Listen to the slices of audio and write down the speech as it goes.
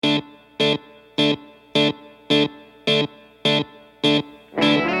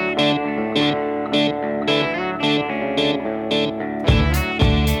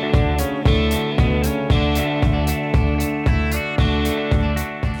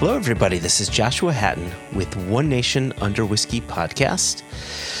Hello, everybody. This is Joshua Hatton with One Nation Under Whiskey podcast.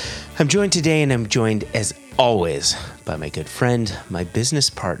 I'm joined today, and I'm joined, as always, by my good friend, my business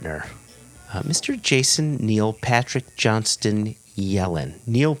partner, Mr. Jason Neil Patrick Johnston Yellen.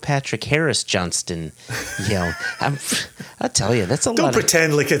 Neil Patrick Harris Johnston Yellen. I'll tell you, that's a lot. Don't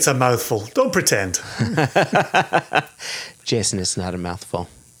pretend like it's a mouthful. Don't pretend. Jason, it's not a mouthful.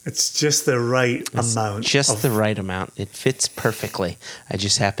 It's just the right amount. Just the right amount. It fits perfectly. I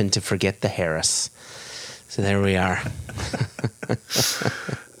just happened to forget the Harris. So there we are.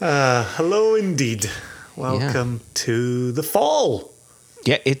 Hello, indeed. Welcome to the fall.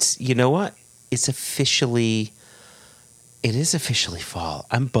 Yeah, you know what? It is officially fall.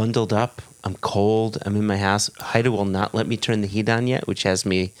 I'm bundled up. I'm cold. I'm in my house. Haida will not let me turn the heat on yet, which has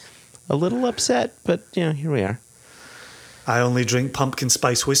me a little upset, but here we are. I only drink pumpkin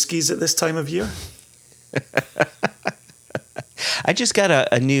spice whiskeys at this time of year. I just got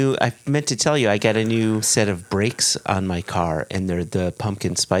I meant to tell you, I got a new set of brakes on my car, and they're the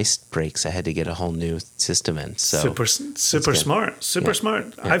pumpkin spice brakes. I had to get a whole new system in. So super smart.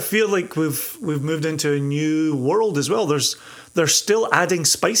 Smart. Yeah. I feel like we've moved into a new world as well. They're still adding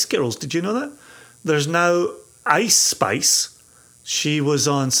Spice Girls. Did you know that? There's now Ice Spice. She was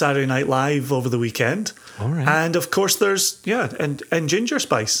on Saturday Night Live over the weekend. All right. And of course there's and Ginger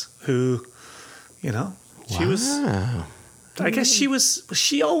Spice, who, she was. I guess was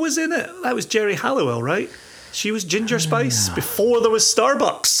she always in it? That was Jerry Halliwell, right? She was Ginger Spice before there was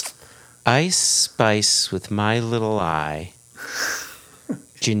Starbucks. Ice Spice with my little eye.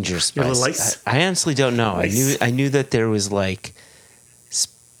 Ginger Spice. Your little ice? I honestly don't know. Ice. I knew that there was like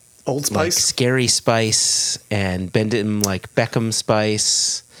Old Spice, like Scary Spice, and Benton like Beckham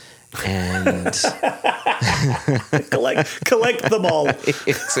Spice, and collect them all.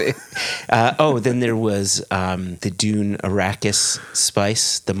 Then there was the Dune Arrakis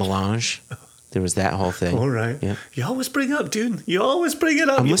Spice, the melange. There was that whole thing. All right. Yeah. You always bring up Dune. You always bring it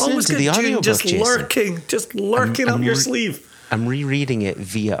up. I'm listening always to the audiobook, just Jason. lurking up your sleeve. I'm rereading it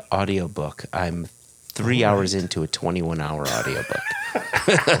via audiobook. I'm 3 hours into a 21-hour audiobook.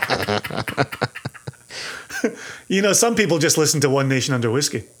 Some people just listen to One Nation Under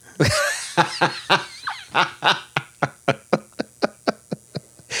Whiskey.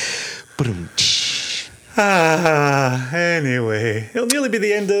 Anyway, it'll nearly be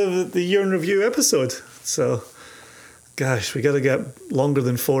the end of the year in review episode. So, gosh, we got to get longer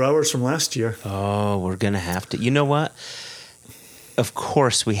than 4 hours from last year. Oh, we're going to have to. You know what? Of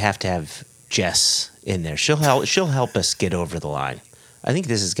course, we have to have Jess in there. She'll help us get over the line. I think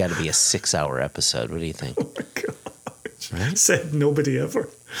this has got to be a 6-hour episode. What do you think? Oh, my God. Right? Said nobody ever.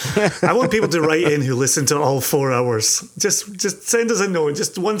 I want people to write in who listen to all 4 hours. Just send us a note,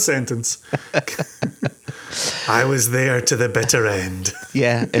 just one sentence. I was there to the bitter end.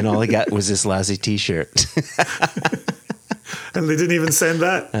 Yeah, and all I got was this lousy T-shirt. And they didn't even send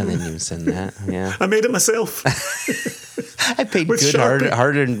that. I didn't even send that, yeah. I made it myself. I paid good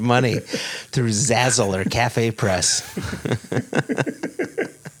hard-earned money through Zazzle or Cafe Press.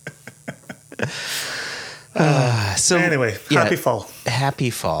 Anyway, happy fall. Happy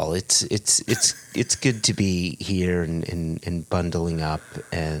fall. It's good to be here and bundling up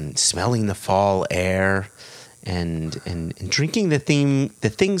and smelling the fall air and drinking the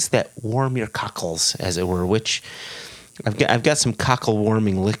things that warm your cockles, as it were. Which I've got some cockle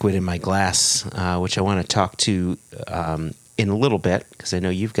warming liquid in my glass, which I want to talk to in a little bit, because I know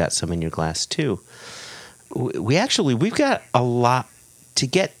you've got some in your glass too. We've got a lot to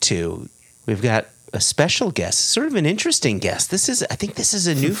get to. We've got a special guest, sort of an interesting guest. I think this is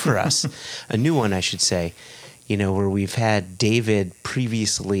a new for us, a new one, I should say. Where we've had David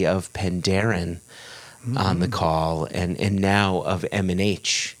previously of Penderyn on the call, and now of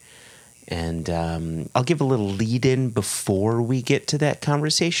M&H. And I'll give a little lead in before we get to that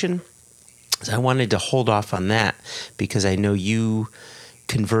conversation. So I wanted to hold off on that because I know you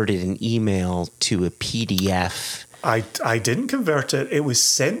converted an email to a PDF. I didn't convert it. It was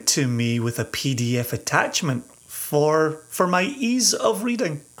sent to me with a PDF attachment for my ease of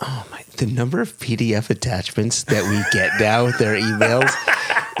reading. Oh my! The number of PDF attachments that we get now with their emails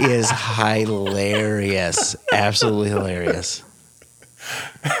is hilarious. Absolutely hilarious.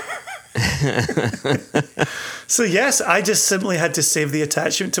 So yes, I just simply had to save the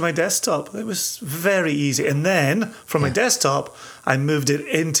attachment to my desktop. It was very easy. And then from my desktop, I moved it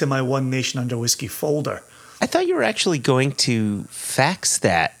into my One Nation Under Whiskey folder. I thought you were actually going to fax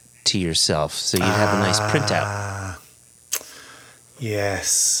that to yourself so you'd have a nice printout.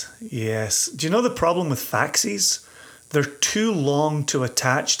 Yes. Do you know the problem with faxes? They're too long to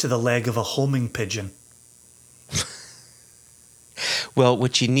attach to the leg of a homing pigeon. Well,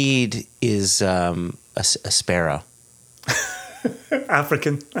 what you need is a sparrow.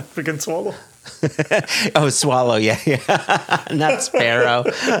 African swallow. Oh, swallow, yeah. Not sparrow,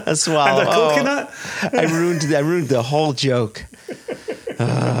 a swallow. And a coconut. I ruined the whole joke.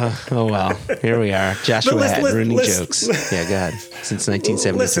 Oh well, here we are. Joshua had ruining jokes. Yeah, go ahead. Since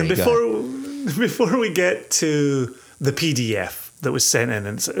 1973. Listen, before we get to the PDF that was sent in,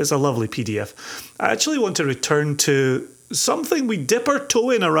 and it's a lovely PDF, I actually want to return to something we dip our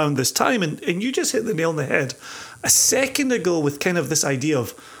toe in around this time, and you just hit the nail on the head a second ago with kind of this idea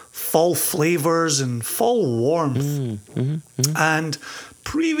of fall flavors and fall warmth. And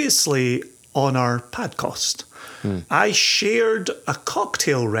previously on our podcast, I shared a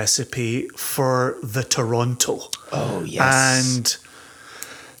cocktail recipe for the Toronto. Oh, yes. And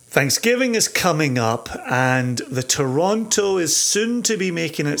Thanksgiving is coming up, and the Toronto is soon to be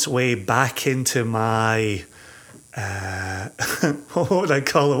making its way back into my... what would I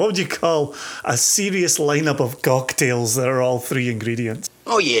call it? What would you call a serious lineup of cocktails that are all 3 ingredients?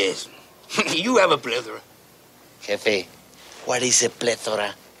 Oh, yes. You have a plethora. Jefe, what is a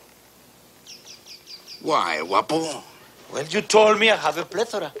plethora? Why, guapo? Well, you told me I have a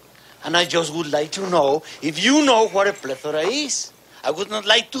plethora. And I just would like to know if you know what a plethora is. I would not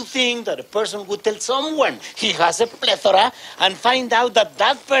like to think that a person would tell someone he has a plethora and find out that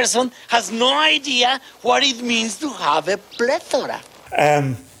that person has no idea what it means to have a plethora.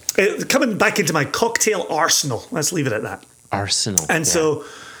 Coming back into my cocktail arsenal. Let's leave it at that. Arsenal. And so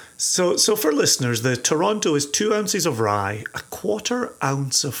for listeners, the Toronto is 2 ounces of rye, a 1/4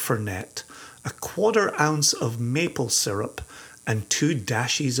 ounce of Fernet, a 1/4 ounce of maple syrup, and 2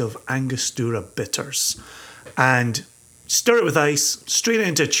 dashes of Angostura bitters. And stir it with ice, strain it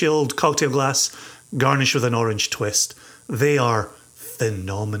into a chilled cocktail glass, garnish with an orange twist. They are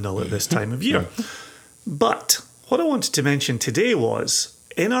phenomenal at this time of year. But what I wanted to mention today was,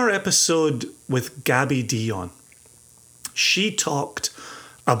 in our episode with Gabby Dion, she talked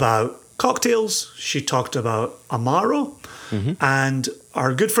about cocktails, she talked about Amaro, and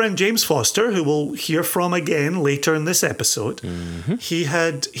our good friend James Foster, who we'll hear from again later in this episode, he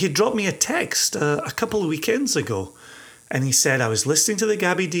dropped me a text a couple of weekends ago, and he said, I was listening to the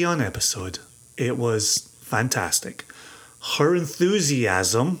Gabby Dion episode. It was fantastic. Her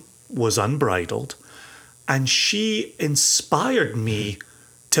enthusiasm was unbridled, and she inspired me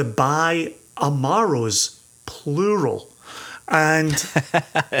to buy Amaros, plural. And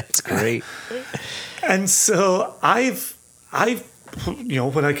that's great. And so I've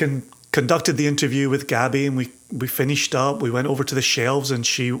when I conducted the interview with Gabby and we finished up, we went over to the shelves and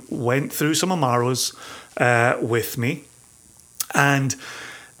she went through some Amaros with me. And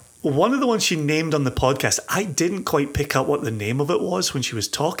one of the ones she named on the podcast, I didn't quite pick up what the name of it was when she was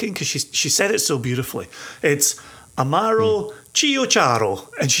talking, because she said it so beautifully. It's Amaro Chio Charo.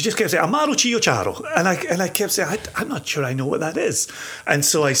 And she just kept saying, Amaro Chio Charo. And I kept saying, I'm not sure I know what that is. And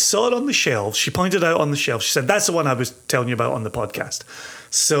so I saw it on the shelf. She pointed out on the shelf. She said, that's the one I was telling you about on the podcast.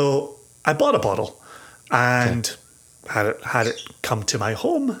 So I bought a bottle and had it come to my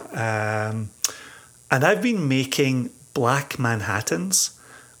home. And I've been making Black Manhattans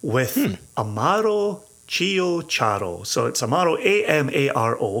with Amaro Chio Charo. So it's Amaro,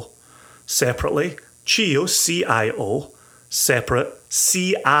 Amaro, separately. Chio, CIO, separate,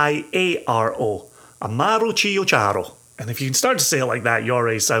 CIARO. Amaro Chio Charo. And if you can start to say it like that, you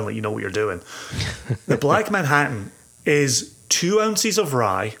already sound like you know what you're doing. The Black Manhattan is 2 ounces of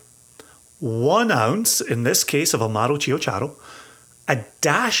rye, 1 ounce, in this case, of Amaro Chio Charo, a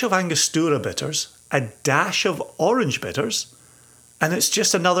dash of Angostura bitters, a dash of orange bitters, and it's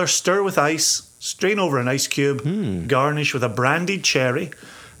just another stir with ice, strain over an ice cube, garnish with a brandied cherry.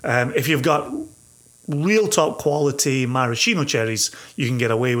 If you've got real top quality maraschino cherries, you can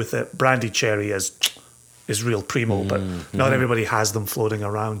get away with it. Brandied cherry is real primo, but not everybody has them floating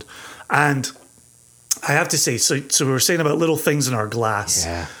around. And I have to say, so we were saying about little things in our glass.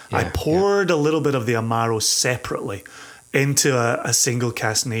 I poured a little bit of the Amaro separately into a single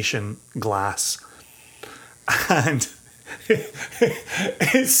Cask Nation glass. And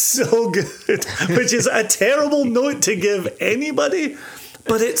it's so good, which is a terrible note to give anybody,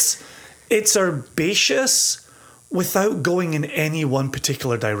 but it's herbaceous without going in any one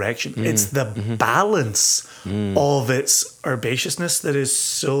particular direction. It's the balance of its herbaceousness that is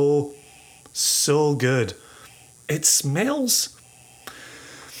so good. It smells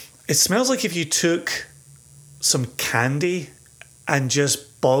like if you took some candy and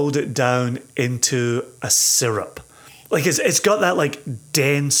just boiled it down into a syrup. Like it's got that like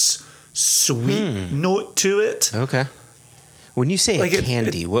dense, sweet note to it. Okay. When you say like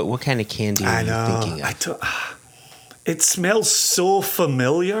candy, what kind of candy are you thinking of? It smells so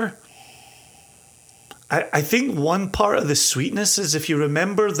familiar. I think one part of the sweetness is, if you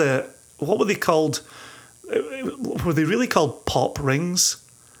remember what were they called? Were they really called pop rings?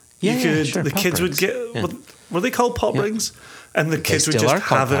 Yeah, sure. The pop kids rings. would get. Yeah. Were they called pop rings? And the kids They would still just are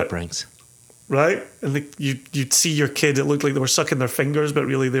called have pop it. rings. Right? And you'd see your kid, it looked like they were sucking their fingers, but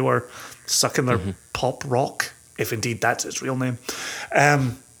really they were sucking their pop rock, if indeed that's its real name.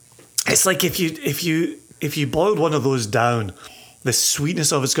 It's like if you boiled one of those down, the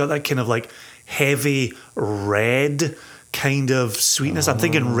sweetness of it's got that kind of like heavy red kind of sweetness. I'm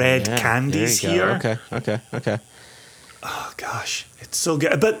thinking red candies here. Okay. Oh gosh, it's so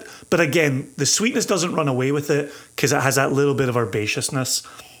good. But again, the sweetness doesn't run away with it because it has that little bit of herbaceousness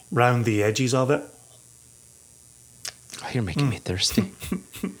round the edges of it. Oh, you're making me thirsty.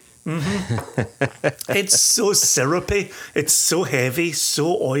 It's so syrupy. It's so heavy,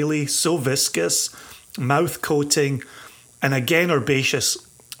 so oily, so viscous, mouth coating, and again herbaceous.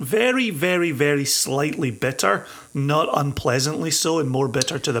 Very, very, very slightly bitter, not unpleasantly so, and more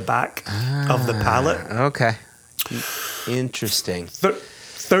bitter to the back of the palate. Okay. Interesting. 30%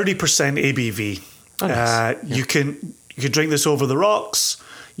 ABV. Oh, nice. You could drink this over the rocks.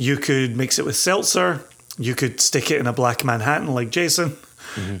 You could mix it with seltzer. You could stick it in a Black Manhattan like Jason.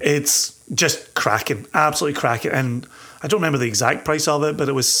 It's just cracking, absolutely cracking. And I don't remember the exact price of it, but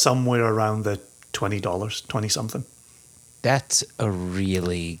it was somewhere around the $20, 20 something. That's a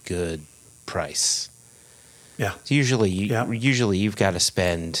really good price. Yeah. Usually you've got to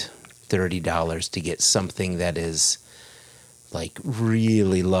spend $30 to get something that is like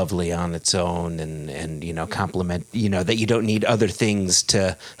really lovely on its own and complement, that you don't need other things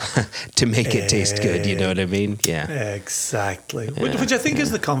to to make it taste good. You know what I mean? Yeah. Exactly. Which I think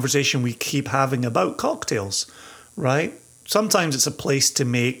is the conversation we keep having about cocktails, right? Sometimes it's a place to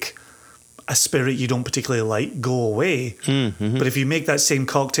make a spirit you don't particularly like go away. But if you make that same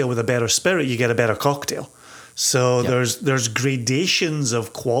cocktail with a better spirit, you get a better cocktail. So there's gradations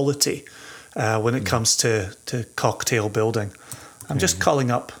of quality when it comes to cocktail building. I'm just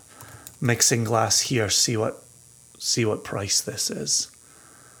calling up Mixing Glass here, see what price this is.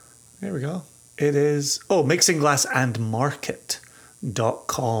 There we go. It is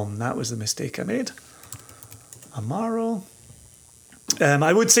mixingglassandmarket.com. That was the mistake I made. Amaro.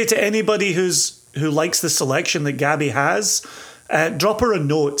 I would say to anybody who likes the selection that Gabby has, drop her a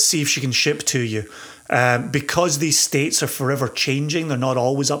note, see if she can ship to you. Because these states are forever changing, they're not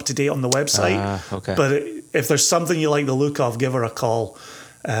always up to date on the website. Okay. But if there's something you like the look of, give her a call.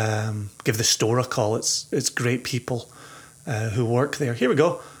 Give the store a call. It's great people who work there. Here we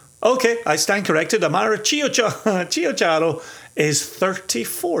go. Okay, I stand corrected. Amaro Chiocharo is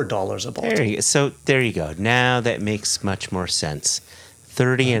 $34 a bottle. So there you go. Now that makes much more sense.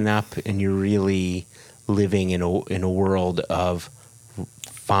 30 and up, and you're really living in a world of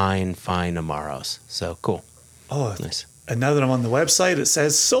fine Amaros. So cool. Oh, nice. And now that I'm on the website, it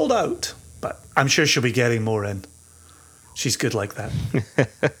says sold out. But I'm sure she'll be getting more in. She's good like that.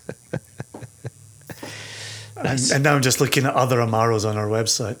 Nice. And now I'm just looking at other Amaros on our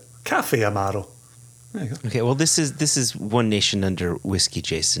website. Cafe Amaro. There you go. Okay, well, this is One Nation Under Whiskey,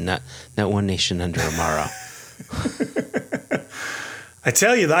 Jason, not One Nation Under Amaro. I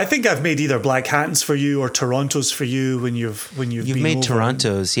tell you that I think I've made either Black Hattons for you or Torontos for you when you've been made over.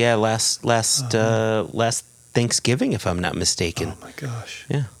 Torontos, yeah, last Thanksgiving, if I'm not mistaken. Oh my gosh.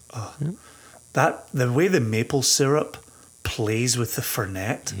 Yeah. The way the maple syrup plays with the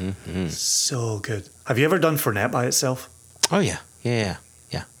Fernet, so good. Have you ever done Fernet by itself? Oh yeah.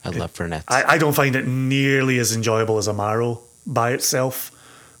 I love Fernets. I don't find it nearly as enjoyable as Amaro by itself.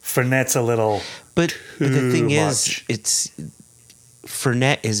 Fernet's a little but the thing much. is,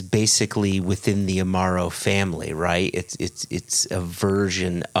 Fernet is basically within the Amaro family, right? It's a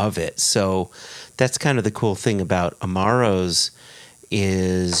version of it. So that's kind of the cool thing about Amaros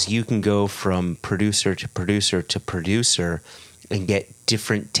is you can go from producer to producer to producer and get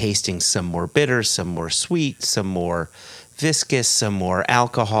different tastings, some more bitter, some more sweet, some more viscous, some more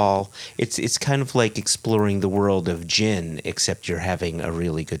alcohol. It's kind of like exploring the world of gin, except you're having a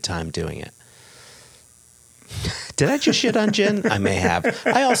really good time doing it. Did I just shit on gin? I may have.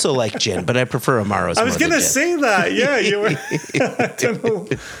 I also like gin, but I prefer Amaros. I was going to say that. Yeah, you were. I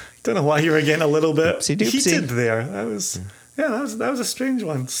don't know why you were getting a little bit heated there. That was a strange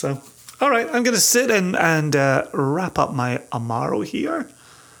one. So, all right, I'm going to sit and wrap up my Amaro here.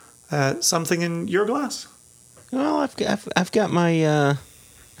 Something in your glass? Well, I've got my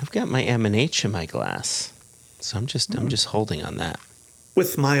M&H in my glass, so I'm just holding on that.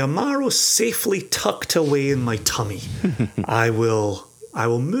 With my Amaro safely tucked away in my tummy, I will I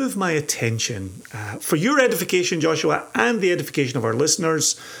will move my attention, for your edification, Joshua, and the edification of our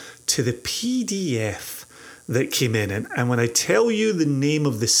listeners, to the PDF that came in. And when I tell you the name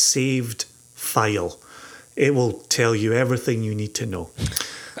of the saved file, it will tell you everything you need to know.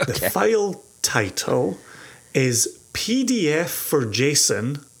 Okay. The file title is PDF for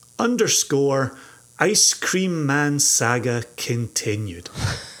Jason _ Ice Cream Man Saga Continued.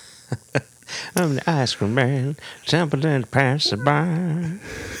 I'm the ice cream man, jumping in the passerby.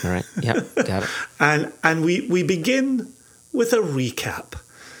 All right, yep, got it. And we begin with a recap.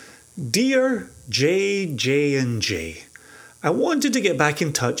 Dear J&J, I wanted to get back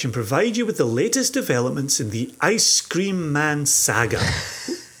in touch and provide you with the latest developments in the Ice Cream Man saga,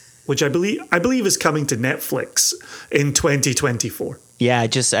 which I believe is coming to Netflix in 2024. Yeah,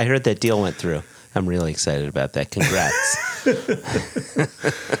 I heard that deal went through. I'm really excited about that. Congrats.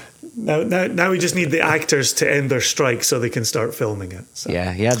 Now we just need the actors to end their strike so they can start filming it. So.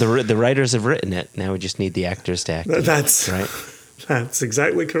 Yeah. The writers have written it. Now we just need the actors to act. That's right. That's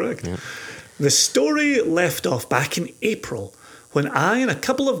exactly correct. Yeah. The story left off back in April when I and a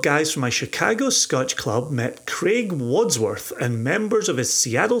couple of guys from my Chicago Scotch Club met Craig Wadsworth and members of his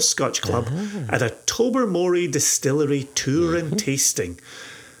Seattle Scotch Club at a Tobermory Distillery tour and tasting.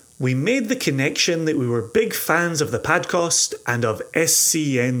 We made the connection that we were big fans of the podcast and of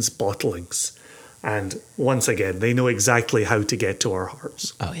SCN's bottlings. And once again, they know exactly how to get to our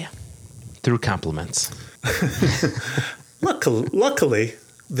hearts. Oh, yeah. Through compliments. Luckily,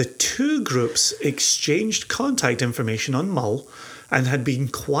 the two groups exchanged contact information on Mull and had been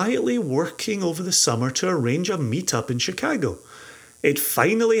quietly working over the summer to arrange a meetup in Chicago. It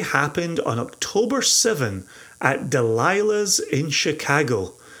finally happened on October 7 at Delilah's in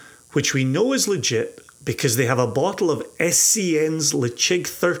Chicago, which we know is legit because they have a bottle of SCN's Lechig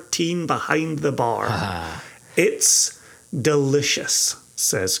 13 behind the bar. It's delicious,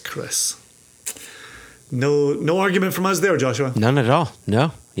 says Chris. No argument from us there, Joshua. None at all.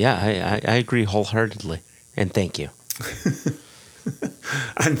 No. Yeah, I agree wholeheartedly. And thank you.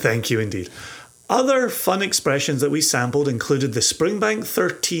 And thank you indeed. Other fun expressions that we sampled included the Springbank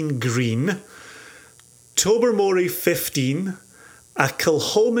 13 Green, Tobermory 15, a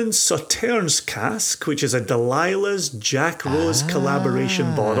Kilchoman Sauternes cask, which is a Delilah's Jack Rose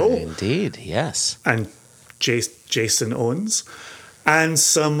collaboration bottle. Indeed, yes. And Jason owns. And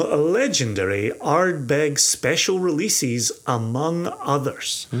some legendary Ardbeg special releases, among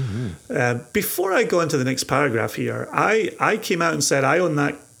others. Mm-hmm. Before I go into the next paragraph here, I came out and said I own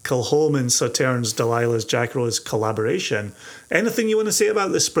that Kilchoman Sauternes Delilah's Jack Rose collaboration. Anything you want to say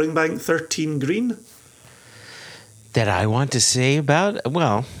about the Springbank 13 Green? That I want to say about?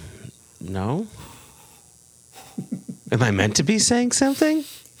 Well, no. Am I meant to be saying something?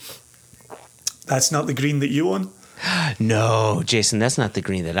 That's not the green that you own? No, Jason, that's not the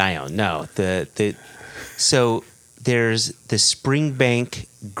green that I own. No, so there's the Springbank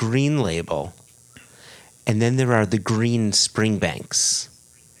green label, and then there are the green Springbanks.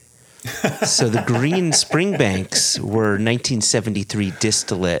 So the green Springbanks were 1973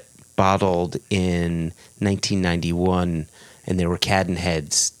 distillate, bottled in 1991, and they were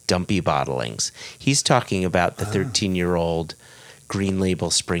Cadenhead's dumpy bottlings. He's talking about the 13-year-old green label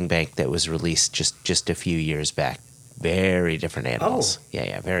Springbank that was released just a few years back. Very different animals. Oh.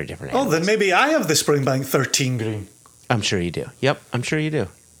 Yeah, very different animals. Oh, then maybe I have the Springbank 13 green. I'm sure you do. Yep, I'm sure you do.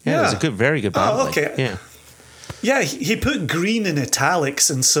 Yeah. It was a very good bottling. Oh, okay. Yeah. Yeah, he put green in italics,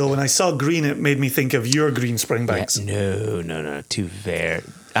 and so when I saw green, it made me think of your green Springbanks. Yeah, no.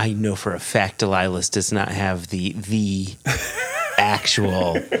 I know for a fact Delilah's does not have the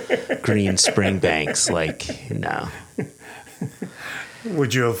actual green Springbanks. Like, no.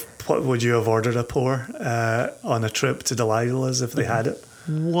 Would you have ordered a pour on a trip to Delilah's if they had it?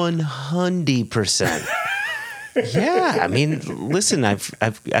 100%. Yeah, I mean, listen,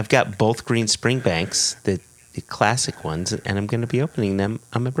 I've got both green Springbanks, the classic ones, and I'm going to be opening them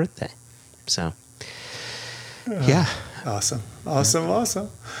on my birthday. So, yeah. Awesome. All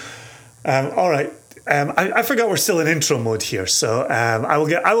right. I forgot we're still in intro mode here, so I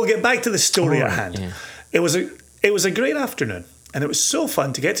will get back to the story at hand. Yeah. It was a great afternoon, and it was so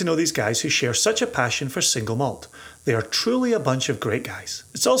fun to get to know these guys who share such a passion for single malt. They are truly a bunch of great guys.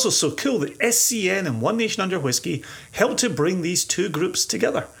 It's also so cool that SCN and One Nation Under Whiskey helped to bring these two groups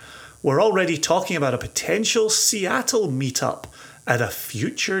together. We're already talking about a potential Seattle meetup at a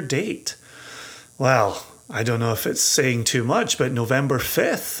future date. Well, I don't know if it's saying too much, but November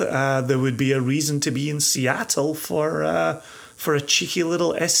 5th, there would be a reason to be in Seattle for a cheeky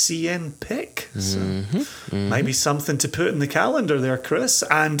little SCN pick. So might be something to put in the calendar there, Chris,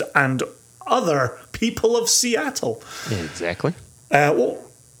 and other people of Seattle. Yeah, exactly.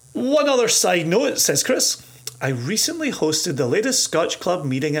 One other side note, says Chris. I recently hosted the latest Scotch Club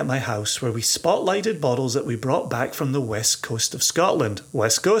meeting at my house where we spotlighted bottles that we brought back from the west coast of Scotland.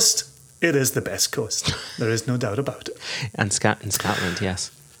 West Coast, it is the best coast. There is no doubt about it. And Scotland,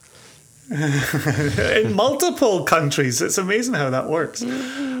 yes. In multiple countries. It's amazing how that works.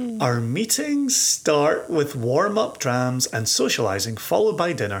 Our meetings start with warm-up drams and socialising, followed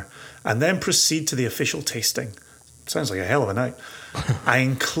by dinner, and then proceed to the official tasting. Sounds like a hell of a night. I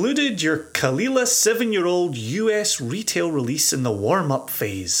included your Kalila 7-year-old US retail release in the warm-up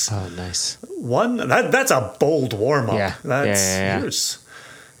phase. Oh, nice. That's a bold warm-up. Yeah. That's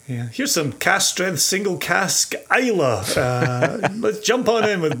Here's some cask strength single cask Isla. Let's jump on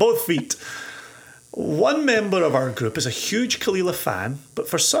in with both feet. One member of our group is a huge Kalila fan, but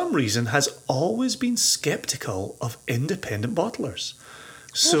for some reason has always been skeptical of independent bottlers.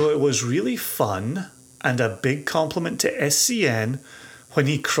 So it was really fun and a big compliment to SCN when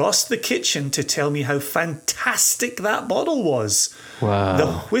he crossed the kitchen to tell me how fantastic that bottle was. Wow.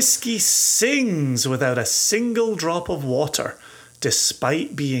 The whiskey sings without a single drop of water,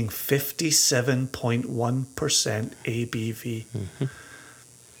 despite being 57.1% ABV. Mm-hmm.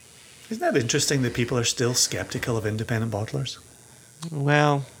 Isn't that interesting that people are still skeptical of independent bottlers?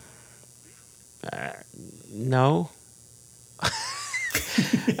 Well, no.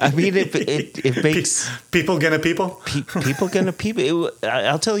 I mean, it makes people gonna people. People gonna people.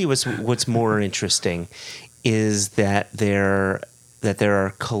 I'll tell you what's more interesting is that there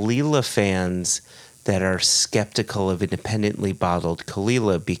are Kalila fans that are skeptical of independently bottled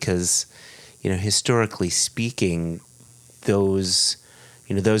Kalila because, historically speaking, those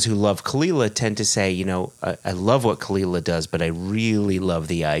who love Kalila tend to say, I love what Kalila does, but I really love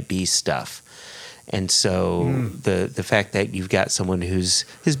the IB stuff. And so the fact that you've got someone who's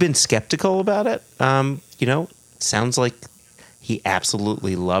been skeptical about it, sounds like he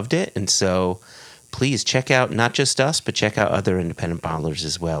absolutely loved it. And so please check out not just us, but check out other independent bottlers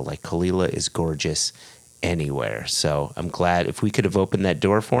as well. Like Kalila is gorgeous anywhere. So I'm glad if we could have opened that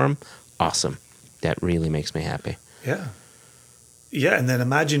door for him. Awesome. That really makes me happy. Yeah. Yeah. And then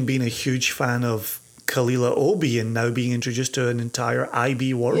imagine being a huge fan of Kalila Obi and now being introduced to an entire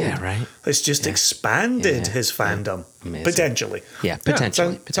IB world. Yeah, right. It's just expanded his fandom. Amazing. Potentially. Yeah,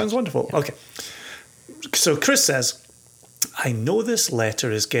 potentially. Sounds wonderful. Yeah. Okay. So Chris says, I know this letter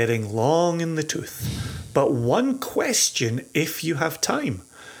is getting long in the tooth, but one question if you have time.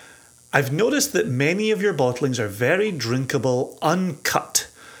 I've noticed that many of your bottlings are very drinkable, uncut.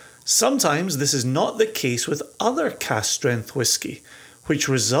 Sometimes this is not the case with other cask strength whiskey, which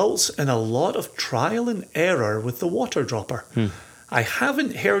results in a lot of trial and error with the water dropper. I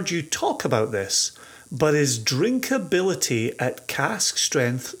haven't heard you talk about this, but is drinkability at cask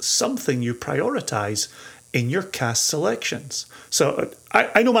strength something you prioritize in your cask selections? So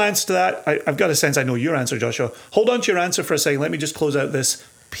I know my answer to that. I've got a sense I know your answer, Joshua. Hold on to your answer for a second. Let me just close out this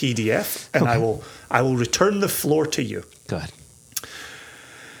PDF, and okay. I will return the floor to you. Go ahead.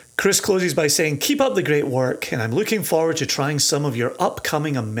 Chris closes by saying, keep up the great work, and I'm looking forward to trying some of your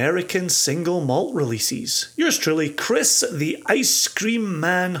upcoming American single malt releases. Yours truly, Chris the Ice Cream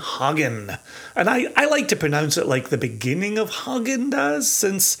Man Hagen. And I like to pronounce it like the beginning of Hagen does,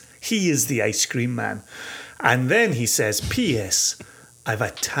 since he is the ice cream man. And then he says, P.S. I've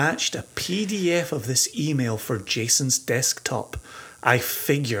attached a PDF of this email for Jason's desktop. I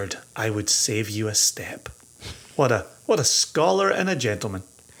figured I would save you a step. What a scholar and a gentleman.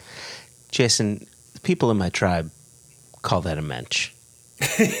 Jason, the people in my tribe call that a mensch.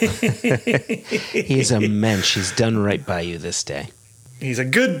 He's a mensch. He's done right by you this day. He's a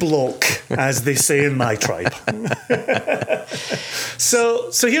good bloke, as they say in my tribe.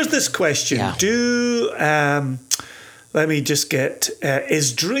 So here's this question. Yeah. Let me just get,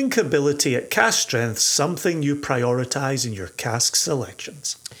 is drinkability at cask strength something you prioritize in your cask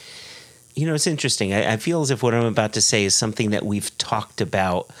selections? It's interesting. I feel as if what I'm about to say is something that we've talked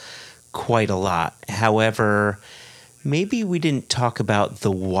about quite a lot. However, maybe we didn't talk about the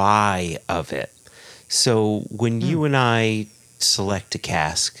why of it. So when you and I select a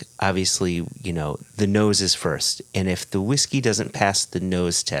cask, obviously, the nose is first. And if the whiskey doesn't pass the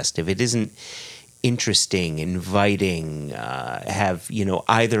nose test, if it isn't interesting, inviting, have,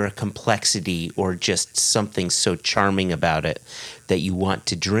 either a complexity or just something so charming about it that you want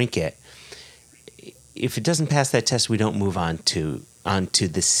to drink it, if it doesn't pass that test, we don't move onto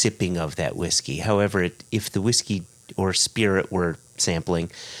the sipping of that whiskey. However, if the whiskey or spirit we're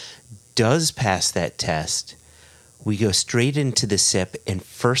sampling does pass that test, we go straight into the sip, and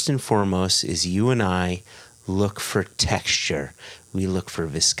first and foremost is you and I look for texture. We look for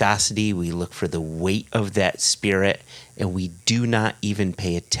viscosity. We look for the weight of that spirit and we do not even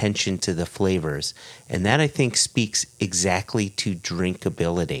pay attention to the flavors. And that, I think, speaks exactly to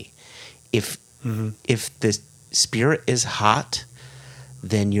drinkability. If the spirit is hot,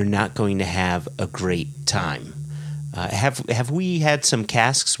 then you're not going to have a great time. Have we had some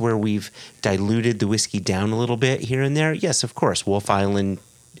casks where we've diluted the whiskey down a little bit here and there? Yes, of course. Wolf Island,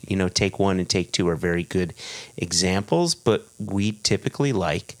 Take 1 and Take 2 are very good examples, but we typically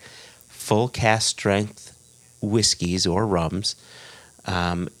like full cask strength whiskeys or rums,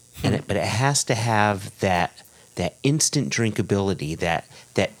 but it has to have that instant drinkability, that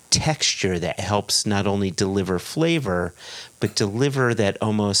texture that helps not only deliver flavor, but deliver that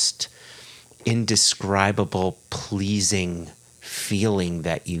almost indescribable, pleasing feeling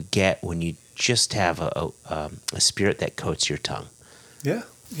that you get when you just have a spirit that coats your tongue. Yeah,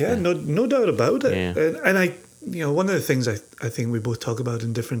 no doubt about it. Yeah. And I, one of the things I think we both talk about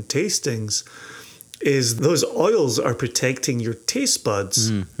in different tastings is those oils are protecting your taste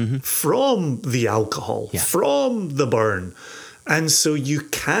buds from the alcohol, from the burn. And so you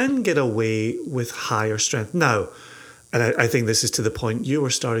can get away with higher strength. Now, and I think this is to the point you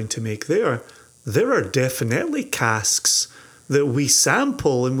were starting to make there are definitely casks that we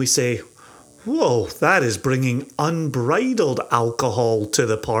sample and we say, whoa, that is bringing unbridled alcohol to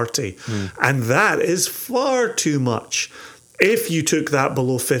the party. And that is far too much. If you took that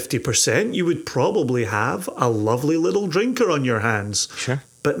below 50%, you would probably have a lovely little drinker on your hands. Sure.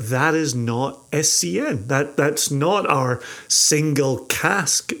 But that is not SCN. That's not our single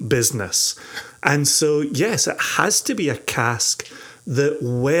cask business. And so, yes, it has to be a cask that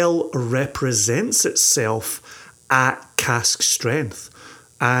well represents itself at cask strength.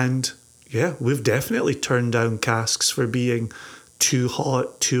 And yeah, we've definitely turned down casks for being too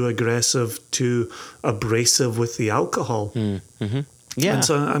hot, too aggressive, too abrasive with the alcohol. Yeah. And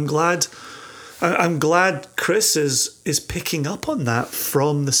so I'm glad Chris is picking up on that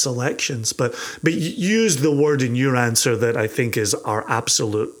from the selections. But you used the word in your answer that I think is our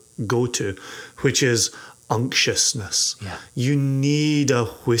absolute go-to, which is unctuousness. Yeah. You need a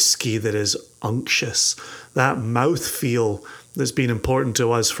whiskey that is unctuous. That mouthfeel that's been important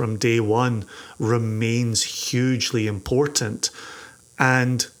to us from day one remains hugely important.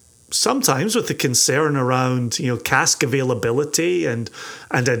 And sometimes with the concern around, cask availability and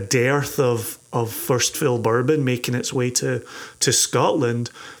a dearth of first fill bourbon making its way to Scotland,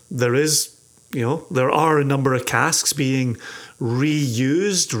 there are a number of casks being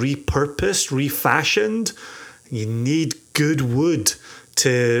reused, repurposed, refashioned. You need good wood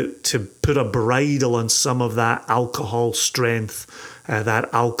to put a bridle on some of that alcohol strength, that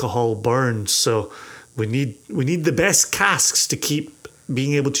alcohol burn. So we need the best casks to keep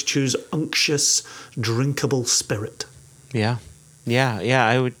being able to choose unctuous, drinkable spirit. Yeah.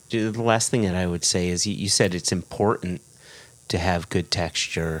 I would. The last thing that I would say is you said it's important to have good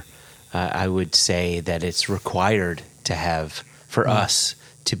texture. I would say that it's required to have for us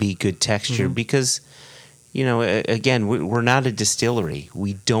to be good texture because, again, we're not a distillery.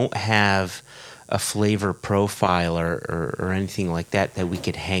 We don't have a flavor profile or anything like that we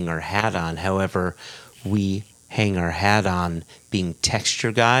could hang our hat on. However, we hang our hat on being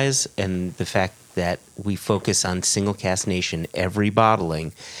texture guys and the fact that we focus on single cask nation, every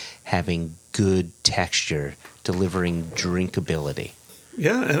bottling having good texture, delivering drinkability.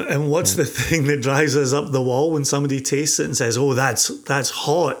 Yeah, and what's the thing that drives us up the wall when somebody tastes it and says, "Oh, that's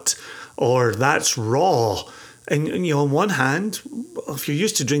hot," or "That's raw"? And on one hand, if you're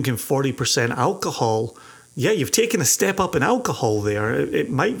used to drinking 40% alcohol, yeah, you've taken a step up in alcohol there. It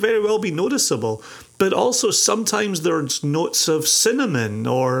might very well be noticeable. But also sometimes there's notes of cinnamon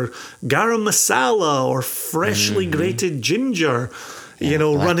or garam masala or freshly grated ginger,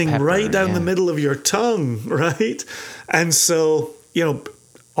 running pepper, right down the middle of your tongue, right? And so,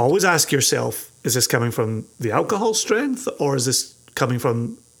 always ask yourself, is this coming from the alcohol strength or is this coming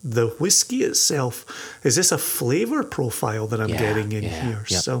from the whiskey itself? Is this a flavor profile that I'm getting in here?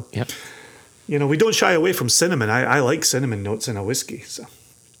 Yep, So, yep. We don't shy away from cinnamon. I like cinnamon notes in a whiskey. So,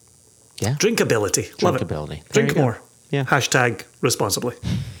 yeah, drinkability. Love it. Drinkability. Drink more. Yeah. # responsibly.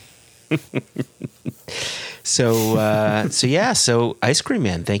 So Ice Cream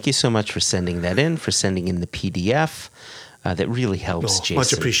Man, thank you so much for sending that in, for sending in the PDF. That really helps, Jason.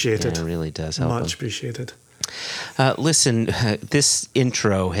 Much appreciated. Yeah, it really does help. Much appreciated. Listen, this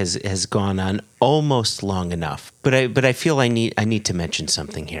intro has gone on almost long enough, but I feel I need to mention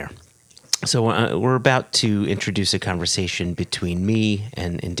something here. So we're about to introduce a conversation between me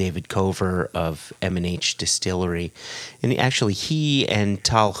and David Cover of M&H Distillery. And actually, he and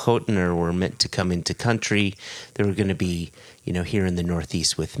Tal Hotner were meant to come into country. They were going to be, here in the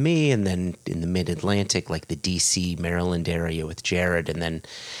Northeast with me, and then in the Mid-Atlantic, like the D.C., Maryland area with Jared, and then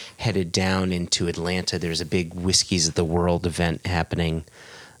headed down into Atlanta. There's a big Whiskeys of the World event happening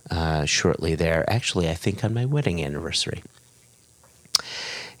shortly there. Actually, I think on my wedding anniversary.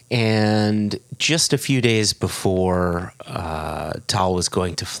 And just a few days before Tal was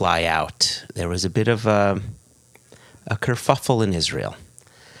going to fly out, there was a bit of a kerfuffle in Israel.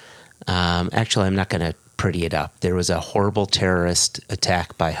 Actually, I'm not going to pretty it up. There was a horrible terrorist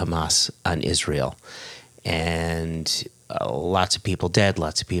attack by Hamas on Israel. And lots of people dead,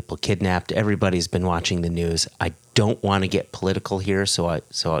 lots of people kidnapped. Everybody's been watching the news. I don't want to get political here, so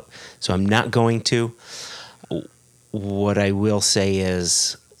I'm not going to. What I will say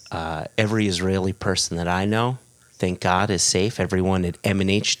is, every Israeli person that I know, thank God, is safe. Everyone at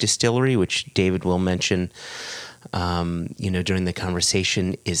M&H Distillery, which David will mention, during the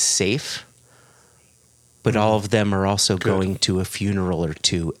conversation, is safe. But all of them are also going to a funeral or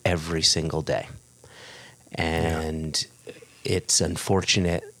two every single day. And it's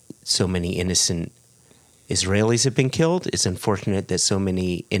unfortunate so many innocent Israelis have been killed. It's unfortunate that so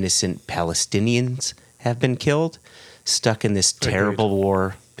many innocent Palestinians have been killed, stuck in this terrible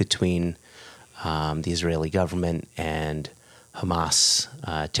war between the Israeli government and Hamas,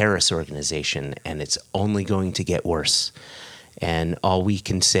 terrorist organization, and it's only going to get worse. And all we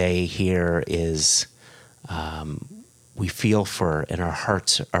can say here is we feel for, and our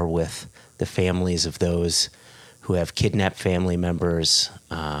hearts are with the families of those who have kidnapped family members,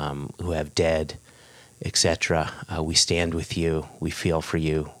 who have dead, etc. We stand with you. We feel for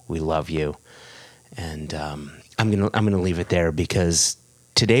you. We love you. And I'm gonna leave it there because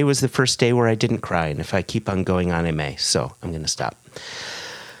today was the first day where I didn't cry, and if I keep on going on, I may. So I'm going to stop.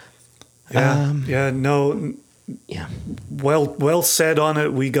 Yeah. Well said on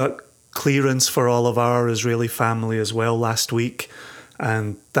it. We got clearance for all of our Israeli family as well last week,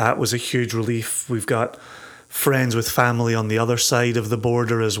 and that was a huge relief. We've got friends with family on the other side of the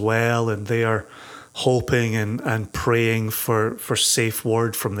border as well, and they are hoping and praying for safe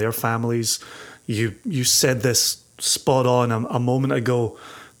word from their families. You said this spot on a moment ago.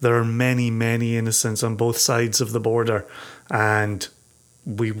 There are many, many innocents on both sides of the border, and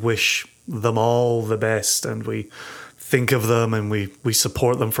we wish them all the best, and we think of them and we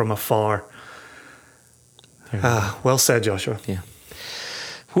support them from afar. Well said, Joshua. Yeah.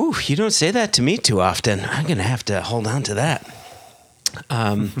 Whew, you don't say that to me too often. I'm going to have to hold on to that.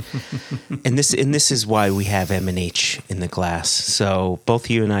 And this is why we have M&H in the glass. So both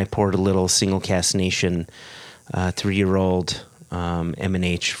you and I poured a little single cask nation 3-year-old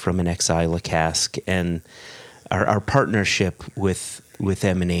M&H from an Exila cask, and our partnership with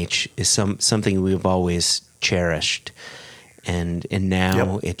M&H is something we've always cherished, and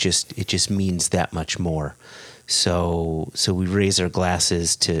now it just means that much more. So we raise our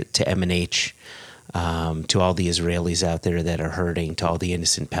glasses to M&H, to all the Israelis out there that are hurting, to all the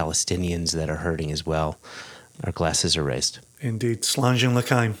innocent Palestinians that are hurting as well. Our glasses are raised. Indeed. Slàinte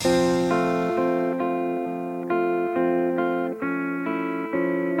l'chaim.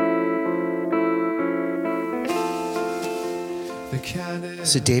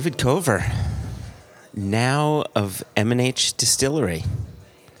 So David Cover, now of M&H Distillery.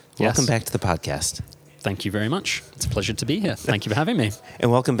 Welcome back to the podcast. Thank you very much. It's a pleasure to be here. Thank you for having me.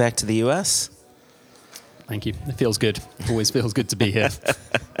 And welcome back to the U.S. Thank you. It feels good. Always feels good to be here.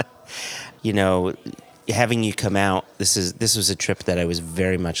 Having you come out, this was a trip that I was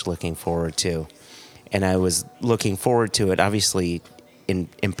very much looking forward to. And I was looking forward to it, obviously, in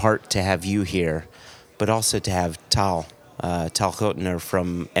part to have you here, but also to have Tal Hotner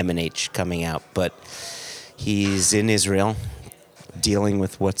from M&H coming out. But he's in Israel, dealing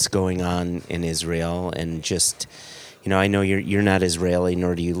with what's going on in Israel, and just, I know you're not Israeli,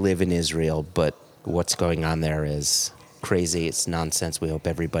 nor do you live in Israel, but what's going on there is crazy. It's nonsense. We hope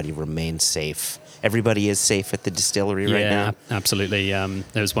everybody remains safe. Everybody is safe at the distillery right now. Yeah, absolutely.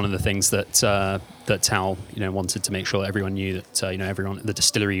 It was one of the things that Tal, wanted to make sure that everyone knew that everyone at the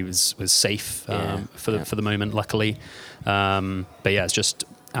distillery was safe for the moment. Luckily, but yeah, it's just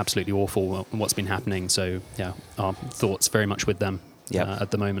absolutely awful what's been happening. So yeah, our thoughts very much with them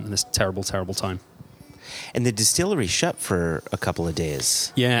at the moment in this terrible, terrible time. And the distillery shut for a couple of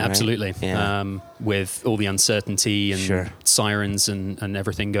days. Yeah, right? Absolutely. Yeah. With all the uncertainty and Sure. sirens and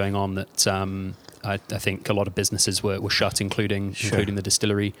everything going on, that I think a lot of businesses were shut, including the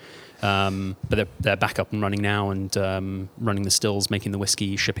distillery. But they're back up and running now, and running the stills, making the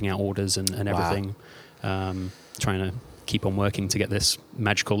whiskey, shipping out orders, and everything. Trying to keep on working to get this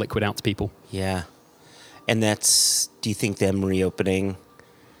magical liquid out to people. Yeah. And do you think them reopening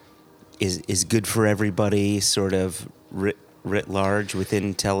is good for everybody, sort of writ large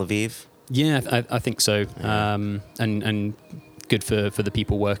within Tel Aviv? Yeah, I think so. And good for the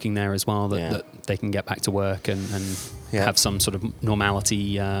people working there as well, that they can get back to work and have some sort of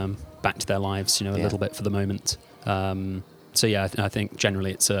normality back to their lives, a little bit for the moment. So yeah, I think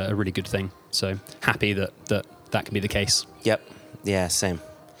generally it's a really good thing. So happy that can be the case. Yep. Yeah, same.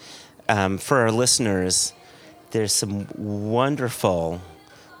 For our listeners, there's some wonderful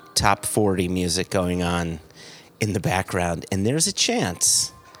top 40 music going on in the background, and there's a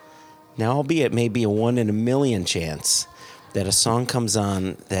chance, now albeit maybe a 1 in a million chance, that a song comes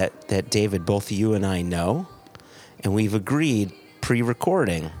on that David, both you and I know, and we've agreed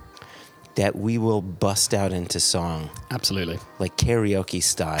pre-recording that we will bust out into song. Absolutely. Like karaoke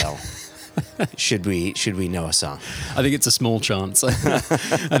style. Should we know a song? I think it's a small chance. I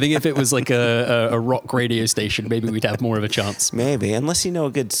think if it was like a rock radio station, maybe we'd have more of a chance. Maybe, unless you know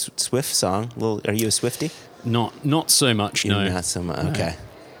a good Swift song. Are you a Swiftie? Not so much. You're no, not so much. Okay.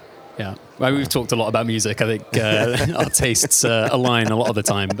 Yeah, well, we've talked a lot about music. I think our tastes align a lot of the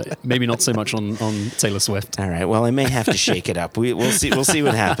time, but maybe not so much on Taylor Swift. All right. Well, I may have to shake it up. We'll see. We'll see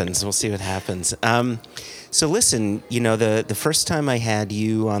what happens. We'll see what happens. So listen, the first time I had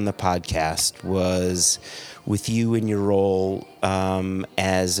you on the podcast was with you in your role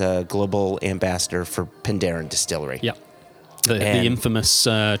as a global ambassador for Penderyn Distillery. Yeah, the infamous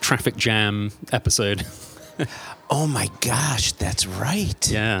traffic jam episode. Oh my gosh, that's right.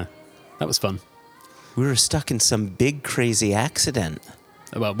 Yeah, that was fun. We were stuck in some big crazy accident.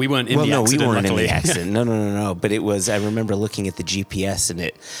 Well, we weren't in the accident. We weren't luckily. in the accident. No. But it was. I remember looking at the GPS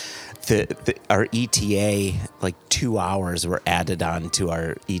and our ETA, like 2 hours were added on to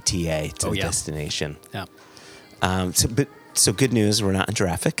our ETA to the destination. Yeah. So good news, we're not in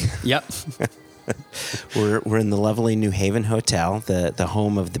traffic. Yep. We're in the lovely New Haven Hotel, the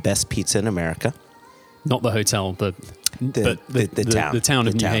home of the best pizza in America. Not the hotel, the town. The town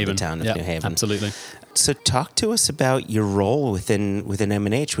of New Haven. The town of New Haven. Absolutely. So talk to us about your role within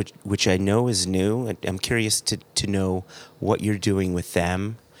M&H, which I know is new. I'm curious to know what you're doing with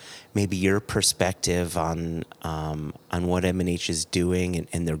them. Maybe your perspective on what M&H is doing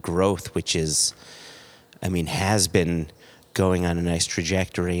and their growth, which is, has been going on a nice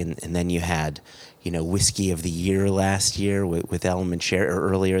trajectory. And then you had, Whiskey of the Year last year with Element Sherry, or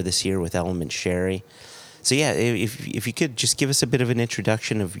earlier this year with Element Sherry. So yeah, if you could just give us a bit of an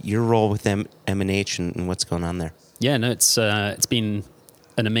introduction of your role with M&H and what's going on there. Yeah, no, it's been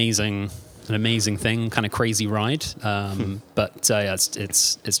an amazing thing, kind of crazy ride. But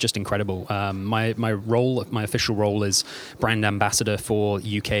it's just incredible. My official role is brand ambassador for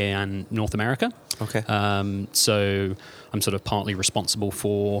UK and North America. Okay. So I'm sort of partly responsible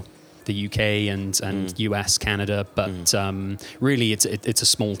for the UK and US, Canada, but really it's a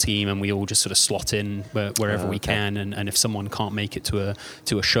small team, and we all just sort of slot in wherever we can. And if someone can't make it to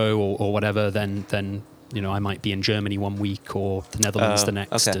a show or whatever, then I might be in Germany one week or the Netherlands the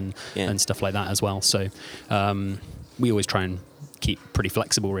next, and stuff like that as well. So we always try and keep pretty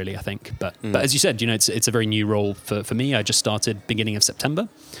flexible, really, I think. But as you said, it's a very new role for me. I just started beginning of September.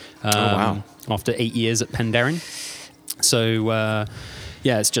 After 8 years at Penderyn. So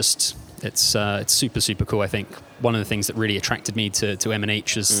it's super, super cool. I think one of the things that really attracted me to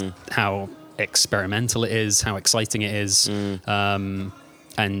M&H is how experimental it is, how exciting it is.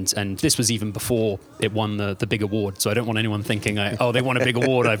 And this was even before it won the big award. So I don't want anyone thinking, they won a big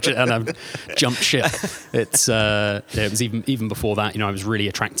award, I've jumped ship. It was even before that. I was really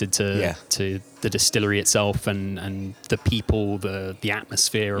attracted to the distillery itself and the people, the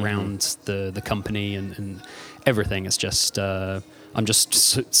atmosphere around the company and everything. It's just I'm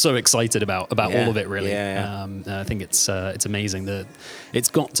just so excited about all of it, really. I think it's amazing that it's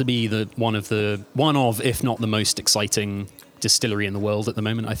got to be one of, if not the most exciting distillery in the world at the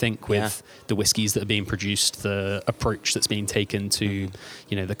moment, I think, with the whiskies that are being produced, the approach that's being taken to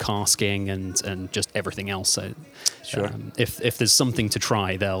the casking and just everything else. So if there's something to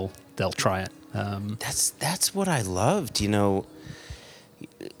try, they'll try it. That's what I loved,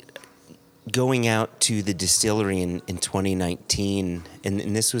 going out to the distillery in 2019,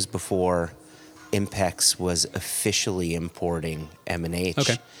 and this was before Impex was officially importing M&H.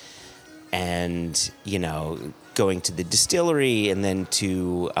 Okay. And, going to the distillery and then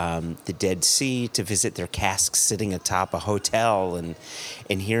to the Dead Sea to visit their casks sitting atop a hotel, and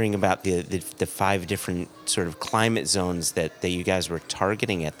hearing about the 5 different sort of climate zones that you guys were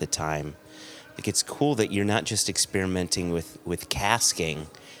targeting at the time. Like, it's cool that you're not just experimenting with casking,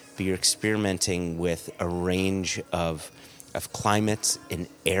 but you're experimenting with a range of climates and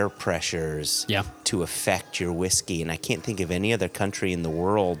air pressures to affect your whiskey. And I can't think of any other country in the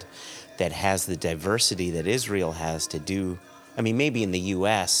world that has the diversity that Israel has to do. I mean, maybe in the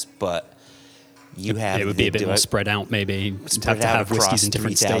U.S., but it would be a bit more spread out, maybe. Spread to out have whiskeys in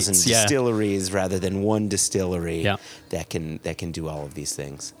different 3,000 states. distilleries rather than one distillery that can do all of these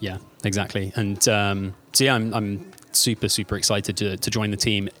things. Yeah, exactly. And so I'm super, super excited to join the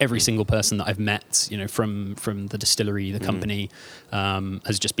team. Every single person that I've met, from the distillery, the company,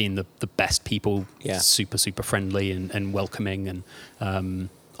 has just been the best people. Yeah. Super, super friendly and welcoming. And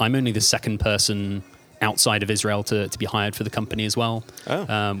I'm only the second person outside of Israel to be hired for the company as well,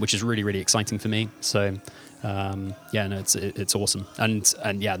 which is really, really exciting for me. So, it's awesome. And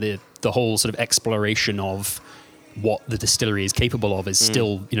the whole sort of exploration of what the distillery is capable of is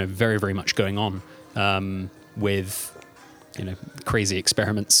still, very, very much going on, with, crazy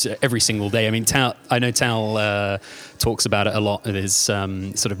experiments every single day. I mean, I know Tal talks about it a lot of his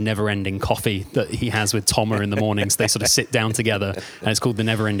sort of never-ending coffee that he has with Toma in the mornings. They sort of sit down together, and it's called the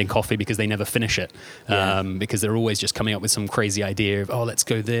never-ending coffee because they never finish it, because they're always just coming up with some crazy idea of, let's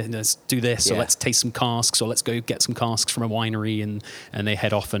go there, let's do this, or let's taste some casks, or let's go get some casks from a winery, and they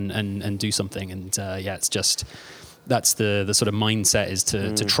head off and do something. And it's just... That's the sort of mindset, is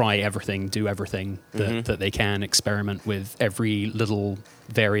to try everything, do everything that they can, experiment with every little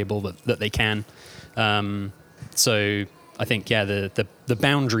variable that they can. So I think, the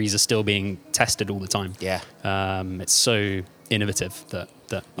boundaries are still being tested all the time. Yeah. It's so innovative that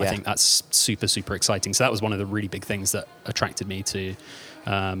I think that's super, super exciting. So that was one of the really big things that attracted me to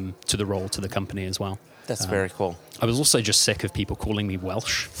the role, to the company as well. That's very cool. I was also just sick of people calling me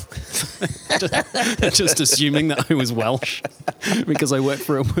Welsh. just assuming that I was Welsh because I work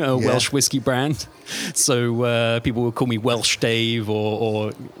for a Welsh whiskey brand. So people would call me Welsh Dave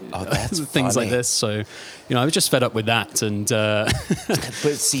or things like this. So, I was just fed up with that. And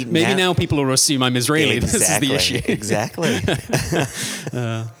but see, maybe now people will assume I'm Israeli. Exactly, this is the issue. Exactly.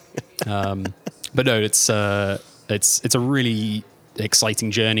 But no, it's a really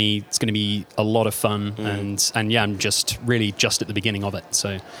exciting journey. It's going to be a lot of fun, and I'm just at the beginning of it.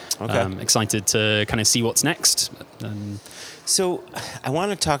 So excited to kind of see what's next. So I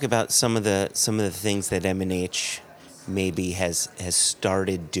want to talk about some of the things that M&H maybe has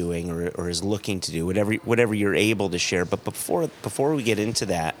started doing or is looking to do, whatever you're able to share. But before we get into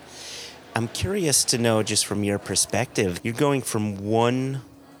that, I'm curious to know, just from your perspective, you're going from one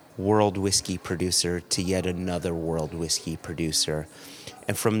world whiskey producer to yet another world whiskey producer,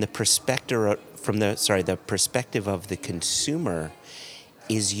 and from the perspective of the consumer,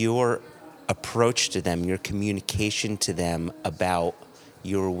 is your approach to them, your communication to them about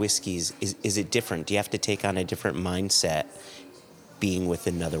your whiskeys, is it different? Do you have to take on a different mindset being with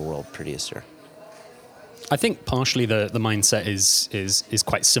another world producer? I think partially the mindset is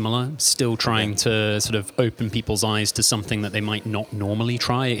quite similar. Still trying to sort of open people's eyes to something that they might not normally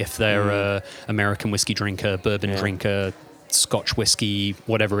try if they're a American whiskey drinker, bourbon drinker, Scotch whiskey,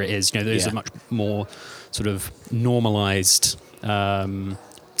 whatever it is. Those are much more sort of normalized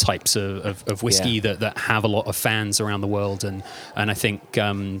types of whiskey that have a lot of fans around the world, and I think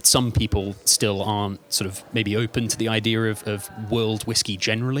some people still aren't sort of maybe open to the idea of world whiskey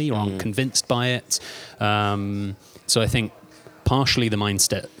generally, or aren't convinced by it. So I think partially the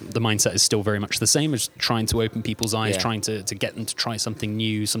mindset is still very much the same, as trying to open people's eyes, trying to get them to try something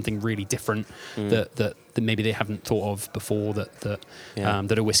new, something really different that maybe they haven't thought of before, that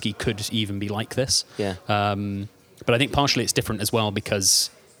a whiskey could even be like this. But I think partially it's different as well because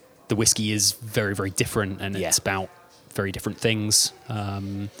the whiskey is very, very different, and it's about very different things.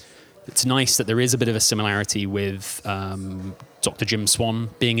 It's nice that there is a bit of a similarity with Dr. Jim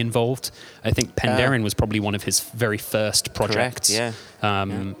Swan being involved. I think Penderyn was probably one of his very first projects. Correct,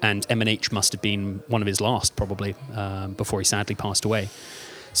 and M&H must have been one of his last, probably, before he sadly passed away.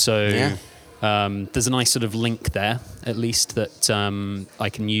 So there's a nice sort of link there, at least, that I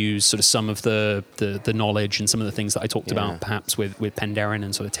can use sort of some of the knowledge and some of the things that I talked about perhaps with Penderyn,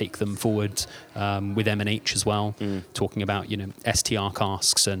 and sort of take them forward with M&H as well, talking about, STR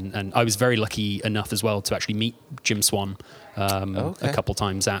casks. And I was very lucky enough as well to actually meet Jim Swan a couple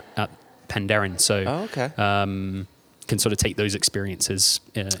times at Penderyn. So can sort of take those experiences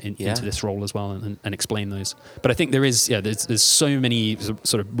into this role as well and explain those. But I think there's so many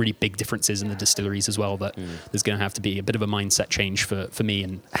sort of really big differences in the distilleries as well that there's going to have to be a bit of a mindset change for me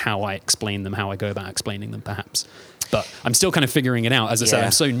and how I explain them, how I go about explaining them, perhaps. But I'm still kind of figuring it out. As I said,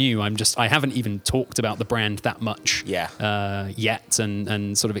 I'm so new. I haven't even talked about the brand that much yet,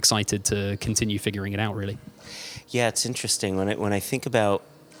 and sort of excited to continue figuring it out, really. Yeah, it's interesting. When I think about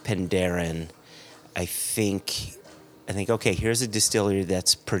Penderyn, I think, okay, here's a distillery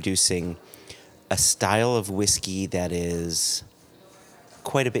that's producing a style of whiskey that is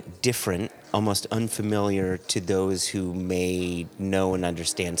quite a bit different, almost unfamiliar to those who may know and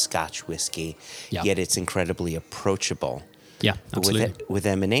understand Scotch whiskey, yet it's incredibly approachable. Yeah, absolutely. With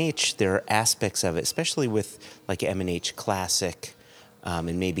M&H, there are aspects of it, especially with like M&H Classic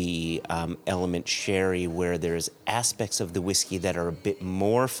and maybe Element Sherry, where there's aspects of the whiskey that are a bit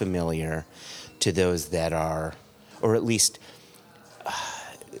more familiar to those that are, or at least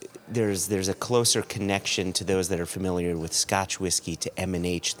there's a closer connection to those that are familiar with Scotch whiskey to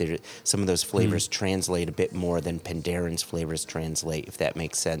M&H. Some of those flavors translate a bit more than Penderyn's flavors translate, if that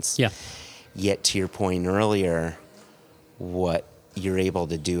makes sense. Yeah. Yet, to your point earlier, what you're able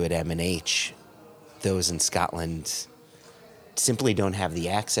to do at M&H, those in Scotland simply don't have the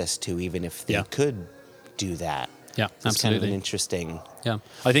access to, even if they could do that. Yeah, so it's absolutely. kind of an interesting... Yeah,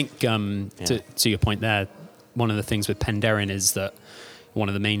 I think to your point there, one of the things with Penderyn is that one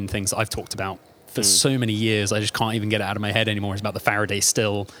of the main things that I've talked about for so many years, I just can't even get it out of my head anymore, is about the Faraday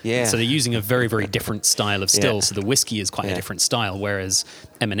still. Yeah. So they're using a very, very different style of still. So the whiskey is quite a different style, whereas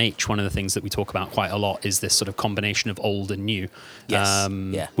M&H, one of the things that we talk about quite a lot is this sort of combination of old and new,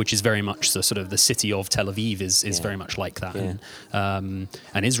 which is very much the sort of the city of Tel Aviv is very much like that. And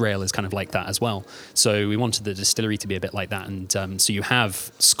Israel is kind of like that as well. So we wanted the distillery to be a bit like that. And so you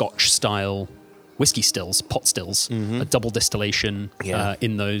have Scotch style whiskey stills, pot stills, a double distillation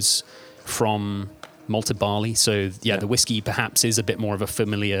in those from malted barley. So the whiskey perhaps is a bit more of a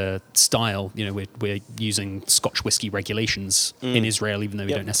familiar style. You know, we're using Scotch whiskey regulations in Israel, even though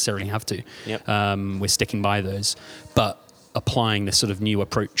we don't necessarily have to. We're sticking by those, but applying this sort of new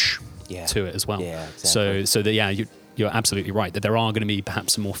approach to it as well. Yeah, exactly. So you're absolutely right that there are going to be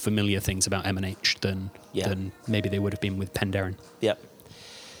perhaps some more familiar things about M&H than maybe they would have been with Penderyn. Yep.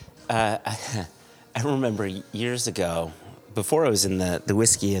 I remember years ago, before I was in the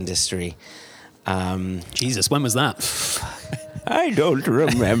whiskey industry. Jesus, when was that? I don't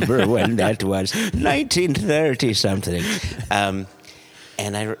remember when that was. 1930 something.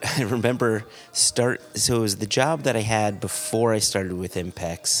 And I remember so it was the job that I had before I started with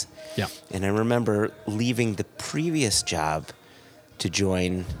Impex. Yeah. And I remember leaving the previous job to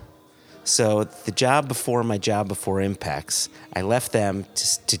join. So the job before my job before Impex, I left them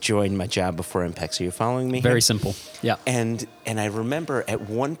to join my job before Impex. Are you following me? Very simple. Yeah. And I remember at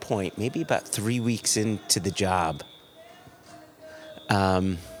one point, maybe about 3 weeks into the job,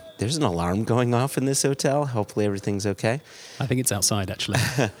 there's an alarm going off in this hotel. Hopefully everything's okay. I think it's outside, actually.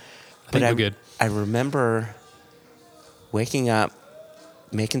 I think we're good. I remember waking up,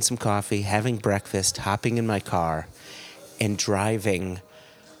 making some coffee, having breakfast, hopping in my car, and driving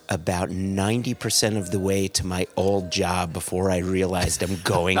about 90% of the way to my old job before I realized I'm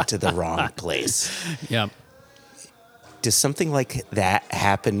going to the wrong place. Yeah. Does something like that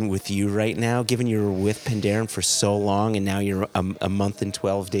happen with you right now, given you were with Penderyn for so long and now you're a month and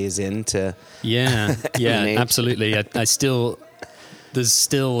 12 days into... Yeah, absolutely. There's still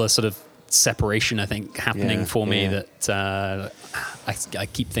a sort of separation, I think, happening for me that I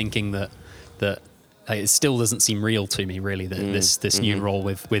keep thinking that it still doesn't seem real to me, really, that this new role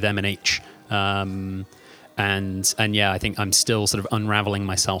with M&H. And I think I'm still sort of unraveling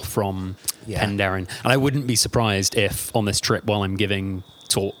myself from Penderyn. And I wouldn't be surprised if on this trip, while I'm giving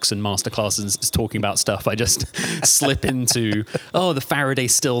talks and masterclasses talking about stuff, I just slip into, the Faraday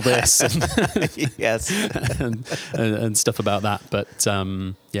still this, and yes, and stuff about that. But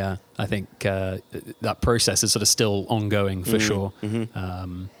I think that process is sort of still ongoing for sure.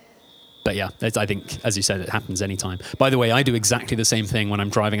 But I think, as you said, it happens anytime. By the way, I do exactly the same thing when I'm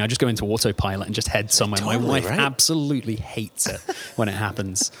driving. I just go into autopilot and just head somewhere. Totally, my wife right? absolutely hates it when it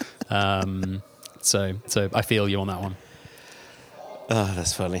happens. So I feel you on that one. Oh,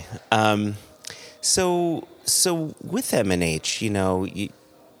 that's funny. So with M&H,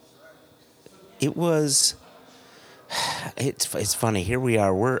 it's funny. Here we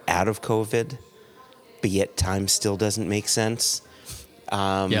are. We're out of COVID, but yet time still doesn't make sense.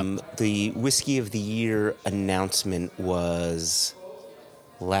 The Whiskey of the Year announcement was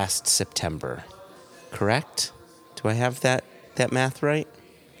last September, correct? Do I have that math right?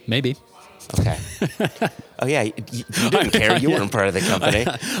 Maybe. Okay. Oh yeah, you didn't care. You weren't part of the company.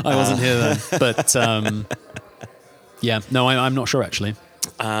 I wasn't here then, but yeah, no, I'm not sure actually.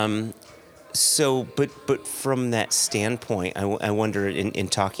 So, but from that standpoint, I wonder in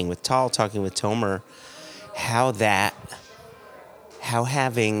talking with Tal, talking with Tomer, how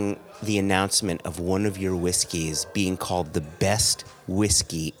having the announcement of one of your whiskeys being called the best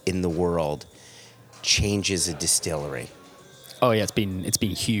whiskey in the world changes a distillery. Oh yeah, it's been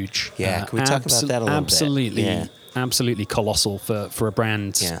huge. Yeah, can we talk about that a little absolutely, bit? Absolutely colossal for a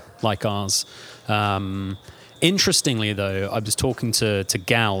brand like ours. Interestingly, though, I was talking to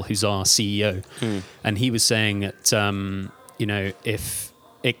Gal, who's our CEO, and he was saying that if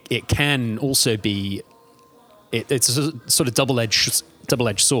it can also be, it's a sort of double-edged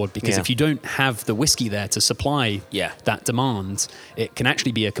sword, because if you don't have the whiskey there to supply that demand, it can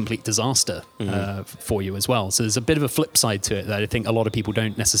actually be a complete disaster for you as well. So there's a bit of a flip side to it that I think a lot of people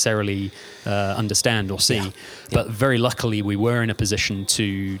don't necessarily understand or see. But very luckily, we were in a position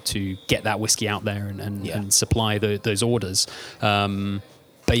to get that whiskey out there and supply those orders.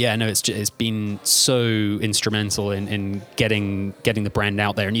 But yeah, no, it's been so instrumental in getting the brand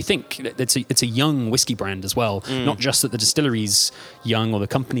out there. And you think it's a young whiskey brand as well, not just that the distillery's young or the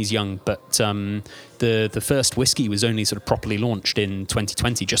company's young, but the first whiskey was only sort of properly launched in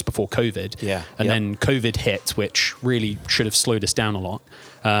 2020, just before COVID. And then COVID hit, which really should have slowed us down a lot.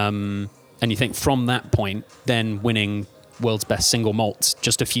 And you think from that point, then winning world's best single malt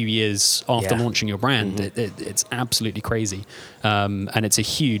just a few years after launching your brand, it's absolutely crazy, and it's a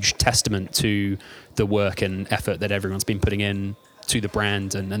huge testament to the work and effort that everyone's been putting in to the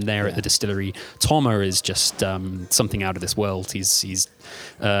brand and there at the distillery. Tomer is just something out of this world. He's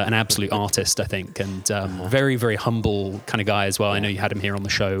an absolute artist, I think, and very, very humble kind of guy as well. I know you had him here on the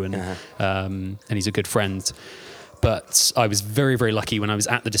show, and he's a good friend. But I was very, very lucky when I was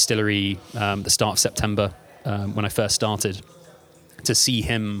at the distillery the start of September, when I first started, to see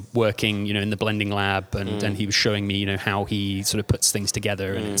him working, in the blending lab, and he was showing me, how he sort of puts things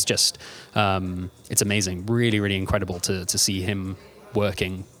together, and it's just, it's amazing, really, really incredible to see him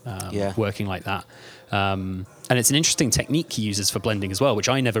working like that. And it's an interesting technique he uses for blending as well, which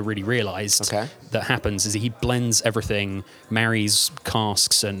I never really realized that happens, is he blends everything, marries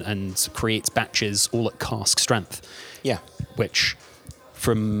casks and creates batches all at cask strength. Yeah. Which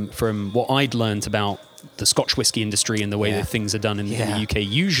from what I'd learned about the Scotch whisky industry and the way that things are done in the UK,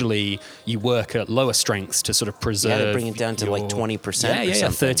 usually you work at lower strengths to sort of preserve. Yeah, to bring it down to like 20%.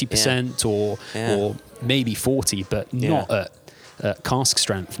 30% or maybe 40%, but not at cask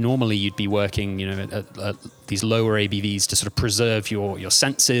strength. Normally you'd be working, at these lower ABVs to sort of preserve your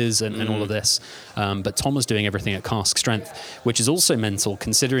senses and all of this. But Tom was doing everything at cask strength, which is also mental,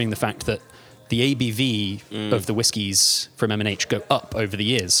 considering the fact that the ABV of the whiskies from M&H go up over the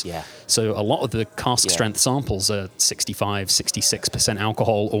years. Yeah. So a lot of the cask strength samples are 65, 66%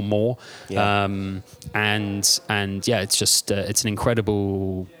 alcohol or more. Yeah. And it's just, it's an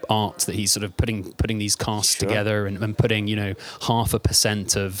incredible art that he's sort of putting these casks together and putting,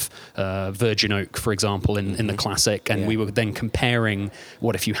 0.5% of virgin oak, for example, in the classic. And we were then comparing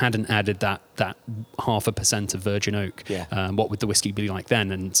what if you hadn't added that 0.5% of virgin oak, what would the whiskey be like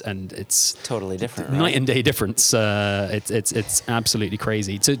then? And it's totally different, right? Night and day difference. It's absolutely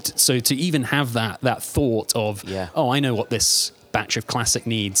crazy. So to even have that thought of, I know what this batch of classic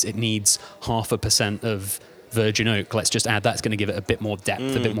needs. It needs 0.5% of virgin oak. Let's just add that's going to give it a bit more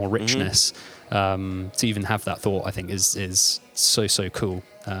depth, a bit more richness. To even have that thought, I think is so cool.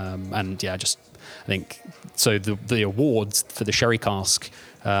 And I think so. The awards for the sherry cask,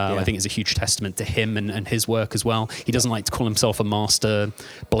 I think, is a huge testament to him and his work as well. He doesn't like to call himself a master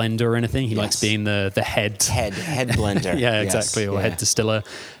blender or anything. He likes being the head blender. Exactly, or head distiller.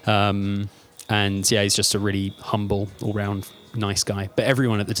 And he's just a really humble, all round nice guy. But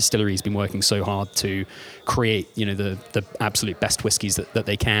everyone at the distillery has been working so hard to create, the absolute best whiskies that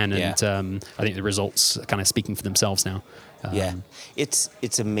they can. And I think the results are kind of speaking for themselves now.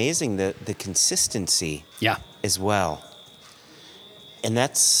 It's amazing the consistency as well. And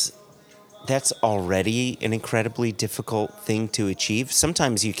that's already an incredibly difficult thing to achieve.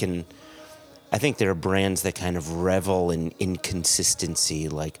 Sometimes I think there are brands that kind of revel in inconsistency.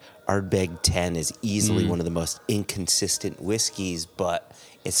 Like Ardbeg 10 is easily one of the most inconsistent whiskeys, but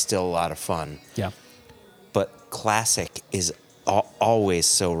it's still a lot of fun. Yeah. But Classic is always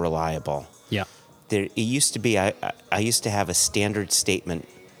so reliable. Yeah. It used to be, I used to have a standard statement,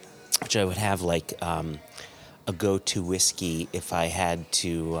 which I would have like a go-to whiskey if I had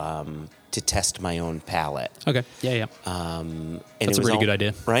to test my own palate. Okay. Yeah. And that's a really good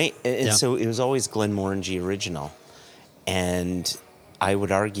idea. Right? And so it was always Glenmorangie Original. And I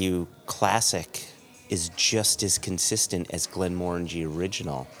would argue classic is just as consistent as Glenmorangie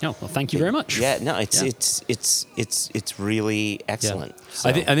original. Oh, well, thank you very much. Yeah, no, it's really excellent. Yeah. So.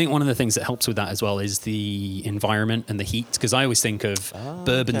 I think one of the things that helps with that as well is the environment and the heat, because I always think of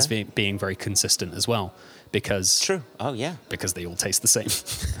bourbons being very consistent as well. Because True. Oh yeah. Because they all taste the same.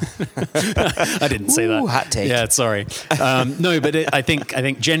 I didn't say that. Hot take. Yeah, sorry. No, but I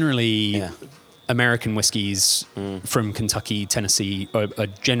think generally American whiskeys from Kentucky, Tennessee are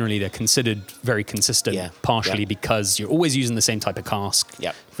generally they're considered very consistent. Partially because you're always using the same type of cask,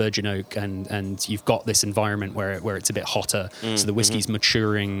 virgin oak, and you've got this environment where it's a bit hotter, so the whiskey's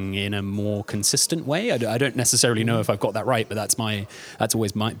maturing in a more consistent way. I don't necessarily know if I've got that right, but that's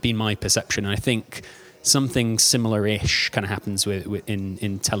always been my perception. And I think something similar-ish kind of happens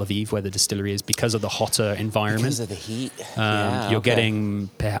in Tel Aviv, where the distillery is, because of the hotter environment. Because of the heat. You're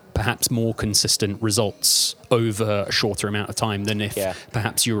getting perhaps more consistent results over a shorter amount of time than if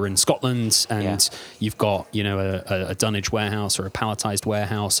perhaps you were in Scotland and you've got, a dunnage warehouse or a palletized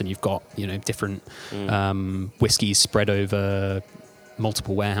warehouse, and you've got, different whiskies spread over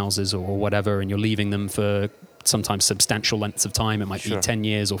multiple warehouses or whatever, and you're leaving them for sometimes substantial lengths of time. It might be 10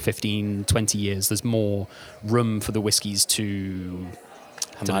 years or 15, 20 years. There's more room for the whiskies to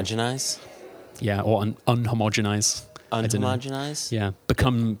homogenize. Or unhomogenize. Unhomogenize? Yeah,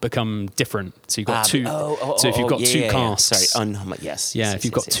 become different. So you've got two. So if you've got two casks, sorry, if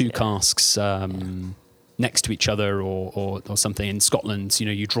you've got two casks next to each other or something in Scotland,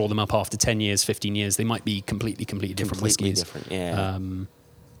 you draw them up after 10 years, 15 years. They might be completely different whiskies. Different, yeah.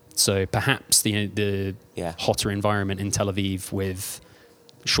 So perhaps the hotter environment in Tel Aviv with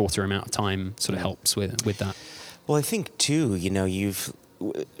shorter amount of time sort of helps with that. Well, I think too,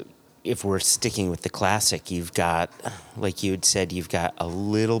 if we're sticking with the classic, you've got, like you had said, you've got a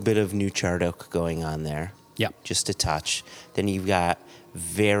little bit of New Charred Oak going on there. Yeah. Just a touch. Then you've got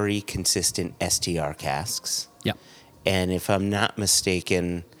very consistent STR casks. Yeah. And if I'm not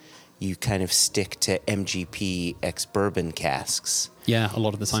mistaken, you kind of stick to MGP ex-bourbon casks. Yeah, a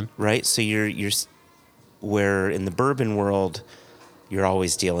lot of the time. Right? So you're where in the bourbon world, you're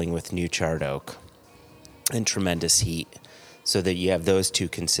always dealing with New Charred Oak and tremendous heat, so that you have those two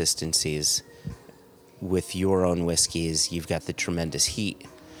consistencies. With your own whiskeys, you've got the tremendous heat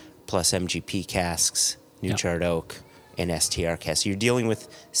plus MGP casks, New Charred Oak, and STR casks. You're dealing with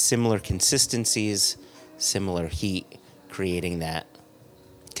similar consistencies, similar heat, creating that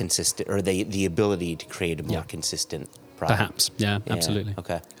consistent, or the ability to create a more consistent product. Perhaps, absolutely.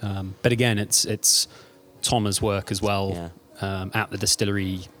 Okay. But again, it's Thomas' work as well at the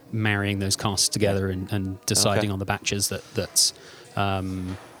distillery, marrying those casks together and deciding on the batches that's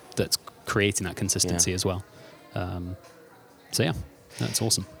creating that consistency as well. So that's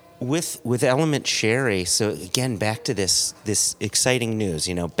awesome. With Element Sherry, so again, back to this exciting news,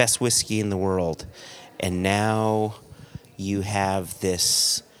 best whiskey in the world, and now you have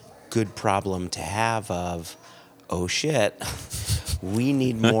this good problem to have of, oh shit, we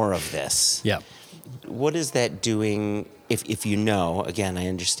need more of this. Yeah. What is that doing? If again, I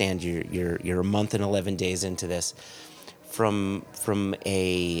understand you're a month and 11 days into this. From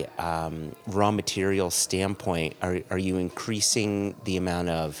a raw material standpoint, are you increasing the amount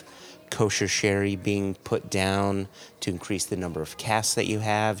of kosher sherry being put down to increase the number of casks that you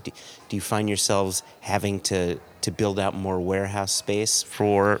have? Do you find yourselves having to build out more warehouse space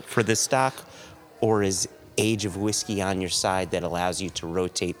for this stock, or is age of whiskey on your side that allows you to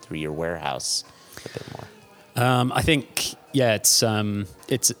rotate through your warehouse a bit more? I think it's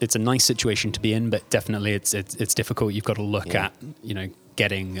a nice situation to be in, but definitely it's difficult. You've got to look at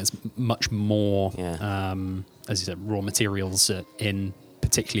getting as much more as you said, raw materials in,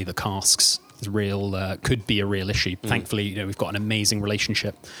 particularly the casks. Could be a real issue. Thankfully, we've got an amazing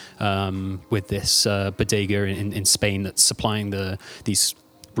relationship with this bodega in Spain that's supplying these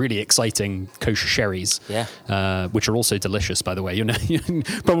really exciting kosher sherries, which are also delicious, by the way.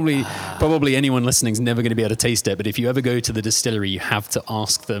 Probably anyone listening is never going to be able to taste it, but if you ever go to the distillery, you have to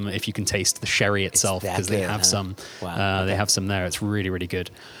ask them if you can taste the sherry itself, because they have some. Wow. They have some there. It's really, really good.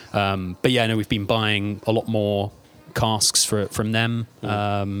 But we've been buying a lot more casks from them,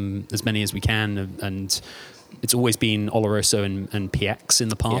 as many as we can, and it's always been Oloroso and PX in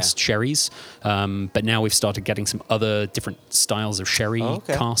the past, sherries. But now we've started getting some other different styles of sherry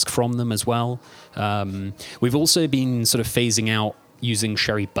cask from them as well. We've also been sort of phasing out using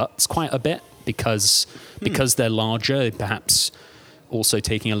sherry butts quite a bit because they're larger, perhaps also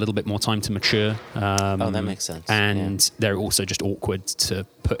taking a little bit more time to mature. That makes sense. And they're also just awkward to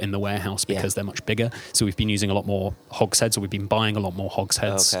put in the warehouse because they're much bigger. So we've been using a lot more hogsheads, or we've been buying a lot more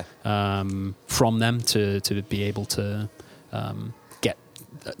hogsheads from them to be able to get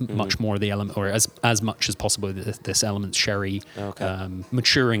much more of the element, or as much as possible, this element sherry Okay.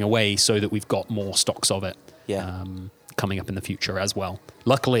 maturing away, so that we've got more stocks of it. Yeah. Coming up in the future as well.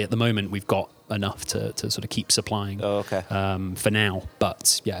 Luckily, at the moment, we've got enough to sort of keep supplying Okay. for now.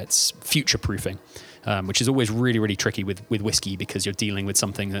 But yeah, it's future proofing, which is always really, really tricky with whiskey, because you're dealing with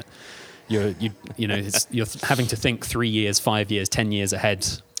something that you're having to think 3 years, 5 years, 10 years ahead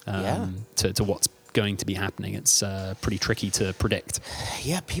to what's going to be happening. It's pretty tricky to predict.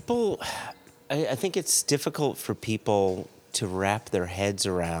 Yeah, people, I think it's difficult for people to wrap their heads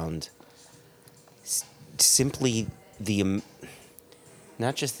around simply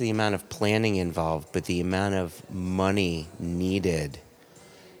not just the amount of planning involved, but the amount of money needed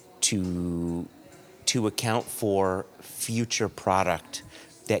to account for future product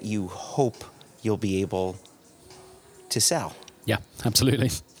that you hope you'll be able to sell. Yeah,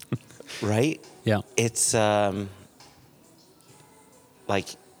 absolutely. Right? Yeah. It's like,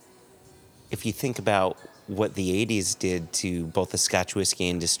 if you think about what the 80s did to both the Scotch whiskey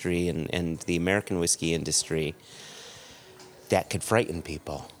industry and the American whiskey industry, that could frighten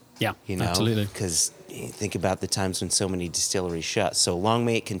people. Yeah, You know? absolutely. Because you think about the times when so many distilleries shut. So long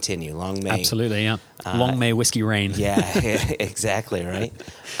may it continue. Long may... Absolutely, yeah. Long may whiskey reign. Yeah, exactly, right?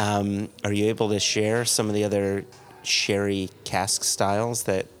 Are you able to share some of the other sherry cask styles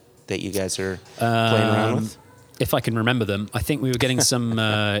that you guys are playing around with? If I can remember them, I think we were getting some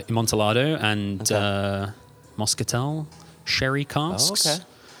Amontillado and Moscatel sherry casks. Oh, okay.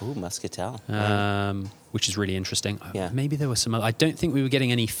 Ooh, Muscatel. Which is really interesting. Yeah. Maybe there was some other... I don't think we were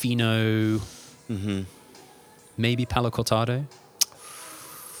getting any Fino... Mm-hmm. Maybe Palo Cortado,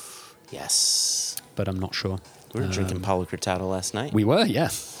 Yes. but I'm not sure. We were drinking Palo Cortado last night. We were, yeah.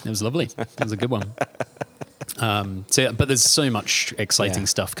 It was lovely. It was a good one. But there's so much exciting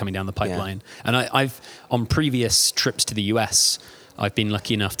stuff coming down the pipeline. And I've, on previous trips to the US, I've been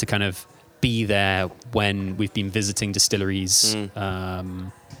lucky enough to kind of be there when we've been visiting distilleries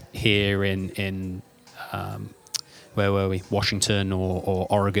here in where were we? Washington or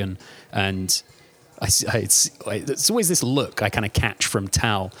Oregon. And it's always this look I kind of catch from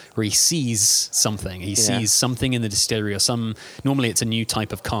Tal, where he sees something. He sees something in the distillery, or normally it's a new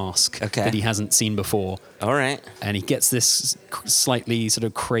type of cask that he hasn't seen before. All right. And he gets this slightly sort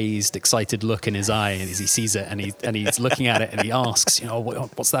of crazed, excited look in his eye as he sees it, and he's looking at it, and he asks,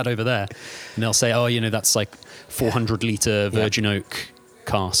 what's that over there? And they'll say, that's like 400-liter virgin oak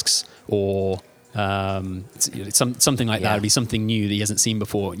casks, or something like that. It'd be something new that he hasn't seen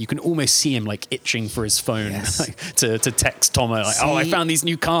before. You can almost see him like itching for his phone to text Tomo, like, I found these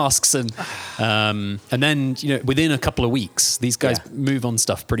new casks, and then within a couple of weeks, these guys move on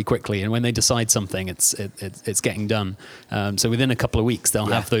stuff pretty quickly, and when they decide something, it's getting done. So within a couple of weeks, they'll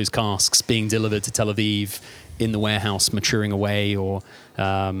have those casks being delivered to Tel Aviv in the warehouse, maturing away, or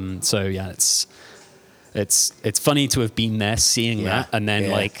it's funny to have been there, seeing that, and then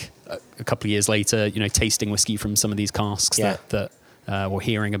like a couple of years later, tasting whiskey from some of these casks that we're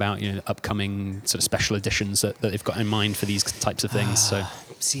hearing about, upcoming sort of special editions that they've got in mind for these types of things. So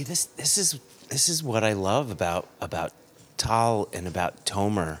see, this is what I love about Tal and about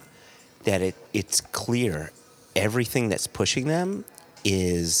Tomer, that it's clear everything that's pushing them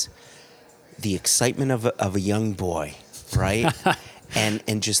is the excitement of a young boy, right?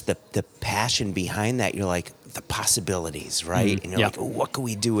 and just the passion behind that. You're like, the possibilities, right? And you're like, what can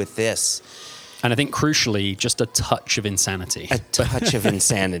we do with this? And I think crucially, just a touch of insanity. A touch of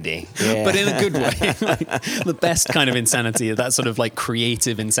insanity. Yeah. But in a good way. Like, the best kind of insanity, that sort of like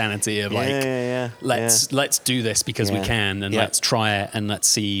creative insanity of let's do this because we can, and let's try it, and let's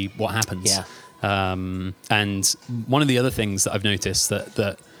see what happens. Yeah. And one of the other things that I've noticed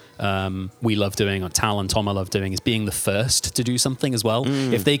that we love doing, or Tal and Tom love doing, is being the first to do something as well.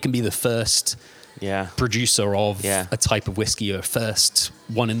 If they can be the first producer of a type of whiskey, or first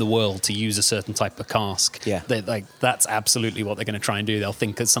one in the world to use a certain type of cask, that's absolutely what they're going to try and do. They'll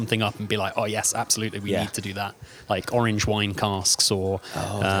think of something up and be like, oh yes, absolutely, we need to do that, like orange wine casks, or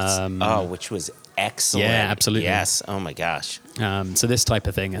which was excellent. Yeah, absolutely. Yes. Oh my gosh. So this type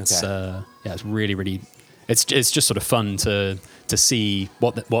of thing, it's it's really, really, it's just sort of fun to see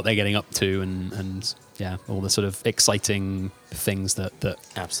what they're getting up to, and all the sort of exciting things that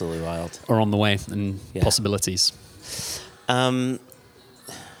absolutely wild are on the way, and possibilities. Can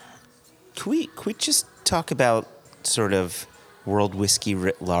we just talk about sort of world whiskey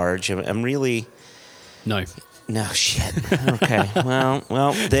writ large? I'm really... No, shit. Okay. Well,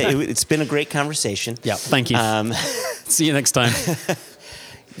 it's been a great conversation. Yeah, thank you. See you next time.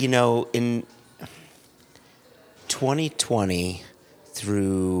 In 2020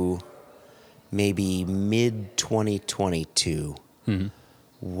 through maybe mid 2022,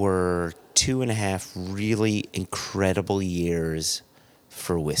 were 2.5 really incredible years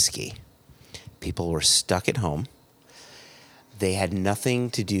for whiskey. People were stuck at home. They had nothing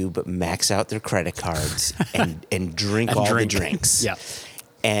to do but max out their credit cards and drink all the drinks. Yeah.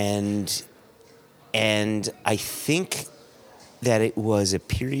 And I think that it was a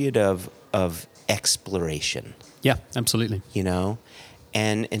period of exploration. Yeah, absolutely. You know?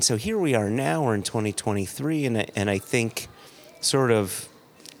 And so here we are now, we're in 2023, and I think sort of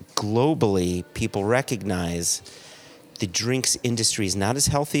globally people recognize the drinks industry is not as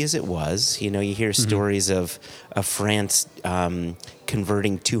healthy as it was. You know, you hear stories of France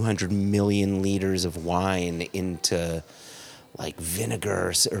converting 200 million liters of wine into like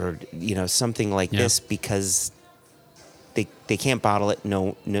vinegar or, you know, something like this because they can't bottle it.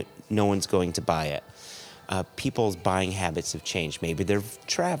 No one's going to buy it. People's buying habits have changed. Maybe they're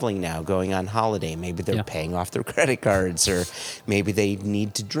traveling now, going on holiday. Maybe they're paying off their credit cards, or maybe they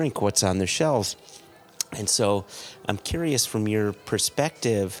need to drink what's on their shelves. And so I'm curious from your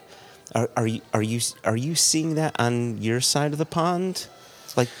perspective, are you seeing that on your side of the pond?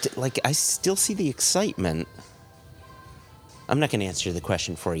 Like I still see the excitement. I'm not going to answer the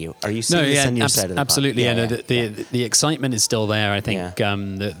question for you. Are you seeing this on your side of the absolutely, pond? Absolutely. The excitement is still there. I think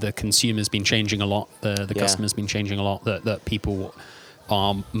the consumer's been changing a lot. The customer's been changing a lot. That people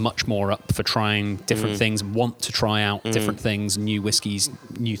are much more up for trying different things, want to try out different things, new whiskies,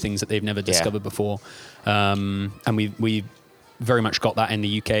 new things that they've never discovered before. And we very much got that in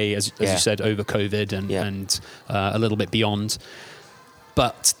the UK, as you said, over COVID and a little bit beyond.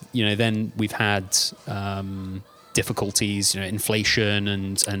 But, you know, then we've had difficulties, you know, inflation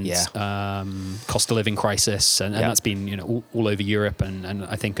and cost of living crisis, and that's been, you know, all over Europe and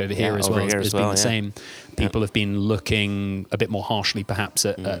I think over here as well has been the same. People have been looking a bit more harshly perhaps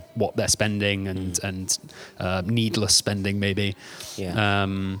at what they're spending and needless spending maybe.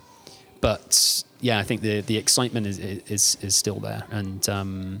 But yeah, I think the excitement is still there, and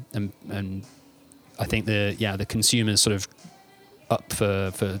I think the consumer's sort of up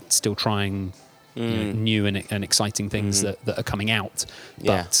for still trying new and exciting things that are coming out.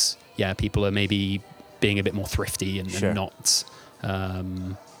 But people are maybe being a bit more thrifty and not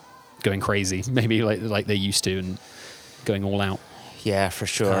going crazy, maybe like they used to, and going all out. Yeah, for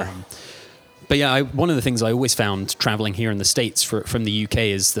sure. But yeah, one of the things I always found traveling here in the States from the UK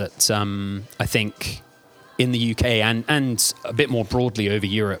is that I think in the UK and a bit more broadly over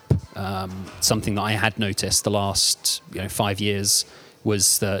Europe, something that I had noticed the last 5 years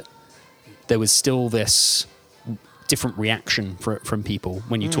was that there was still this different reaction from people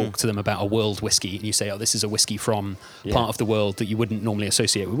when you talk to them about a world whiskey and you say, oh, this is a whiskey from part of the world that you wouldn't normally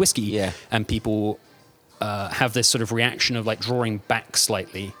associate with whiskey. And people have this sort of reaction of like drawing back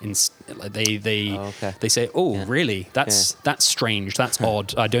slightly. They say, oh, really? That's strange. That's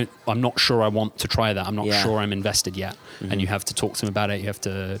odd. I'm not sure I want to try that. I'm not sure I'm invested yet. And you have to talk to them about it. You have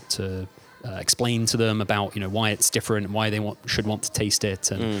to explain to them about why it's different and why they should want to taste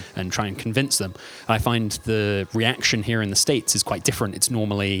it and try and convince them. And I find the reaction here in the States is quite different. It's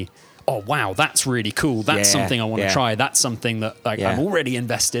normally, oh wow, that's really cool. That's something I want to try. That's something that I'm already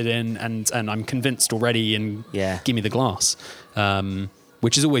invested in and I'm convinced already, and give me the glass.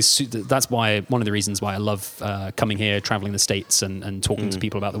 Which is always, that's why one of the reasons why I love coming here, traveling the States and talking to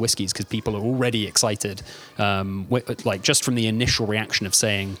people about the whiskeys, because people are already excited. Like just from the initial reaction of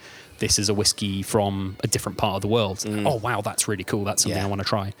saying, this is a whiskey from a different part of the world. Oh wow, that's really cool. That's something I want to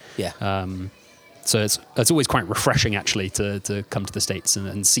try. So it's always quite refreshing actually to come to the States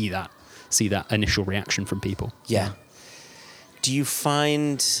and see that initial reaction from people. Do you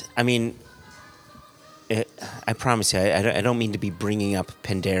find? I mean, I promise you, I don't mean to be bringing up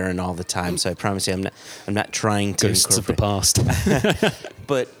Penderyn all the time. So I promise you, I'm not trying to ghosts of the past.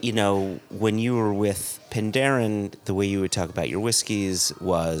 But when you were with Penderyn, the way you would talk about your whiskeys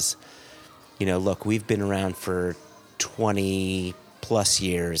was, look, we've been around for 20 plus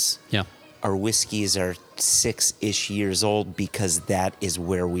years. Our whiskeys are 6-ish years old because that is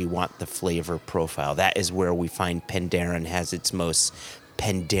where we want the flavor profile. That is where we find Penderyn has its most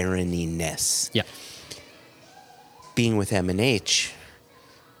Penderyn-iness. Being with M&H,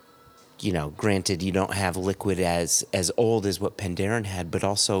 granted you don't have liquid as old as what Penderyn had, but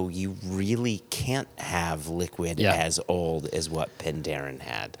also you really can't have liquid as old as what Penderyn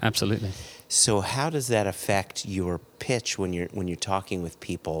had. Absolutely. So how does that affect your pitch when you're talking with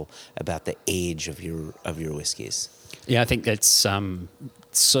people about the age of your whiskeys? I think it's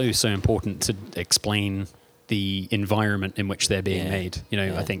so important to explain the environment in which they're being made. You know,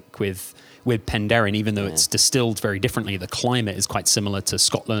 Yeah. I think with Penderyn, even though it's distilled very differently, the climate is quite similar to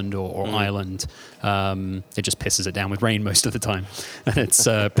Scotland or Ireland. It just pisses it down with rain most of the time, and it's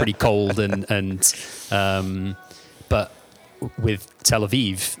pretty cold. But with Tel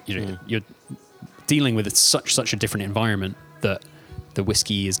Aviv, you're dealing with such a different environment that the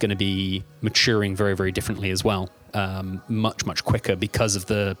whiskey is going to be maturing very, very differently as well. Much quicker because of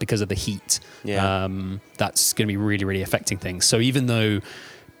the heat. Yeah. That's going to be really, really affecting things. So even though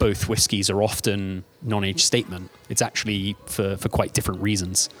both whiskies are often non-age statement, it's actually for quite different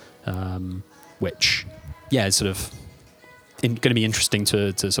reasons, which is sort of going to be interesting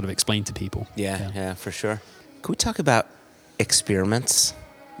to sort of explain to people. Yeah, for sure. Can we talk about experiments?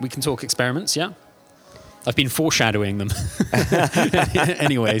 We can talk experiments, yeah. I've been foreshadowing them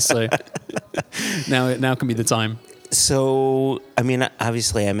anyway, so now can be the time. So, I mean,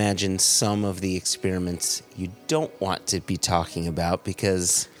 obviously, I imagine some of the experiments you don't want to be talking about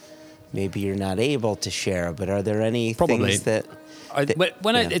because maybe you're not able to share. But are there any things that?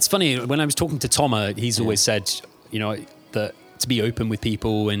 It's funny when I was talking to Toma, he's always said, that to be open with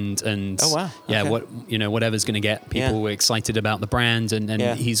people and oh wow, yeah, okay. whatever's going to get people excited about the brand, and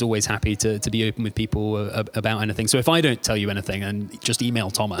he's always happy to be open with people about anything. So if I don't tell you anything, and just email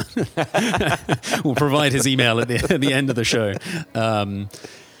Toma, we'll provide his email at the end of the show. No,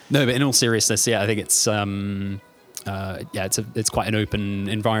 but in all seriousness, I think it's it's quite an open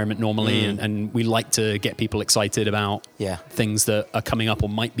environment normally, and we like to get people excited about things that are coming up or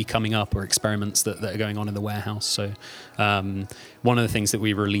might be coming up, or experiments that are going on in the warehouse. So one of the things that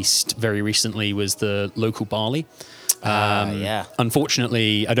we released very recently was the local barley.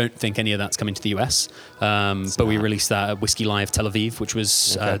 Unfortunately, I don't think any of that's coming to the US, but we released that at Whiskey Live Tel Aviv, which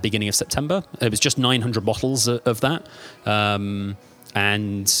was beginning of September. It was just 900 bottles of that,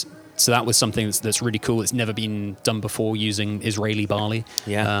 and so that was something that's really cool. It's never been done before using Israeli barley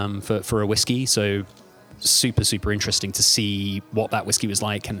for a whiskey. So super interesting to see what that whiskey was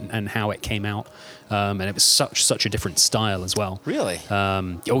like and how it came out. And it was such a different style as well. Really?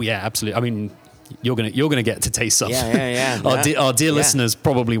 Oh yeah, absolutely. I mean, you're gonna get to taste some. Yeah. Our dear listeners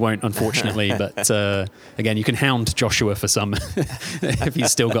probably won't, unfortunately. But again, you can hound Joshua for some if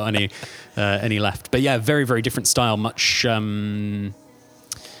he's still got any left. But yeah, very, very different style. Much.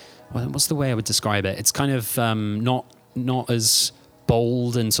 What's the way I would describe it? It's kind of not as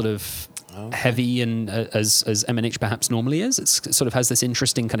bold and sort of heavy and as M&H perhaps normally is. It sort of has this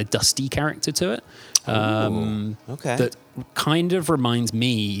interesting kind of dusty character to it. That kind of reminds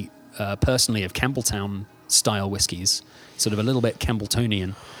me personally of Campbelltown style whiskies, sort of a little bit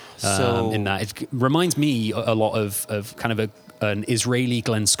Campbelltonian in that. It reminds me a lot of kind of an Israeli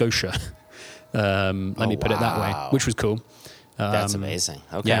Glen Scotia. Let me put it that way, which was cool. That's amazing.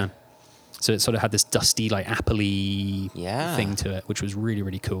 Okay. Yeah. So it sort of had this dusty, like apple-y thing to it, which was really,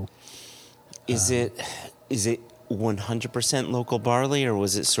 really cool. Is it 100% local barley, or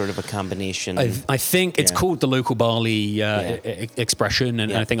was it sort of a combination? I think it's called the local barley expression,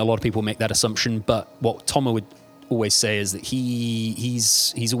 and I think a lot of people make that assumption. But what Toma would always say is that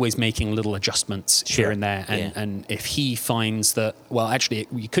he's always making little adjustments here and there, and if he finds that, well, actually,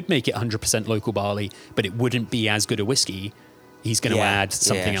 you could make it 100% local barley, but it wouldn't be as good a whiskey, he's going to add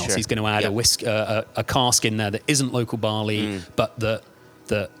something else. Sure. He's going to add a cask in there that isn't local barley, but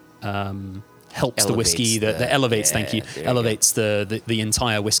that helps the whiskey, that elevates. Elevates the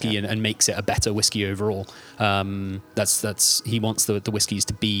entire whiskey and makes it a better whiskey overall. That's he wants the whiskies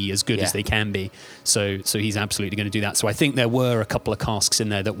to be as good as they can be. So he's absolutely going to do that. So I think there were a couple of casks in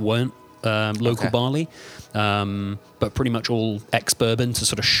there that weren't local barley, but pretty much all ex-bourbon to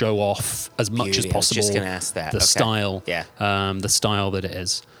sort of show off as much as possible. I was just going to ask that. The style, the style that it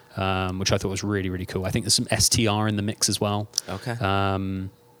is, which I thought was really, really cool. I think there's some STR in the mix as well. Okay.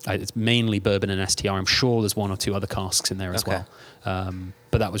 It's mainly bourbon and STR. I'm sure there's one or two other casks in there as well.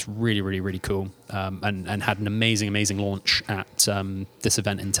 But that was really, really, really cool, and had an amazing launch at this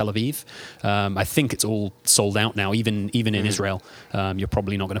event in Tel Aviv. I think it's all sold out now, even in Israel. You're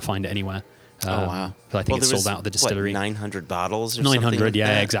probably not going to find it anywhere. Oh wow! But I think it's sold out at the distillery. 900 bottles or 900, something like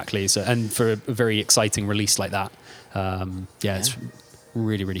that? Exactly. So, and for a very exciting release like that, it's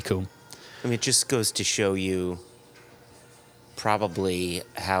really, really cool. I mean, it just goes to show you probably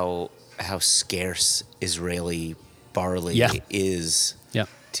how scarce Israeli barley is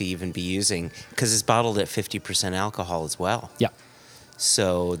to even be using, because it's bottled at 50% alcohol as well. Yeah.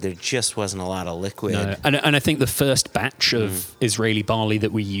 So there just wasn't a lot of liquid. No. And I think the first batch of Israeli barley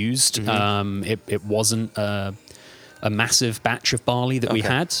that we used, it wasn't a massive batch of barley that we Okay.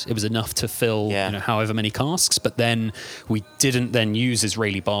 had. It was enough to fill however many casks, but then we didn't then use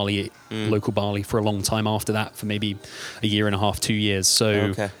Israeli barley, local barley, for a long time after that, for maybe a year and a half, 2 years.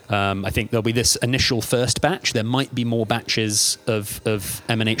 So I think there'll be this initial first batch. There might be more batches of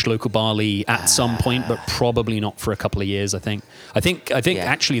M&H local barley at some point, but probably not for a couple of years. I think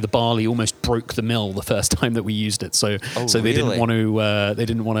actually the barley almost broke the mill the first time that we used it. So they didn't want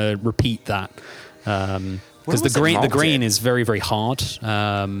to repeat that. Because the grain is very, very hard.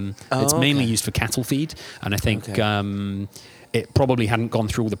 It's mainly used for cattle feed, and I think it probably hadn't gone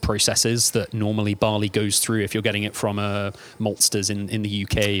through all the processes that normally barley goes through if you're getting it from maltsters in the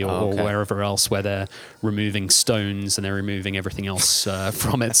UK or wherever else, where they're removing stones and they're removing everything else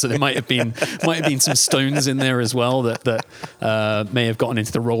from it. So there might have been some stones in there as well that may have gotten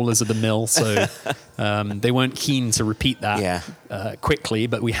into the rollers of the mill. So they weren't keen to repeat that quickly.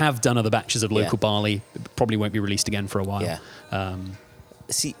 But we have done other batches of local barley. It probably won't be released again for a while. Yeah.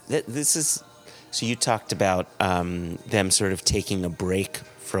 See, this is. So you talked about them sort of taking a break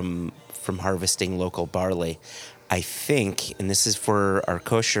from harvesting local barley. I think, and this is for our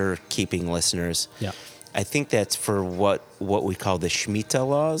kosher keeping listeners, I think that's for what we call the Shemitah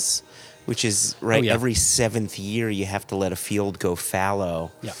laws, which is every 7th year you have to let a field go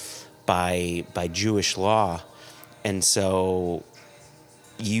fallow by Jewish law. And so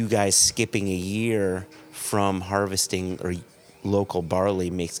you guys skipping a year from harvesting or local barley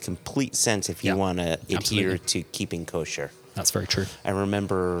makes complete sense if you want to adhere to keeping kosher. That's very true. I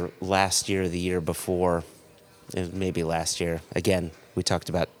remember last year, the year before, maybe last year, again, we talked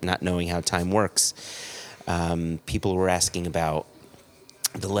about not knowing how time works. People were asking about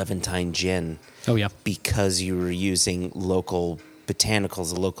the Levantine gin. Oh, yeah. Because you were using local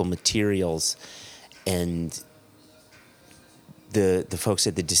botanicals, local materials, and the folks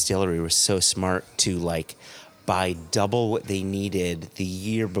at the distillery were so smart to buy double what they needed the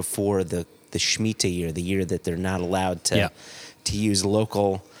year before the Shemitah year, the year that they're not allowed to use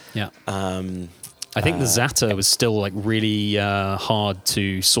local. Yeah. I think the Zata was still really hard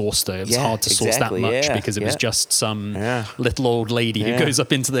to source though. It was hard to source that much because it was just some little old lady who goes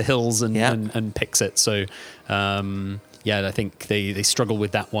up into the hills and picks it. So I think they struggle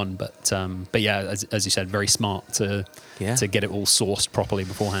with that one. But as you said, very smart to get it all sourced properly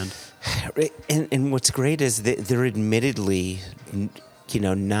beforehand. And what's great is that they're admittedly,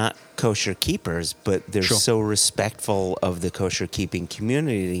 not kosher keepers, but they're so respectful of the kosher keeping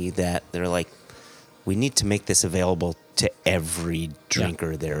community that they're like, we need to make this available to every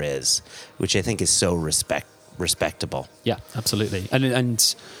drinker there is, which I think is so respectable. Yeah, absolutely. And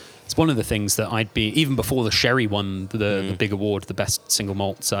it's one of the things that even before the sherry won the big award, the best single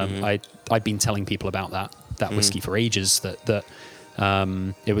malt, I'd been telling people about that whiskey for ages, that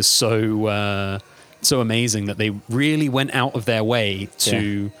it was so amazing that they really went out of their way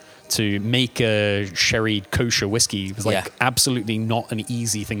to make a sherried kosher whiskey. It was absolutely not an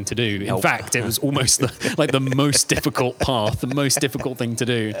easy thing to do. In fact, it was almost the most difficult path, the most difficult thing to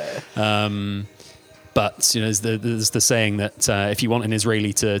do. But there's the saying that if you want an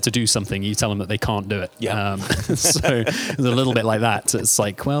Israeli to do something, you tell them that they can't do it. So it's a little bit like that. It's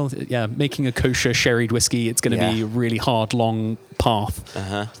making a kosher sherried whiskey, it's going to be a really hard, long path.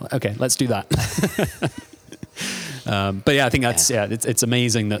 Okay, let's do that. I think that's it's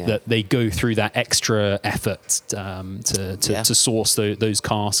amazing that they go through that extra effort to source those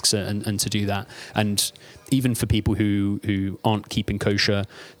casks and to do that. And even for people who aren't keeping kosher,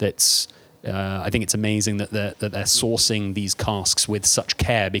 I think it's amazing that they're sourcing these casks with such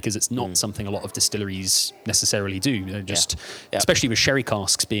care, because it's not something a lot of distilleries necessarily do. Especially with sherry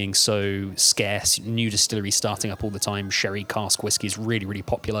casks being so scarce, new distilleries starting up all the time. Sherry cask whiskey is really, really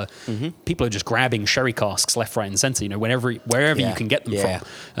popular. People are just grabbing sherry casks left, right, and centre. Wherever you can get them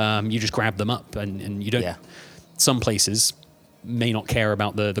from, you just grab them up, and you don't. Some places may not care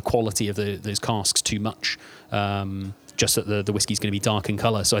about the quality of those casks too much. Just that the whiskey's going to be dark in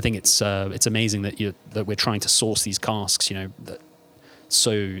color. So I think it's amazing that we're trying to source these casks, that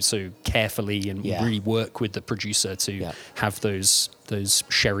so carefully and really work with the producer to have those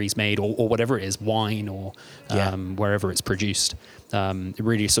sherries made or whatever it is, wine or wherever it's produced. It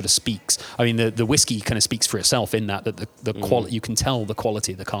really sort of speaks. I mean, the whiskey kind of speaks for itself in that the quality, you can tell the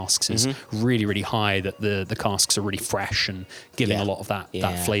quality of the casks is really, really high, that the casks are really fresh and giving a lot of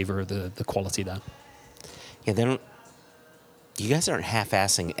that flavor of the quality there. Yeah, you guys aren't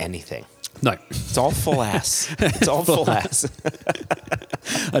half-assing anything. No. It's all full ass. It's all full ass.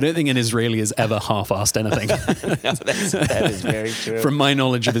 I don't think an Israeli has ever half-assed anything. No, that is very true. From my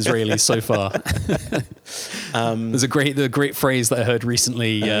knowledge of Israelis so far. There's the great phrase that I heard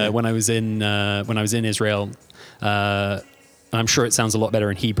recently when I was in Israel. I'm sure it sounds a lot better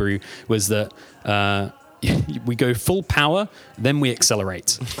in Hebrew, was that we go full power, then we accelerate.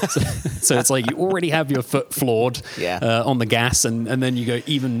 So it's like you already have your foot floored on the gas, and then you go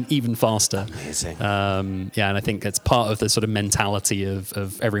even faster. Amazing. And I think it's part of the sort of mentality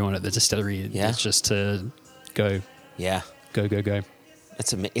of everyone at the distillery. It's just to go. Yeah. Go.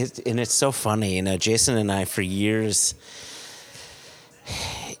 And it's so funny. You know, Jason and I, for years,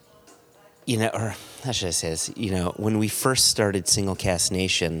 you know, or how should I say this? You know, when we first started Single Cask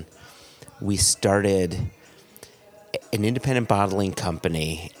Nation, we started an independent bottling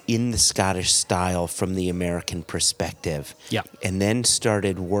company in the Scottish style from the American perspective. Yeah. And then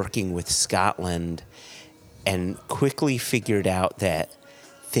started working with Scotland and quickly figured out that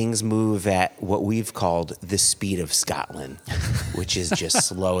things move at what we've called the speed of Scotland, which is just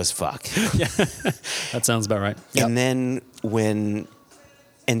slow as fuck. Yeah, that sounds about right. And then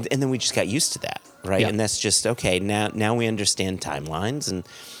and then we just got used to that, right? Yeah. And that's just okay. Now we understand timelines,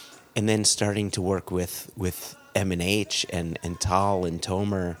 and then starting to work with M&H and Tal and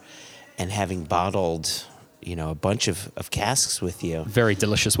Tomer, and having bottled, you know, a bunch of casks with you. Very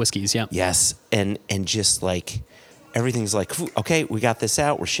delicious whiskeys, yeah. Yes, and just like everything's like, okay, we got this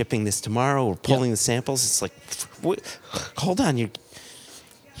out. We're shipping this tomorrow. We're pulling the samples. It's like, hold on, you're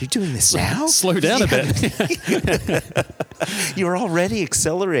doing this now? Slow down a bit. You're already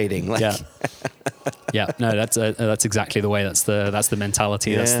accelerating. Like. Yeah. No, that's exactly the way. That's the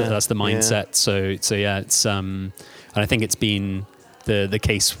mentality. That's the mindset. So yeah, it's and I think it's been the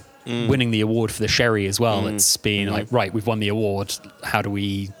case winning the award for the sherry as well. It's been like, right, we've won the award. How do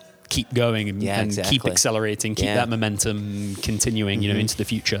we keep going and keep accelerating, keep that momentum continuing, you know, into the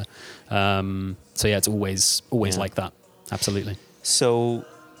future? So yeah, it's always like that. Absolutely. So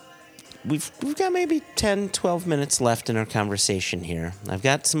we've got maybe 10, 12 minutes left in our conversation here. I've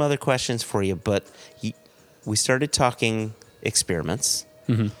got some other questions for you, but we started talking experiments.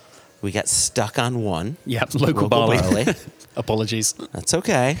 Mm-hmm. We got stuck on one. Yeah, local barley. Apologies. That's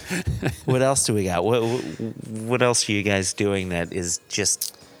okay. What else do we got? What else are you guys doing that is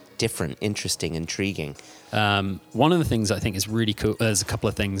just different, interesting, intriguing? One of the things I think is really cool, there's a couple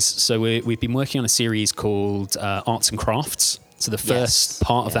of things. So we've been working on a series called Arts and Crafts. So the first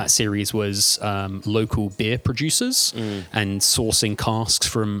part of that series was local beer producers and sourcing casks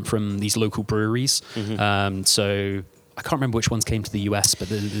from these local breweries. Mm-hmm. So I can't remember which ones came to the US, but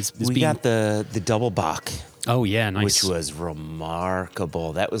we got the double Bock. Oh yeah, nice. Which was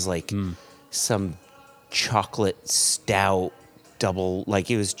remarkable. That was like some chocolate stout double,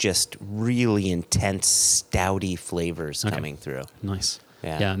 like it was just really intense stouty flavors coming through. Nice.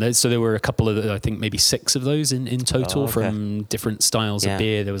 Yeah. So there were a couple of, I think maybe 6 of those in total from different styles of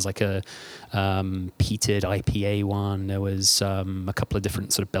beer. There was like a peated IPA one. There was a couple of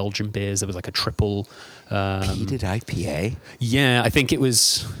different sort of Belgian beers. There was like a triple. Peated IPA? Yeah, I think it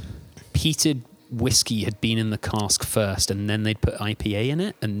was peated whiskey had been in the cask first, and then they'd put IPA in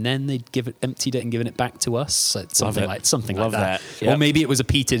it, and then they'd emptied it and given it back to us. So something like that. Yep. Or maybe it was a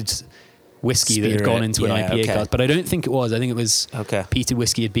peated whiskey that had gone into an IPA cask, but I don't think it was. I think it was peated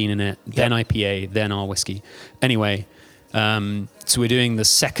whiskey had been in it, then IPA, then our whiskey. Anyway, so we're doing the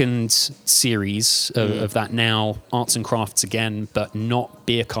second series of that now, Arts and Crafts again, but not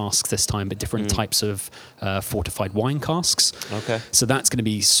beer casks this time, but different types of fortified wine casks. Okay. So that's going to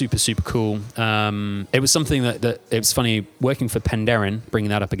be super, super cool. It was something that it was funny working for Penderyn, bringing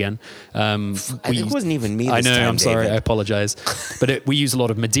that up again. It wasn't even me this I know, time, I'm sorry, David. I apologize. But we use a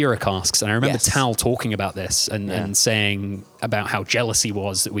lot of Madeira casks, and I remember Tal talking about this and saying about how jealous he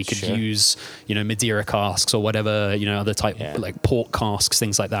was that we could use, you know, Madeira casks or whatever, you know, other type like port casks,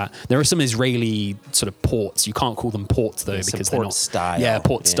 things like that. There are some Israeli sort of ports. You can't call them ports though because they're not style. Yeah,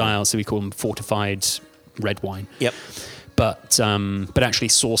 port style. So we call them fortified red wine. Yep. But actually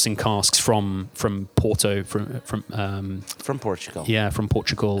sourcing casks from Porto from Portugal. Yeah, from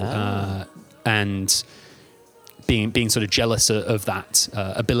Portugal, and being sort of jealous of that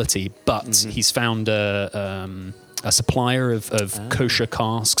ability. But he's found a supplier of kosher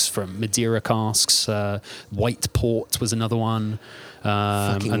casks from Madeira casks. White port was another one.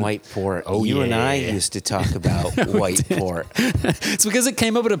 Fucking white port. Oh, you and I used to talk about white port. It's because it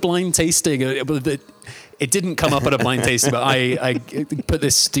came up at a blind tasting. It didn't come up at a blind tasting, but I put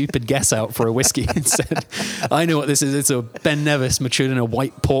this stupid guess out for a whiskey and said, I know what this is. It's a Ben Nevis matured in a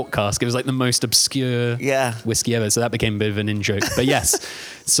white port cask. It was like the most obscure whiskey ever. So that became a bit of an in-joke. But yes.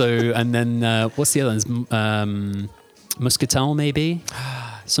 So, and then what's the other one? Muscatel maybe?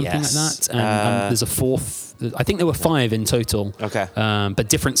 Something like that. And there's a fourth I think there were 5 in total. Okay. But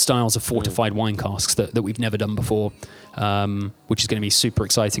different styles of fortified wine casks that we've never done before, which is going to be super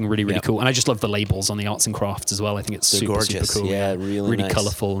exciting, really, really cool. And I just love the labels on the arts and crafts as well. I think it's super, gorgeous. super cool. Yeah, really nice.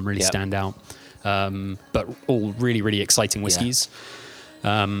 Colourful and really stand out. But all really, really exciting whiskies.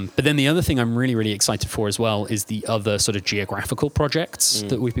 But then the other thing I'm really, really excited for as well is the other sort of geographical projects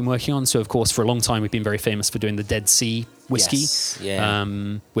that we've been working on. So, of course, for a long time, we've been very famous for doing the Dead Sea whiskey,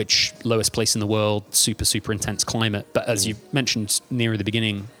 which lowest place in the world, super, super intense climate. But as you mentioned near the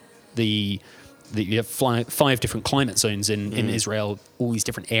beginning, you have 5 different climate zones in Israel, all these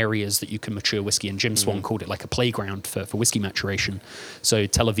different areas that you can mature whiskey. And Jim Swan called it like a playground for whiskey maturation. So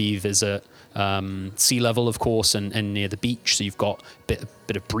Tel Aviv is at sea level, of course, and near the beach. So you've got a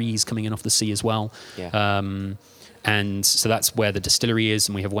bit of breeze coming in off the sea as well. And so that's where the distillery is,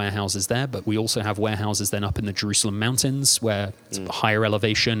 and we have warehouses there. But we also have warehouses then up in the Jerusalem mountains, where it's higher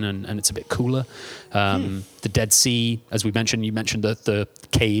elevation and it's a bit cooler. The Dead Sea, as we mentioned, you mentioned the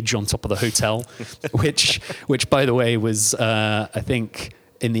cage on top of the hotel, which by the way was I think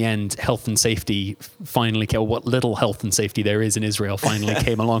in the end, health and safety finally came, or what little health and safety there is in Israel finally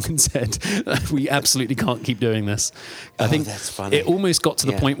came along and said, we absolutely can't keep doing this. I think that's funny. It almost got to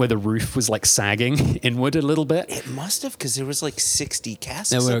the point where the roof was like sagging inward a little bit. It must have, because there was like 60 casks.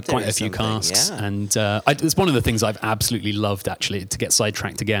 There were quite a few casks. Yeah. And it's one of the things I've absolutely loved, actually, to get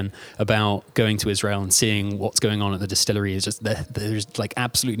sidetracked again about going to Israel and seeing what's going on at the distillery is just there's like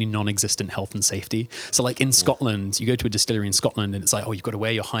absolutely non-existent health and safety. So like in Scotland, you go to a distillery in Scotland and it's like, oh, you've got to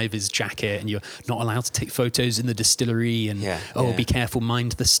wear your high-vis jacket and you're not allowed to take photos in the distillery and be careful,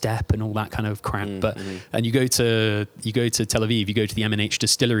 mind the step and all that kind of crap. And you go to Tel Aviv, you go to the M&H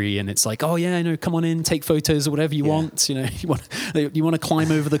distillery and it's like, oh yeah, no, come on in, take photos or whatever you want. You know, you want to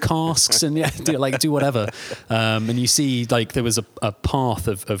climb over the casks and do whatever. And you see like there was a path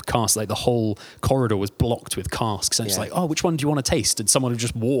of casks, like the whole corridor was blocked with casks. And it's like, oh, which one do you want to taste? And someone would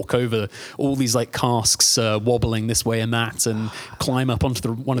just walk over all these like casks wobbling this way and that and climb up onto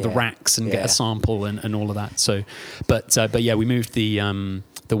one of the racks and get a sample and all of that. So, but yeah, we moved the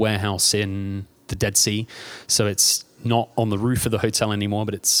warehouse in the Dead Sea, so it's not on the roof of the hotel anymore,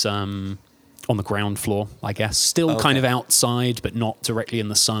 but it's on the ground floor, I guess. Still kind of outside, but not directly in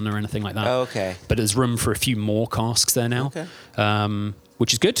the sun or anything like that. Okay. But there's room for a few more casks there now,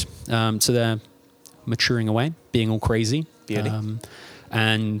 which is good. So they're maturing away, being all crazy. Beauty.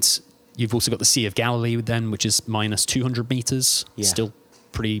 And you've also got the Sea of Galilee then, which is minus 200 meters. Yeah. Still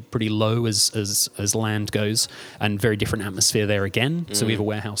pretty low as land goes, and very different atmosphere there again. So we have a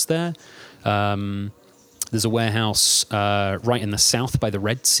warehouse there. There's a warehouse right in the south by the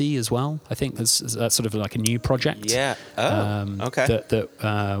Red Sea as well. I think that's sort of like a new project. Yeah. Okay.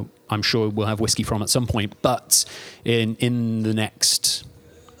 That I'm sure we'll have whiskey from at some point, but in the next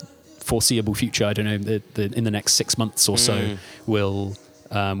foreseeable future, I don't know, in the next 6 months or so,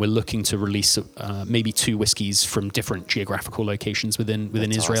 we're looking to release maybe 2 whiskies from different geographical locations within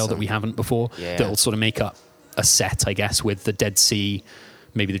Israel that we haven't before. That will sort of make up a set, I guess, with the Dead Sea,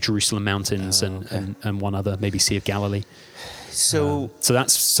 maybe the Jerusalem Mountains, and one other, maybe Sea of Galilee. So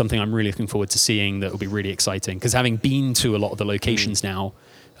that's something I'm really looking forward to seeing. That will be really exciting, because having been to a lot of the locations now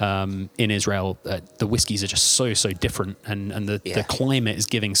in Israel, the whiskies are just so different, and the climate is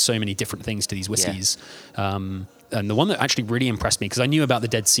giving so many different things to these whiskies. And the one that actually really impressed me, because I knew about the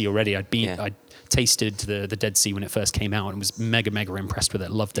Dead Sea already. I'd tasted the Dead Sea when it first came out and was mega impressed with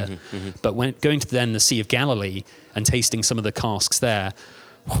it, loved it. But going to then the Sea of Galilee and tasting some of the casks there,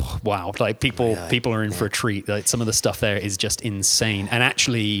 wow, like people are in for a treat. Like some of the stuff there is just insane. And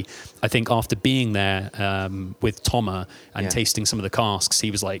actually, I think after being there with Toma and tasting some of the casks,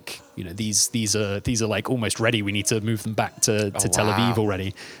 he was like, you know, these are like almost ready. We need to move them back to Tel Aviv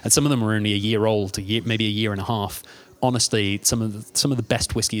already. And some of them were only a year old, maybe a year and a half. Honestly, some of the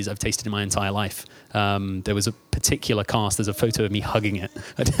best whiskies I've tasted in my entire life. There was a particular cask. There's a photo of me hugging it.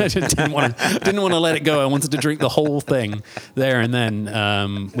 I didn't want to let it go. I wanted to drink the whole thing there and then.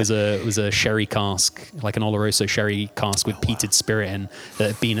 Was a sherry cask, like an Oloroso sherry cask with peated spirit in,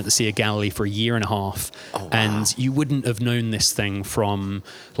 that had been at the Sea of Galilee for a year and a half. Oh, wow. And you wouldn't have known this thing from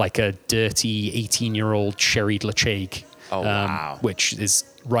like a dirty 18-year-old sherried Lacheg. Oh, wow. Which is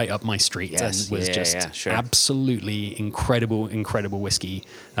right up my street and was absolutely incredible whiskey.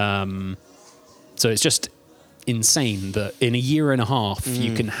 So it's just insane that in a year and a half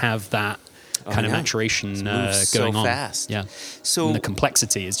you can have that kind of maturation going on. Fast. Yeah. So and the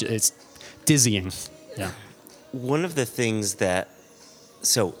complexity it's dizzying. Yeah. One of the things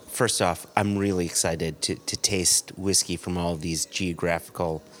so first off, I'm really excited to taste whiskey from all of these geographic,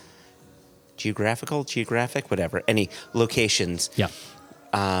 whatever, any locations. Yeah.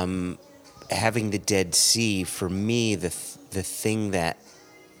 having the Dead Sea, for me, the thing that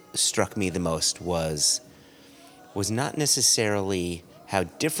struck me the most was not necessarily how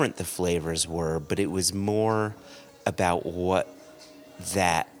different the flavors were, but it was more about what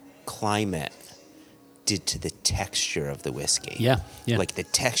that climate did to the texture of the whiskey. Yeah. Like the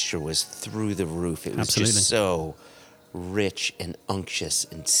texture was through the roof. It was Absolutely. just so rich and unctuous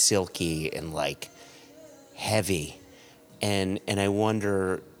and silky and like heavy. And I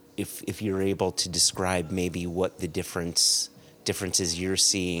wonder if you're able to describe maybe what the differences you're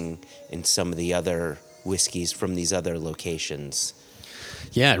seeing in some of the other whiskeys from these other locations.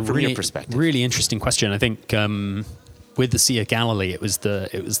 Yeah, from really, your perspective. really interesting question. I think with the Sea of Galilee, it was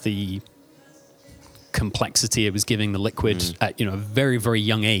the complexity it was giving the liquid at a very, very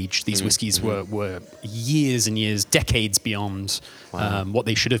young age. These whiskeys were years and years, decades beyond what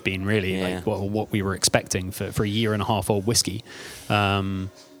they should have been, really, like what we were expecting for a year and a half old whiskey.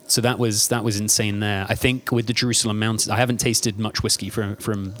 So that was insane there. I think with the Jerusalem Mountains, I haven't tasted much whiskey from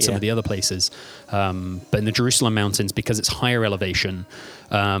some of the other places, but in the Jerusalem Mountains, because it's higher elevation,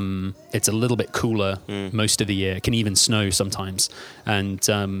 it's a little bit cooler most of the year. It can even snow sometimes, and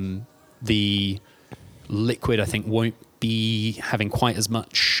the liquid, I think, won't be having quite as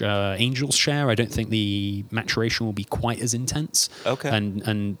much Angel's share. I don't think the maturation will be quite as intense. Okay.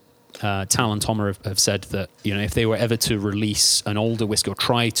 And Tal and Tom have said that if they were ever to release an older whiskey or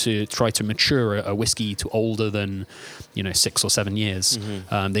try to mature a whiskey to older than 6 or 7 years,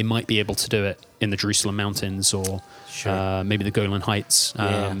 they might be able to do it in the Jerusalem Mountains or maybe the Golan Heights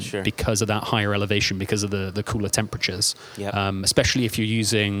because of that higher elevation, because of the cooler temperatures. Yep. Especially if you're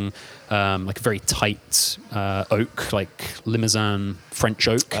using like a very tight oak, like Limousin French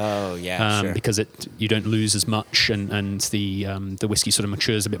oak. Oh yeah, sure. Because you don't lose as much, and the whiskey sort of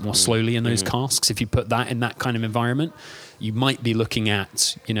matures a bit more slowly in those casks. If you put that in that kind of environment, you might be looking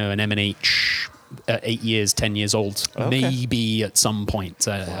at an M&H 8 years, 10 years old, maybe at some point.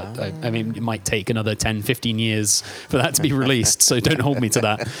 I mean, it might take another 10, 15 years for that to be released, so don't hold me to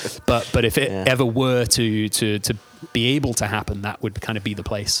that. But if it ever were to be able to happen, that would kind of be the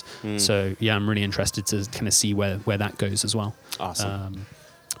place. So yeah, I'm really interested to kind of see where that goes as well. Awesome.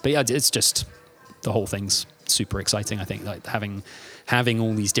 But yeah, it's just the whole thing's super exciting. I think like having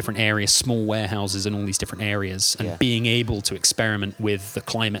all these different areas, small warehouses in all these different areas, and being able to experiment with the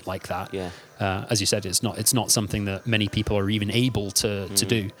climate like that. Yeah. As you said, it's not something that many people are even able to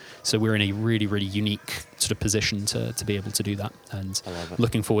do. So we're in a really, really unique sort of position to be able to do that. And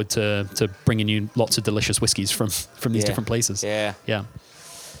looking forward to bringing you lots of delicious whiskeys from these different places. Yeah. Yeah.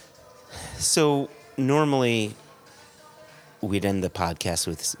 So normally we'd end the podcast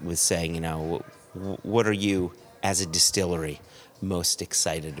with saying, what are you as a distillery most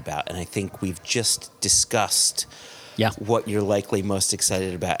excited about? And I think we've just discussed what you're likely most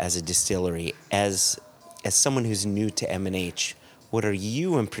excited about as a distillery. As someone who's new to M&H, what are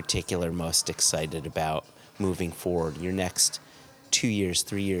you in particular most excited about moving forward, your next 2 years,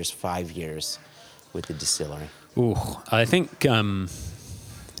 3 years, 5 years with the distillery? Ooh, I think I'm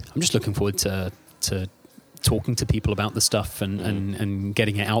just looking forward to talking to people about the stuff and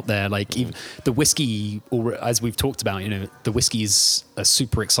getting it out there. Like even the whiskey, or as we've talked about, the whiskeys are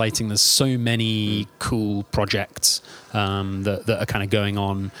super exciting. There's so many cool projects that are kind of going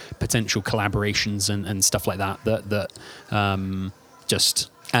on, potential collaborations and stuff like that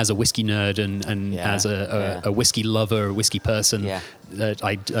just as a whiskey nerd and as a whiskey lover, a whiskey person, that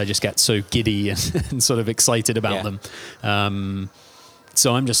I just get so giddy and sort of excited about them.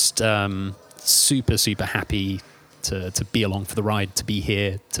 So I'm just super, super happy to be along for the ride, to be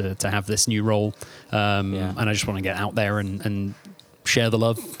here, to have this new role. And I just want to get out there and share the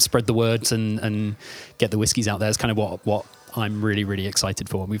love, spread the words, and get the whiskeys out there. It's kind of what I'm really, really excited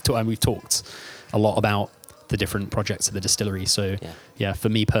for. We've talked a lot about the different projects of the distillery. So for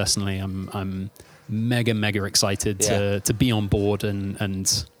me personally, I'm mega, mega excited to be on board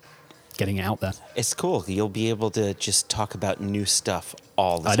and getting it out there. It's cool. You'll be able to just talk about new stuff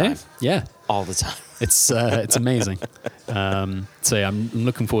all the time. I know. Yeah. All the time. It's amazing. So yeah, I'm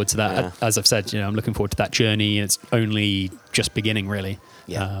looking forward to that. Yeah. As I've said, I'm looking forward to that journey. It's only just beginning, really.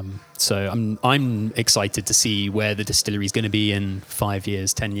 Yeah. So I'm excited to see where the distillery is going to be in 5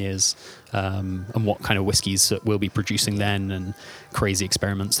 years, 10 years, and what kind of whiskies that we'll be producing then, and crazy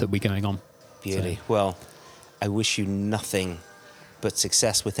experiments that will be going on. Beauty. So. Well, I wish you nothing but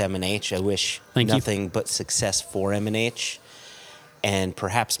success with M&H. I wish nothing but success for M&H. And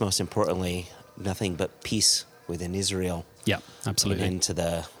perhaps most importantly, nothing but peace within Israel. Yeah, absolutely. And into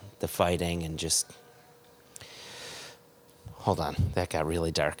the fighting and just... Hold on, that got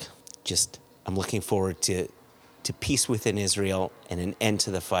really dark. I'm looking forward to peace within Israel and an end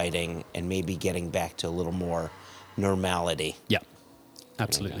to the fighting, and maybe getting back to a little more normality. Yeah,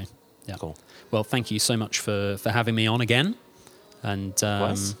 absolutely. Yeah. Cool. Well, thank you so much for having me on again. And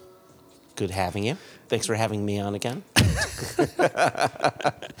Was good having you. Thanks for having me on again.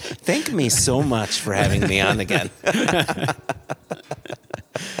 Thank me so much for having me on again.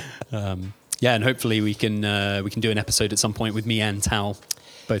 Yeah, and hopefully we can do an episode at some point with me and Tal,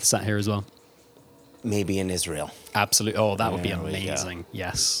 both sat here as well. Maybe in Israel. Absolutely. Oh, that would be There we go. amazing.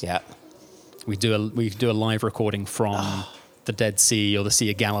 Yes. Yeah. We do a live recording from the Dead Sea or the Sea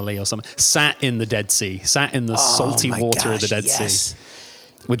of Galilee or something. Sat in the Dead Sea. Sat in the salty my water of the gosh, Dead yes. Sea.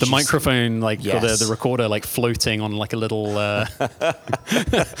 With the microphone, like, or Yes. the recorder, like, floating on, like, a little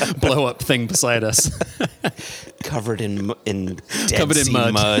blow-up thing beside us. Covered in Dead Covered in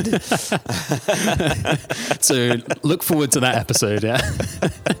Sea mud. So look forward to that episode, yeah?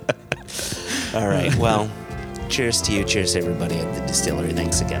 All right. Well, cheers to you. Cheers to everybody at the Distillery.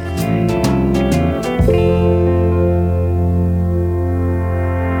 Thanks again.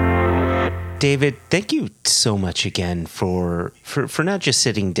 David, thank you so much again for not just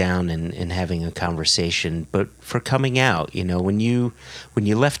sitting down and having a conversation, but for coming out. You know, when you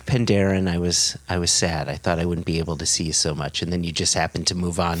left Penderyn, I was sad. I thought I wouldn't be able to see you so much, and then you just happened to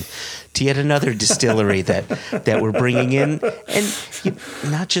move on to yet another distillery that we're bringing in, and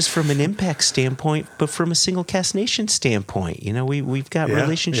not just from an impact standpoint, but from a single cask nation standpoint. You know, we've got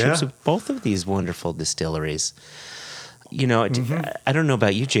relationships with both of these wonderful distilleries. You know, I don't know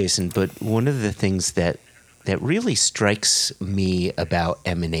about you, Jason, but one of the things that really strikes me about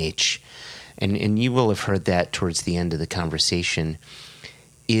M&H, and you will have heard that towards the end of the conversation,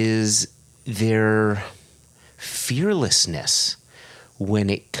 is their fearlessness when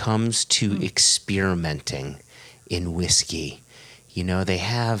it comes to experimenting in whiskey. You know, they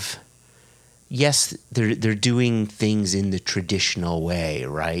have, yes, they're doing things in the traditional way,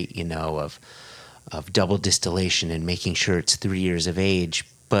 right? You know, of double distillation and making sure it's 3 years of age,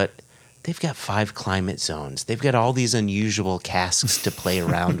 but they've got 5 climate zones. They've got all these unusual casks to play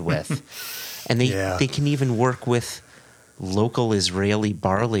around with. And they can even work with local Israeli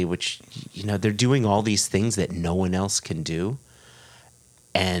barley, which, you know, they're doing all these things that no one else can do.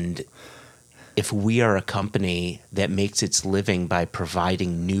 And if we are a company that makes its living by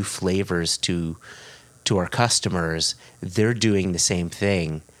providing new flavors to our customers, they're doing the same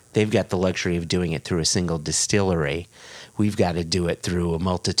thing. They've got the luxury of doing it through a single distillery. We've got to do it through a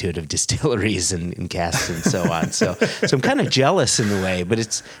multitude of distilleries and casks and so on. So I'm kind of jealous in a way, but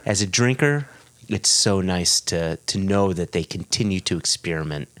it's, as a drinker, it's so nice to know that they continue to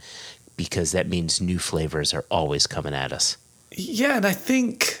experiment, because that means new flavors are always coming at us. Yeah, and I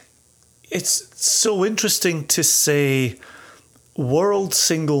think it's so interesting to say world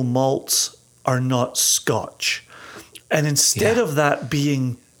single malts are not Scotch. And instead of that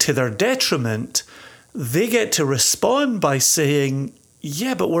being to their detriment, they get to respond by saying,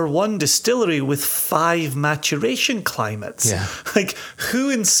 yeah, but we're one distillery with 5 maturation climates. Yeah. Like, who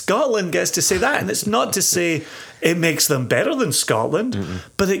in Scotland gets to say that? And it's not to say it makes them better than Scotland,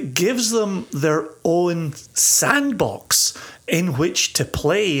 but it gives them their own sandbox in which to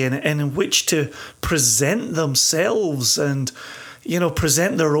play and in which to present themselves and, you know,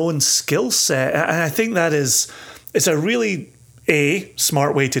 present their own skill set. And I think that it's a really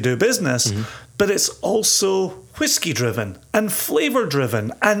smart way to do business, but it's also whiskey driven and flavor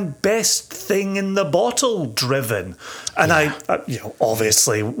driven and best thing in the bottle driven. And I you know,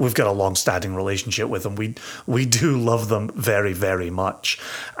 obviously we've got a long-standing relationship with them. We do love them very, very much,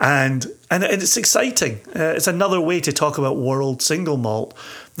 and it's exciting. It's another way to talk about world single malt,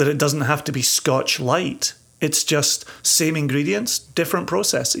 that it doesn't have to be Scotch light. It's just same ingredients, different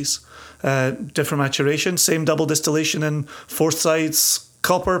processes. Different maturation, same double distillation in Forsyth's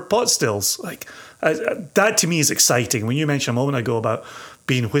copper pot stills. Like, that to me is exciting. When you mentioned a moment ago about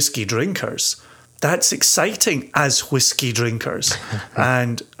being whiskey drinkers, that's exciting as whiskey drinkers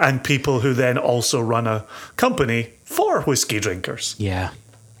and people who then also run a company for whiskey drinkers. Yeah,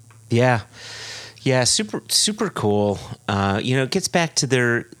 super cool. You know, it gets back to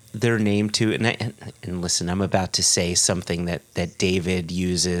their name too, and listen, I'm about to say something that David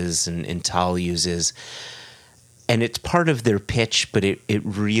uses and Tal uses, and it's part of their pitch, but it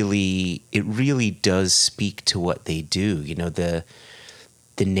really does speak to what they do. You know, the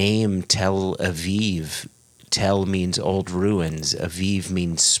name Tel Aviv, Tel means old ruins, Aviv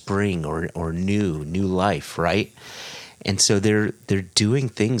means spring or new life, right? And so they're doing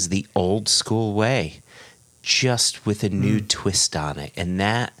things the old school way, just with a new twist on it, and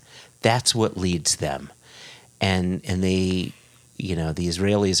that's what leads them. And they, you know, the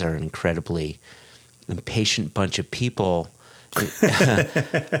Israelis are incredibly impatient bunch of people. But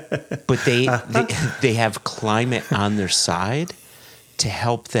they have climate on their side to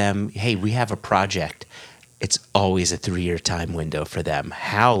help them. Hey, we have a project. It's always a 3-year time window for them.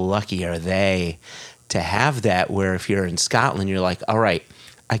 How lucky are they to have that, where if you're in Scotland, you're like, all right,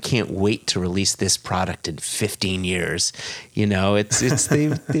 I can't wait to release this product in 15 years. You know,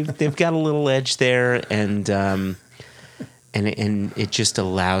 they've got a little edge there, and it just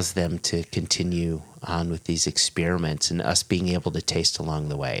allows them to continue on with these experiments, and us being able to taste along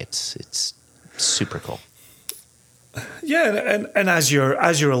the way. It's super cool. Yeah, and as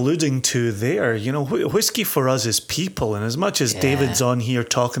you're alluding to there, you know, whiskey for us is people, and as much as David's on here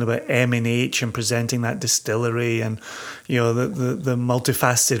talking about M&H and presenting that distillery, and you know the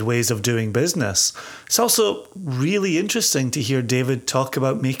multifaceted ways of doing business, it's also really interesting to hear David talk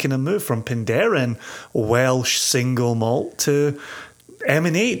about making a move from Penderyn Welsh single malt to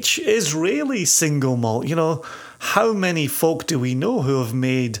M&H Israeli single malt. You know, how many folk do we know who have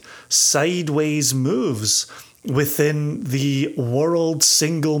made sideways moves within the world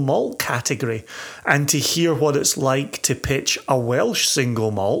single malt category? And to hear what it's like to pitch a Welsh single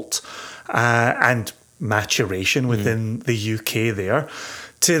malt and maturation within the UK there,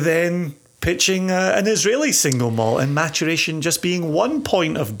 to then pitching an Israeli single malt and maturation just being 1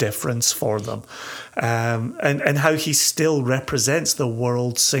 point of difference for them, and how he still represents the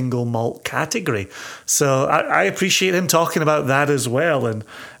world single malt category. So I appreciate him talking about that as well. And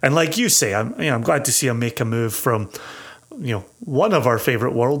like you say, I'm glad to see him make a move from, you know, one of our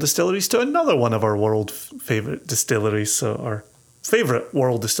favorite world distilleries to another one of our world favorite distilleries. So our favorite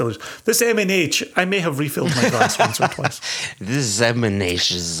world distillers. This M&H, I may have refilled my glass once or twice. This M&H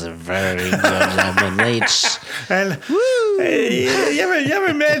is a very good M&H. And you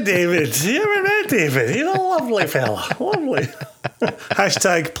ever met David? He's a lovely fella. Lovely.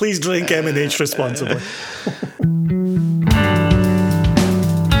 Hashtag, please drink M&H responsibly.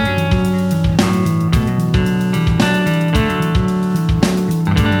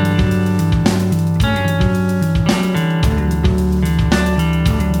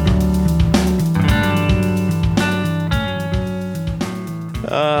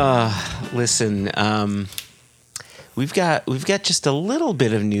 Listen, we've got just a little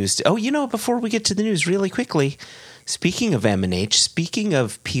bit of news. Before we get to the news, really quickly, speaking of M&H, speaking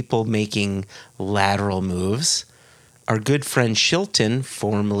of people making lateral moves, our good friend Shilton,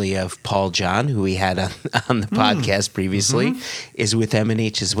 formerly of Paul John, who we had on the podcast previously, is with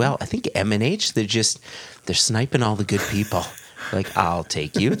M&H as well. I think M&H, they're sniping all the good people. Like, I'll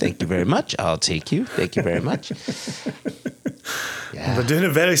take you. Thank you very much. I'll take you. Thank you very much. Yeah. They're doing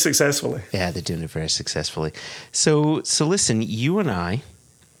it very successfully. Yeah, they're doing it very successfully. So listen, you and I,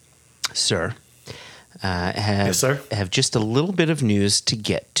 sir, have just a little bit of news to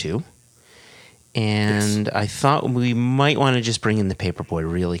get to. And I thought we might want to just bring in the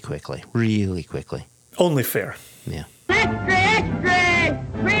paperboy really quickly. Only fair. Yeah. Extra, extra!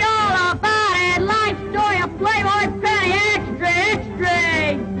 Read all about it! Life story of Playboy Penny! Extra,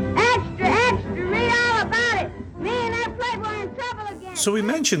 extra! Extra, extra! Read all about it! Me and that Playboy in trouble again! So we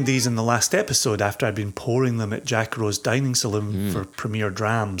mentioned these in the last episode after I'd been pouring them at Jack Rose Dining Saloon for Premier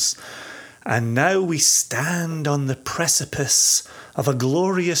Drams. And now we stand on the precipice of a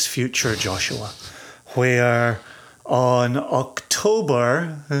glorious future, Joshua, where on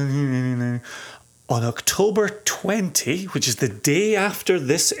October 20, which is the day after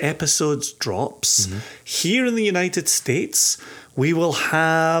this episode drops, here in the United States, we will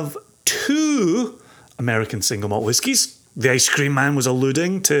have 2 American single malt whiskies. The Ice Cream Man was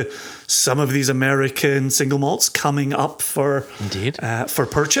alluding to some of these American single malts coming up for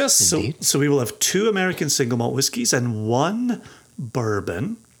purchase. Indeed. So we will have 2 American single malt whiskies and 1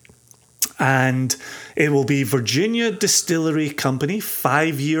 bourbon. And it will be Virginia Distillery Company,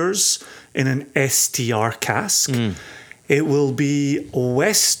 5 years in an STR cask. It will be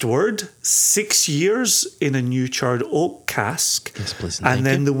Westward, 6 years in a new charred oak cask. Yes, please. And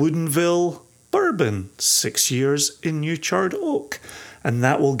then the Woodinville Bourbon, 6 years in new charred oak. And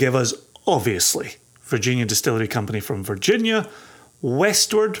that will give us, obviously, Virginia Distillery Company from Virginia,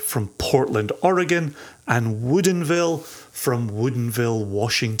 Westward from Portland, Oregon, and Woodinville from Woodinville,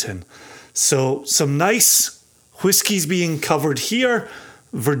 Washington. So some nice whiskies being covered here.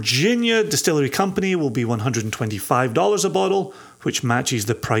 Virginia Distillery Company will be $125 a bottle, which matches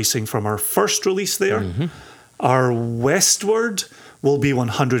the pricing from our first release there. Our Westward will be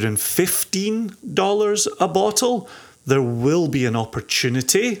 $115 a bottle. There will be an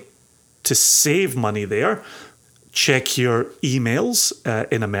opportunity to save money there. Check your emails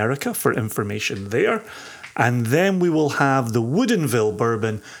in America for information there. And then we will have the Woodinville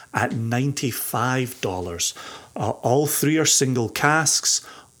bourbon at $95. All three are single casks.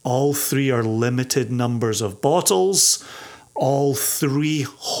 All three are limited numbers of bottles. All three,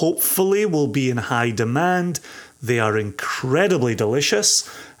 hopefully, will be in high demand. They are incredibly delicious.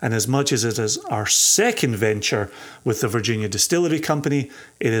 And as much as it is our second venture with the Virginia Distillery Company,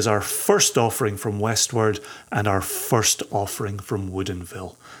 it is our first offering from Westward and our first offering from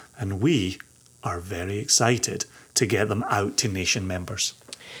Woodinville. And we are very excited to get them out to Nation members.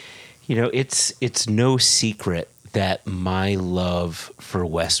 You know, it's no secret that my love for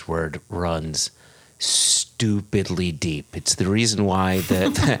Westward runs stupidly deep. It's the reason why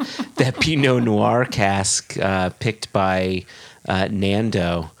that Pinot Noir cask picked by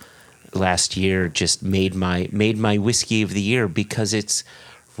Nando last year just made my whiskey of the year, because it's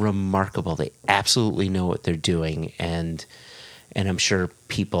remarkable. They absolutely know what they're doing, and I'm sure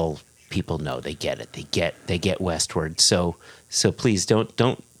people know, they get it. They get Westward. So please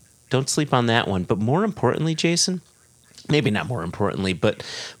don't sleep on that one. But more importantly, Jason, maybe not more importantly, but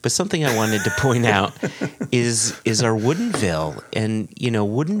something I wanted to point out is our Woodinville. And, you know,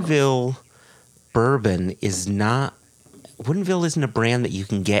 Woodinville bourbon Woodinville isn't a brand that you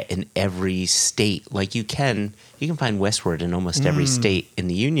can get in every state. Like you can find Westward in almost every state in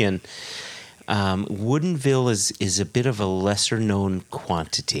the Union. Woodinville is a bit of a lesser known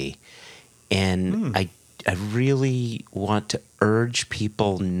quantity. And I really want to urge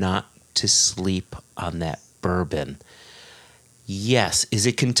people not to sleep on that bourbon. Yes. Is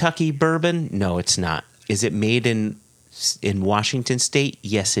it Kentucky bourbon? No, it's not. Is it made in Washington State?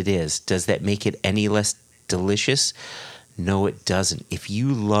 Yes, it is. Does that make it any less delicious? No, it doesn't. If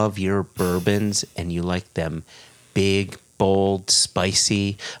you love your bourbons and you like them big, bold,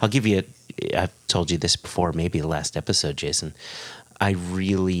 spicy, I've told you this before, maybe the last episode, Jason. I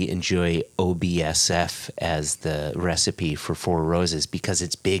really enjoy OBSF as the recipe for Four Roses because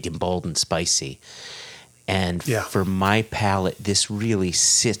it's big and bold and spicy. And for my palate, this really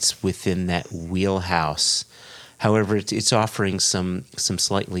sits within that wheelhouse. However, it's offering some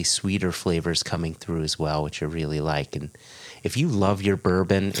slightly sweeter flavors coming through as well, which I really like. And if you love your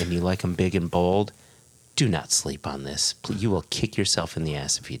bourbon and you like them big and bold, do not sleep on this. You will kick yourself in the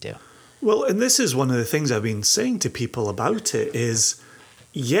ass if you do. Well, and this is one of the things I've been saying to people about it is,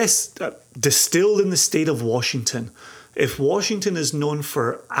 yes, distilled in the state of Washington. If Washington is known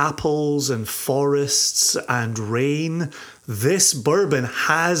for apples and forests and rain, this bourbon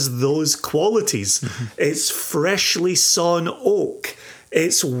has those qualities. Mm-hmm. It's freshly sawn oak.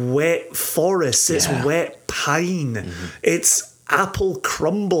 It's wet forest. It's wet pine. Mm-hmm. It's apple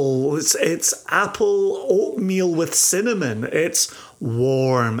crumble. It's apple oatmeal with cinnamon. It's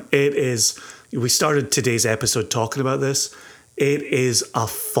warm. It is. We started today's episode talking about this. It is a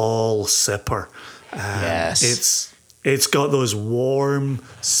fall sipper. Yes. It's got those warm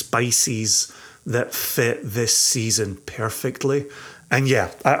spices that fit this season perfectly. And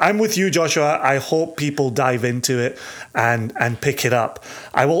yeah, I'm with you, Joshua. I hope people dive into it and pick it up.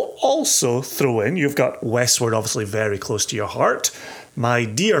 I will also throw in, you've got Westward obviously very close to your heart. My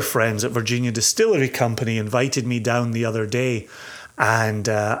dear friends at Virginia Distillery Company invited me down the other day, and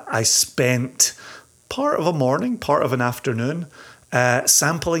I spent part of a morning, part of an afternoon,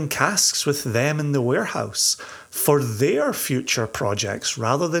 sampling casks with them in the warehouse for their future projects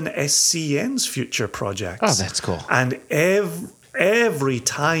rather than SCN's future projects. Oh, that's cool. And every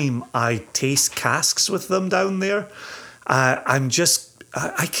time I taste casks with them down there,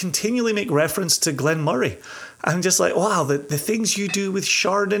 I continually make reference to Glen Murray. I'm just like, wow, the things you do with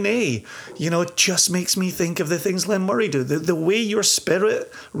Chardonnay, it just makes me think of the things Glen Murray do. The way your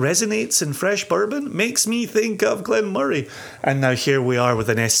spirit resonates in fresh bourbon makes me think of Glen Murray. And now here we are with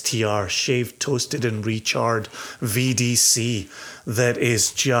an STR, shaved, toasted and recharred VDC that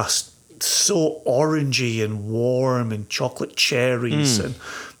is just so orangey and warm and chocolate cherries. And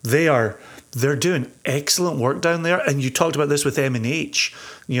they're doing excellent work down there. And you talked about this with M&H,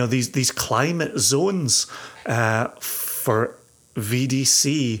 these climate zones for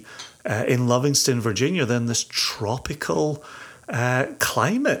VDC in Livingston, Virginia, then this tropical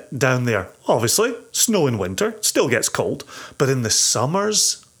climate down there. Obviously, snow in winter, still gets cold, but in the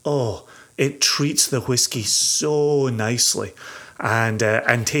summers, it treats the whiskey so nicely. And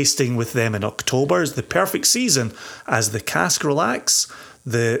tasting with them in October is the perfect season as the cask relax,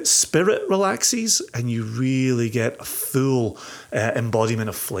 the spirit relaxes, and you really get a full embodiment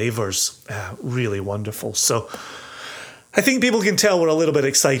of flavors. Really wonderful. So I think people can tell we're a little bit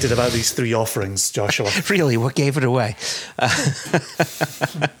excited about these three offerings, Joshua. Really, what gave it away?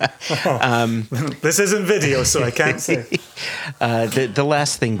 This isn't video, so I can't say. The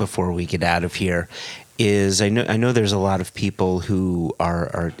last thing before we get out of here is I know there's a lot of people who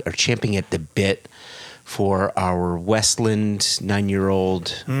are champing at the bit for our Westland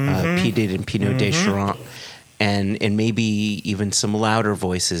 9-year-old peated and Pinot de Charente, and maybe even some louder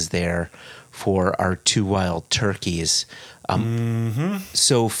voices there for our 2 Wild Turkeys.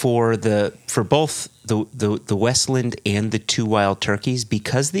 So for both the Westland and the 2 Wild Turkeys,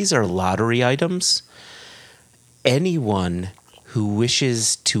 because these are lottery items, anyone who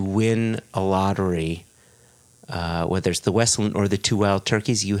wishes to win a lottery, whether it's the Westland or the 2 Wild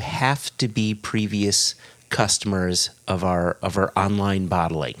Turkeys, you have to be previous customers of our online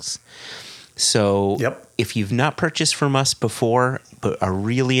bottlings. So if you've not purchased from us before but are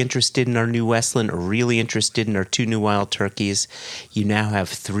really interested in our new Westland or really interested in our 2 new Wild Turkeys, you now have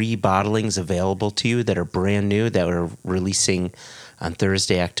 3 bottlings available to you that are brand new, that we're releasing on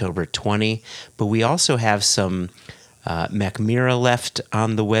Thursday, October 20. But we also have some Macmira left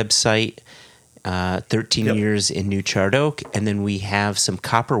on the website, 13 years in New Charred Oak, and then we have some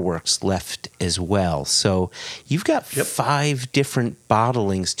Copperworks left as well. So you've got 5 different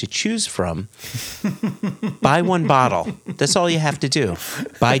bottlings to choose from. Buy 1 bottle. That's all you have to do.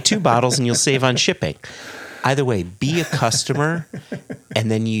 Buy 2 bottles and you'll save on shipping. Either way, be a customer, and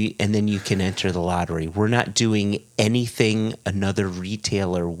then you can enter the lottery. We're not doing anything another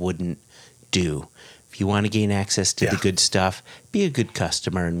retailer wouldn't do. If you want to gain access to the good stuff, be a good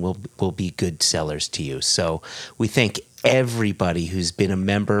customer, and we'll be good sellers to you. So we thank everybody who's been a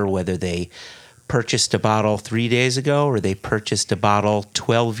member, whether they purchased a bottle 3 days ago or they purchased a bottle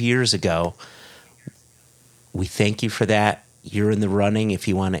 12 years ago. We thank you for that. You're in the running if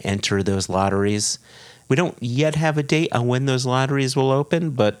you want to enter those lotteries. We don't yet have a date on when those lotteries will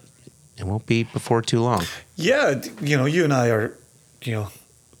open, but it won't be before too long. Yeah, you and I are,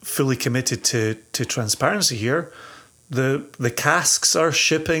 fully committed to transparency here. The casks are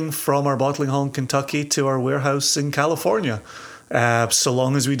shipping from our bottling hall in Kentucky to our warehouse in California. So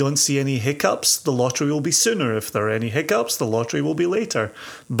long as we don't see any hiccups, the lottery will be sooner. If there are any hiccups, the lottery will be later.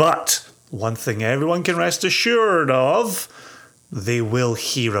 But one thing everyone can rest assured of, they will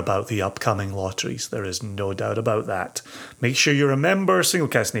hear about the upcoming lotteries. There is no doubt about that. Make sure you're a member,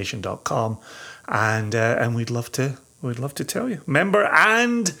 singlecastnation.com, and we'd love to tell you. Member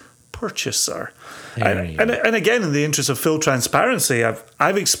and purchaser. And again, in the interest of full transparency,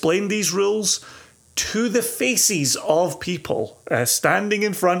 I've explained these rules to the faces of people standing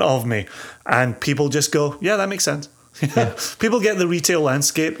in front of me, and people just go, yeah, that makes sense. Yeah. People get the retail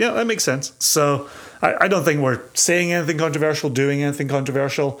landscape. Yeah, that makes sense. So I don't think we're saying anything controversial, doing anything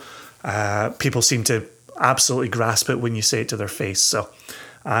controversial. People seem to absolutely grasp it when you say it to their face. So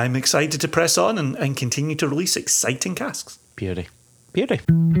I'm excited to press on and continue to release exciting casks. Beauty.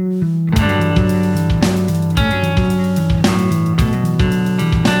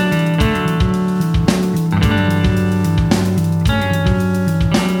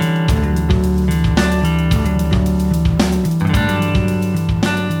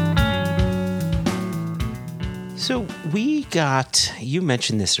 So you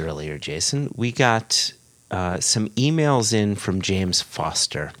mentioned this earlier, Jason, we got some emails in from James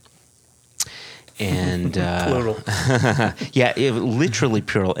Foster. And plural. Yeah, literally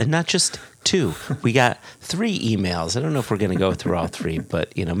plural, and not just 2. We got 3 emails. I don't know if we're going to go through all 3,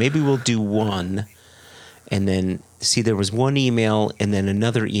 but maybe we'll do 1, and then see. There was 1 email, and then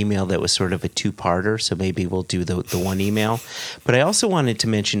another email that was sort of a 2-parter. So maybe we'll do the 1 email. But I also wanted to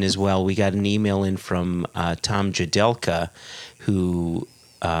mention as well, we got an email in from Tom Jadelka, who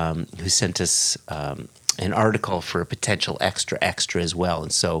sent us an article for a potential extra as well.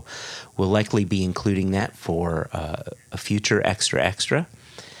 And so we'll likely be including that for a future extra.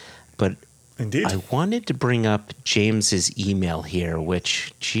 But indeed, I wanted to bring up James's email here,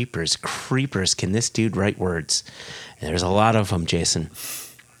 which, jeepers creepers, can this dude write words? And there's a lot of them, Jason.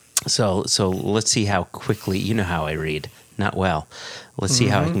 So let's see how quickly, you know how I read, not well. Let's see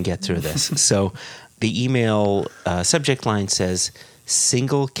how I can get through this. So the email subject line says,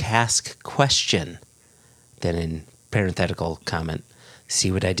 single cask question. Then in parenthetical comment,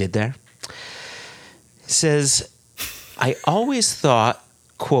 see what I did there? It says, I always thought,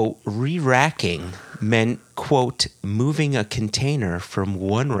 quote, re-racking meant, quote, moving a container from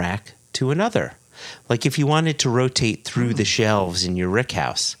one rack to another. Like if you wanted to rotate through the shelves in your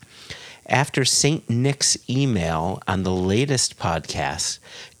rickhouse. After St. Nick's email on the latest podcast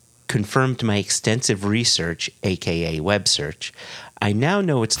confirmed my extensive research, aka web search, I now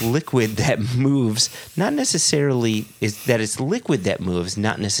know it's liquid that moves, not necessarily it's liquid that moves,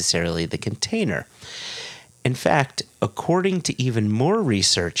 not necessarily the container. In fact, according to even more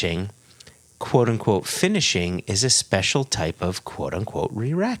researching, quote-unquote finishing is a special type of quote-unquote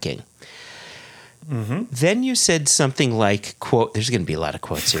re-racking. Then you said something like, quote, there's going to be a lot of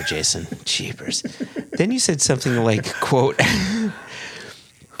quotes here, Jason. Jeepers. Then you said something like, quote,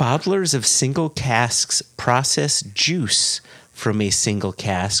 bottlers of single casks process juice from a single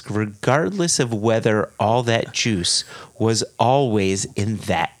cask, regardless of whether all that juice was always in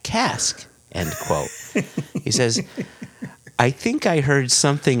that cask, end quote. He says, I think I heard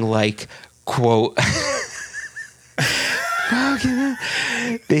something like, quote,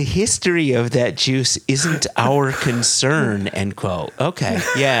 the history of that juice isn't our concern, end quote. Okay.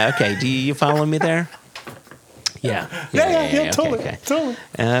 Yeah, okay. Do you follow me there? Yeah, totally. Okay. Totally.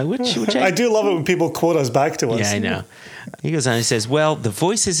 Which I do love it when people quote us back to us. Yeah, I know. He goes on, he says, well, the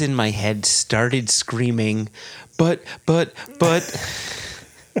voices in my head started screaming, but.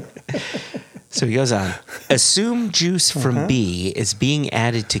 So he goes on, assume juice from B is being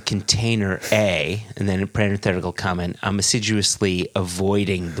added to container A, and then a parenthetical comment, I'm assiduously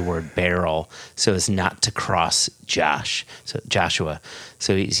avoiding the word barrel so as not to cross Joshua.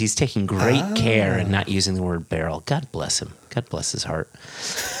 So he's taking great care in not using the word barrel. God bless him. God bless his heart.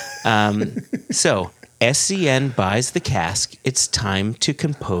 So SCN buys the cask. It's time to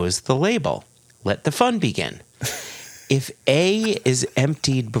compose the label. Let the fun begin. If A is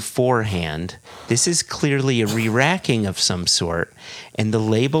emptied beforehand, this is clearly a re-racking of some sort, and the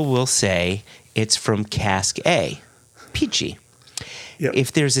label will say it's from cask A, peachy. Yep.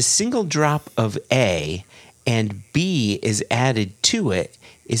 If there's a single drop of A and B is added to it,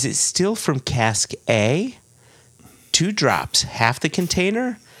 is it still from cask A? 2 drops, half the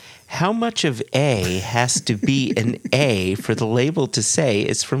container? How much of A has to be an A for the label to say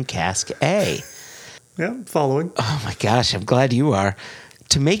it's from cask A? Yeah, following. Oh my gosh, I'm glad you are.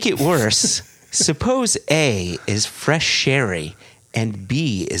 To make it worse, suppose A is fresh sherry and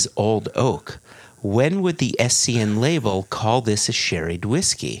B is old oak. When would the SCN label call this a sherried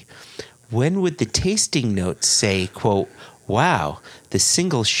whiskey? When would the tasting notes say, quote, wow, the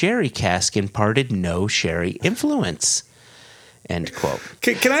single sherry cask imparted no sherry influence, end quote.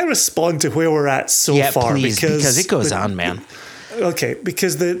 Can I respond to where we're at so far? Please, because it goes on, man. Okay,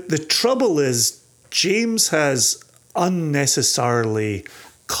 because the trouble is James has unnecessarily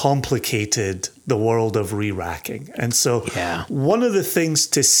complicated the world of re-racking. And so one of the things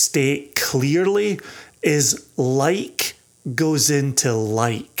to state clearly is like goes into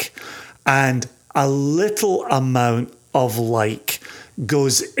like, and a little amount of like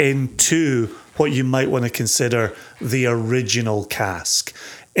goes into what you might want to consider the original cask.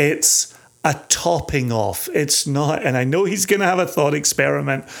 It's a topping off. It's not, and I know he's going to have a thought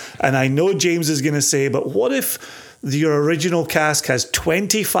experiment, and I know James is going to say, but what if your original cask has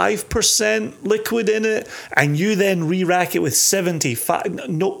 25% liquid in it, and you then re-rack it with 75?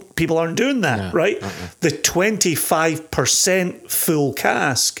 No, people aren't doing that, right? The 25% full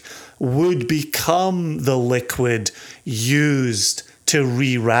cask would become the liquid used to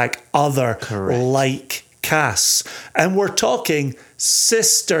re-rack other like casks. And we're talking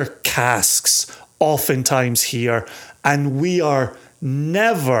sister casks oftentimes here, and we are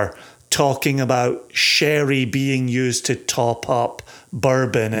never talking about sherry being used to top up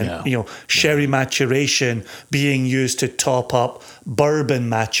bourbon and sherry maturation being used to top up bourbon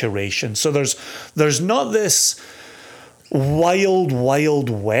maturation. So there's not this wild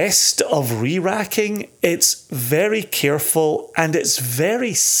west of re-racking. It's very careful and it's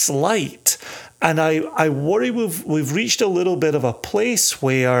very slight. And I worry we've reached a little bit of a place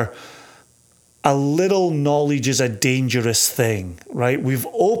where a little knowledge is a dangerous thing, right? We've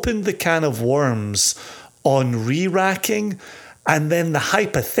opened the can of worms on re-racking, and then the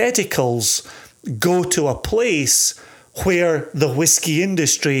hypotheticals go to a place where the whiskey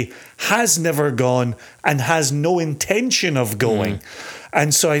industry has never gone and has no intention of going.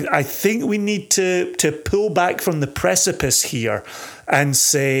 And so I think we need to pull back from the precipice here and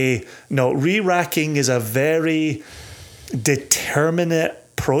say, no, re-racking is a very determinate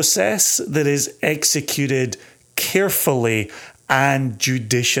process that is executed carefully and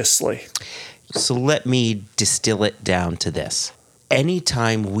judiciously. So let me distill it down to this.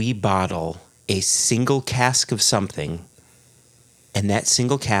 Anytime we bottle a single cask of something, and that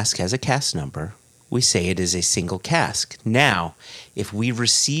single cask has a cask number, we say it is a single cask. Now, if we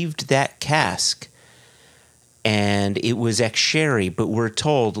received that cask and it was ex-sherry, but we're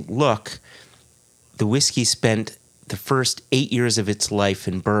told, look, the whiskey spent the first 8 years of its life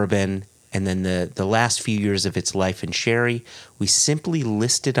in bourbon and then the last few years of its life in sherry, we simply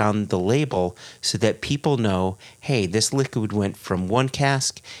list it on the label so that people know, hey, this liquid went from one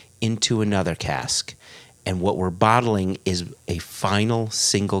cask into another cask. And what we're bottling is a final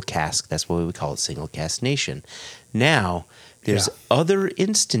single cask. That's why we call it Single Cask Nation. Now, There's other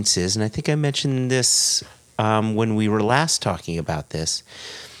instances, and I think I mentioned this when we were last talking about this,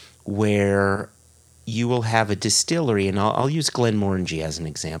 where you will have a distillery, and I'll use Glenmorangie as an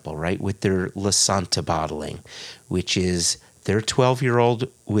example, right, with their La Santa bottling, which is their 12-year-old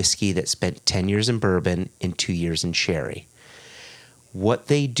whiskey that spent 10 years in bourbon and 2 years in sherry. What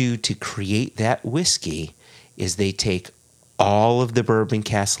they do to create that whiskey is they take all of the bourbon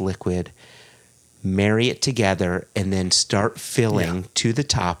cask liquid, marry it together, and then start filling to the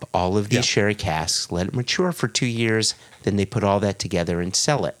top all of these sherry casks, let it mature for 2 years, then they put all that together and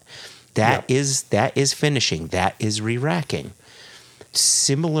sell it. That is finishing. That is re-racking.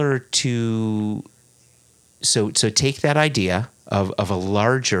 Similar to, so take that idea of a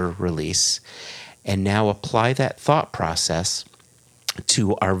larger release and now apply that thought process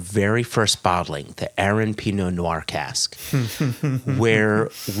to our very first bottling, the Aaron Pinot Noir cask, where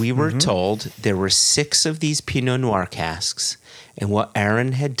we were told there were 6 of these Pinot Noir casks, and what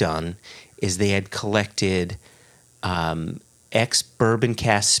Aaron had done is they had collected ex-bourbon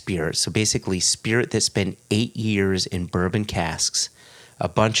cask spirit, so basically spirit that spent 8 years in bourbon casks, a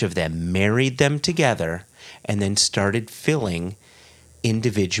bunch of them, married them together, and then started filling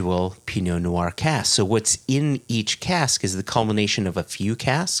individual Pinot Noir casks. So what's in each cask is the culmination of a few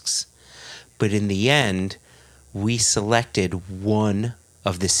casks, but in the end, we selected one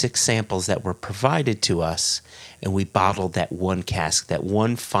of the 6 samples that were provided to us, and we bottled that one cask, that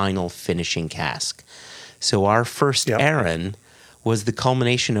one final finishing cask. So our first Aaron was the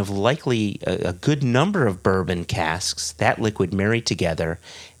culmination of likely a good number of bourbon casks, that liquid married together,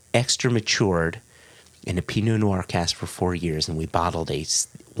 extra matured, in a Pinot Noir cask for 4 years, and we bottled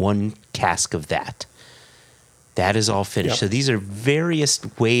one cask of that. That is all finished. So these are various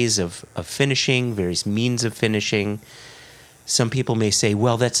ways of finishing, various means of finishing. Some people may say,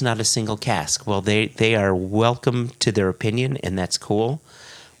 well, that's not a single cask. Well, they are welcome to their opinion, and that's cool.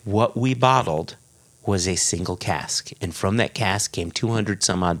 What we bottled was a single cask, and from that cask came 200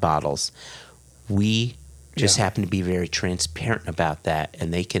 some odd bottles. We just happen to be very transparent about that,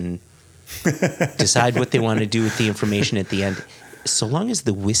 and they can decide what they want to do with the information at the end, so long as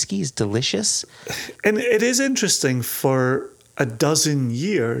the whiskey is delicious. And it is interesting, for a dozen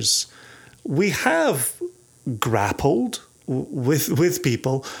years, we have grappled with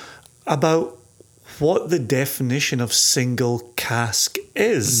people about what the definition of single cask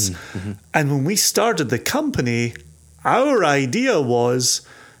is. And when we started the company, our idea was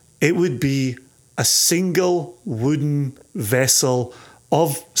it would be a single wooden vessel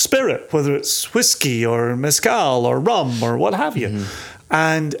of spirit, whether it's whiskey or mezcal or rum or what have you.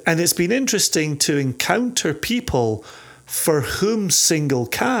 And it's been interesting to encounter people for whom single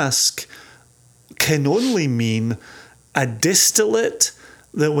cask can only mean a distillate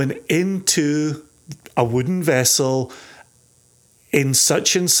that went into a wooden vessel in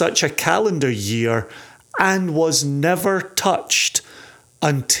such and such a calendar year and was never touched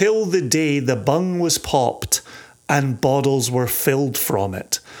until the day the bung was popped and bottles were filled from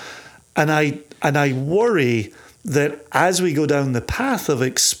it. And I worry that as we go down the path of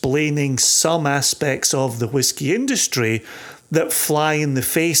explaining some aspects of the whiskey industry that fly in the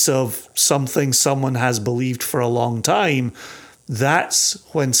face of something someone has believed for a long time, that's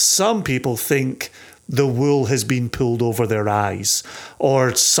when some people think the wool has been pulled over their eyes,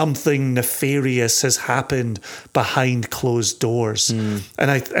 or something nefarious has happened behind closed doors.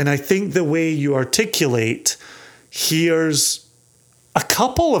 And I think the way you articulate, here's a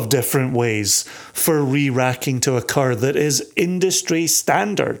couple of different ways for re-racking to occur that is industry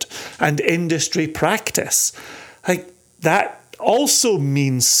standard and industry practice. Like, that also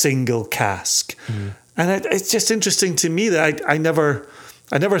means single cask. And it's just interesting to me that I never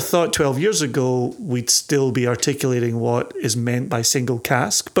thought 12 years ago we'd still be articulating what is meant by single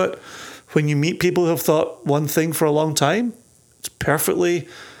cask. But when you meet people who have thought one thing for a long time, it's perfectly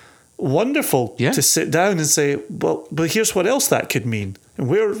wonderful to sit down and say, well, but here's what else that could mean, and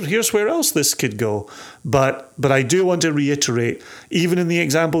here's where else this could go. But I do want to reiterate, even in the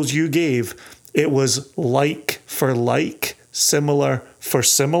examples you gave, it was like for like, similar for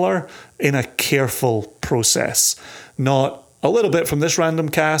similar, in a careful process, not a little bit from this random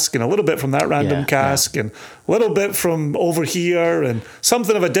cask and a little bit from that random cask and a little bit from over here and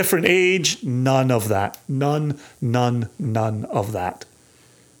something of a different age. None of that. None of that.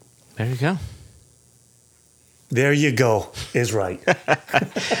 There you go. There you go is right.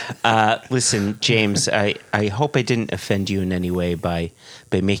 Listen, James, I hope I didn't offend you in any way by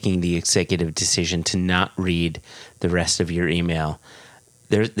making the executive decision to not read the rest of your email.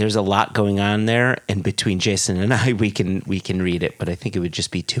 There's a lot going on there, and between Jason and I, we can read it, but I think it would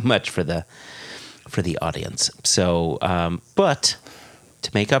just be too much for the for the audience. So, but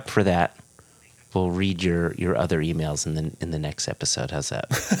to make up for that, we'll read your other emails in the next episode. How's that?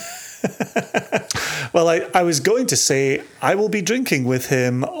 Well, I was going to say I will be drinking with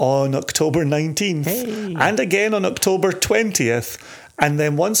him on October 19th and again on October 20th. And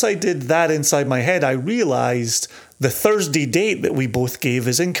then once I did that inside my head, I realized the Thursday date that we both gave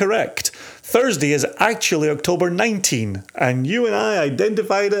is incorrect. Thursday is actually October 19, and you and I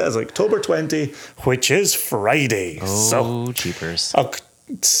identified it as October 20, which is Friday. Oh, jeepers.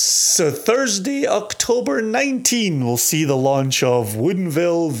 So Thursday, October 19, we'll see the launch of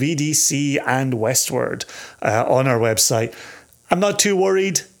Woodinville, VDC, and Westward on our website. I'm not too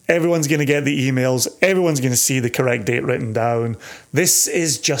worried. Everyone's going to get the emails. Everyone's going to see the correct date written down. This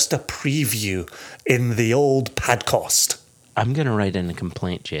is just a preview in the old podcast. I'm going to write in a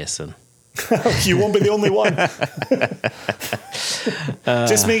complaint, Jason. You won't be the only one.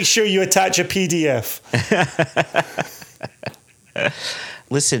 Just make sure you attach a PDF.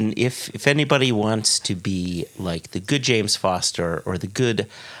 Listen, if anybody wants to be like the good James Foster or the good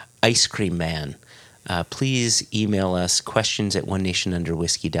ice cream man, please email us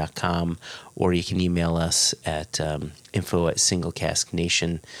questions@onenationunderwhiskey.com, or you can email us at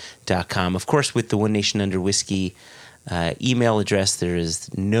info@singlecasknation.com. Of course, with the One Nation Under Whiskey email address, there is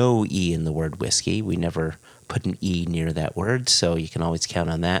no E in the word whiskey. We never put an E near that word, so you can always count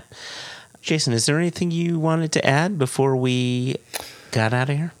on that. Jason, is there anything you wanted to add before we got out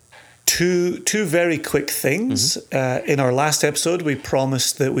of here? Two very quick things. In our last episode, we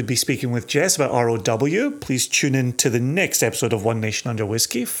promised that we'd be speaking with Jess about ROW. Please tune in to the next episode of One Nation Under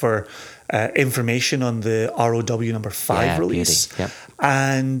Whiskey for information on the ROW number 5 release. Yep.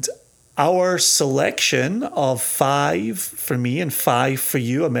 And our selection of 5 for me and 5 for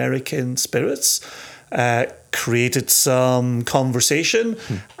you American spirits created some conversation.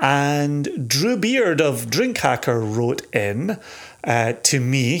 And Drew Beard of Drink Hacker wrote in to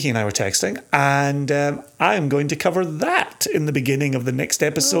me, he and I were texting, and I am going to cover that in the beginning of the next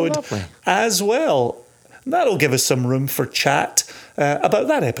episode as well. That'll give us some room for chat about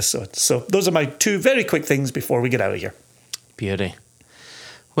that episode. So those are my 2 very quick things before we get out of here. Beauty.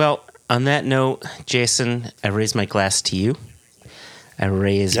 Well, on that note, Jason, I raise my glass to you. I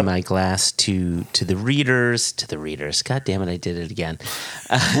raise my glass to the readers. God damn it, I did it again.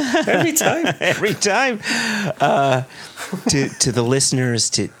 Every time. Every time. To the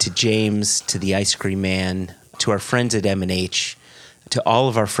listeners, to James, to the Ice Cream Man, to our friends at M&H, to all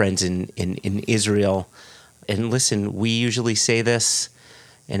of our friends in Israel. And listen, we usually say this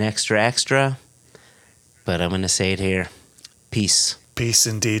in extra, but I'm going to say it here. Peace. Peace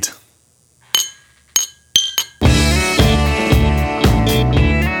indeed.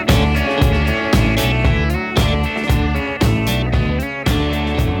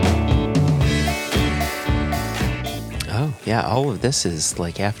 Yeah, all of this is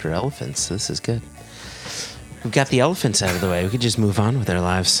like after elephants. This is good. We've got the elephants out of the way. We could just move on with our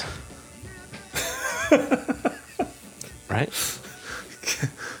lives. Right?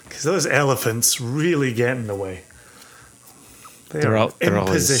 Because those elephants really get in the way. They're in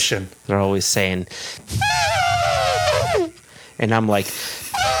position. They're always saying, and I'm like,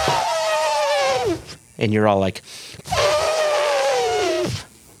 and you're all like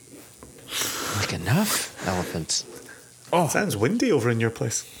enough elephants. Oh, sounds windy over in your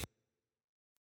place.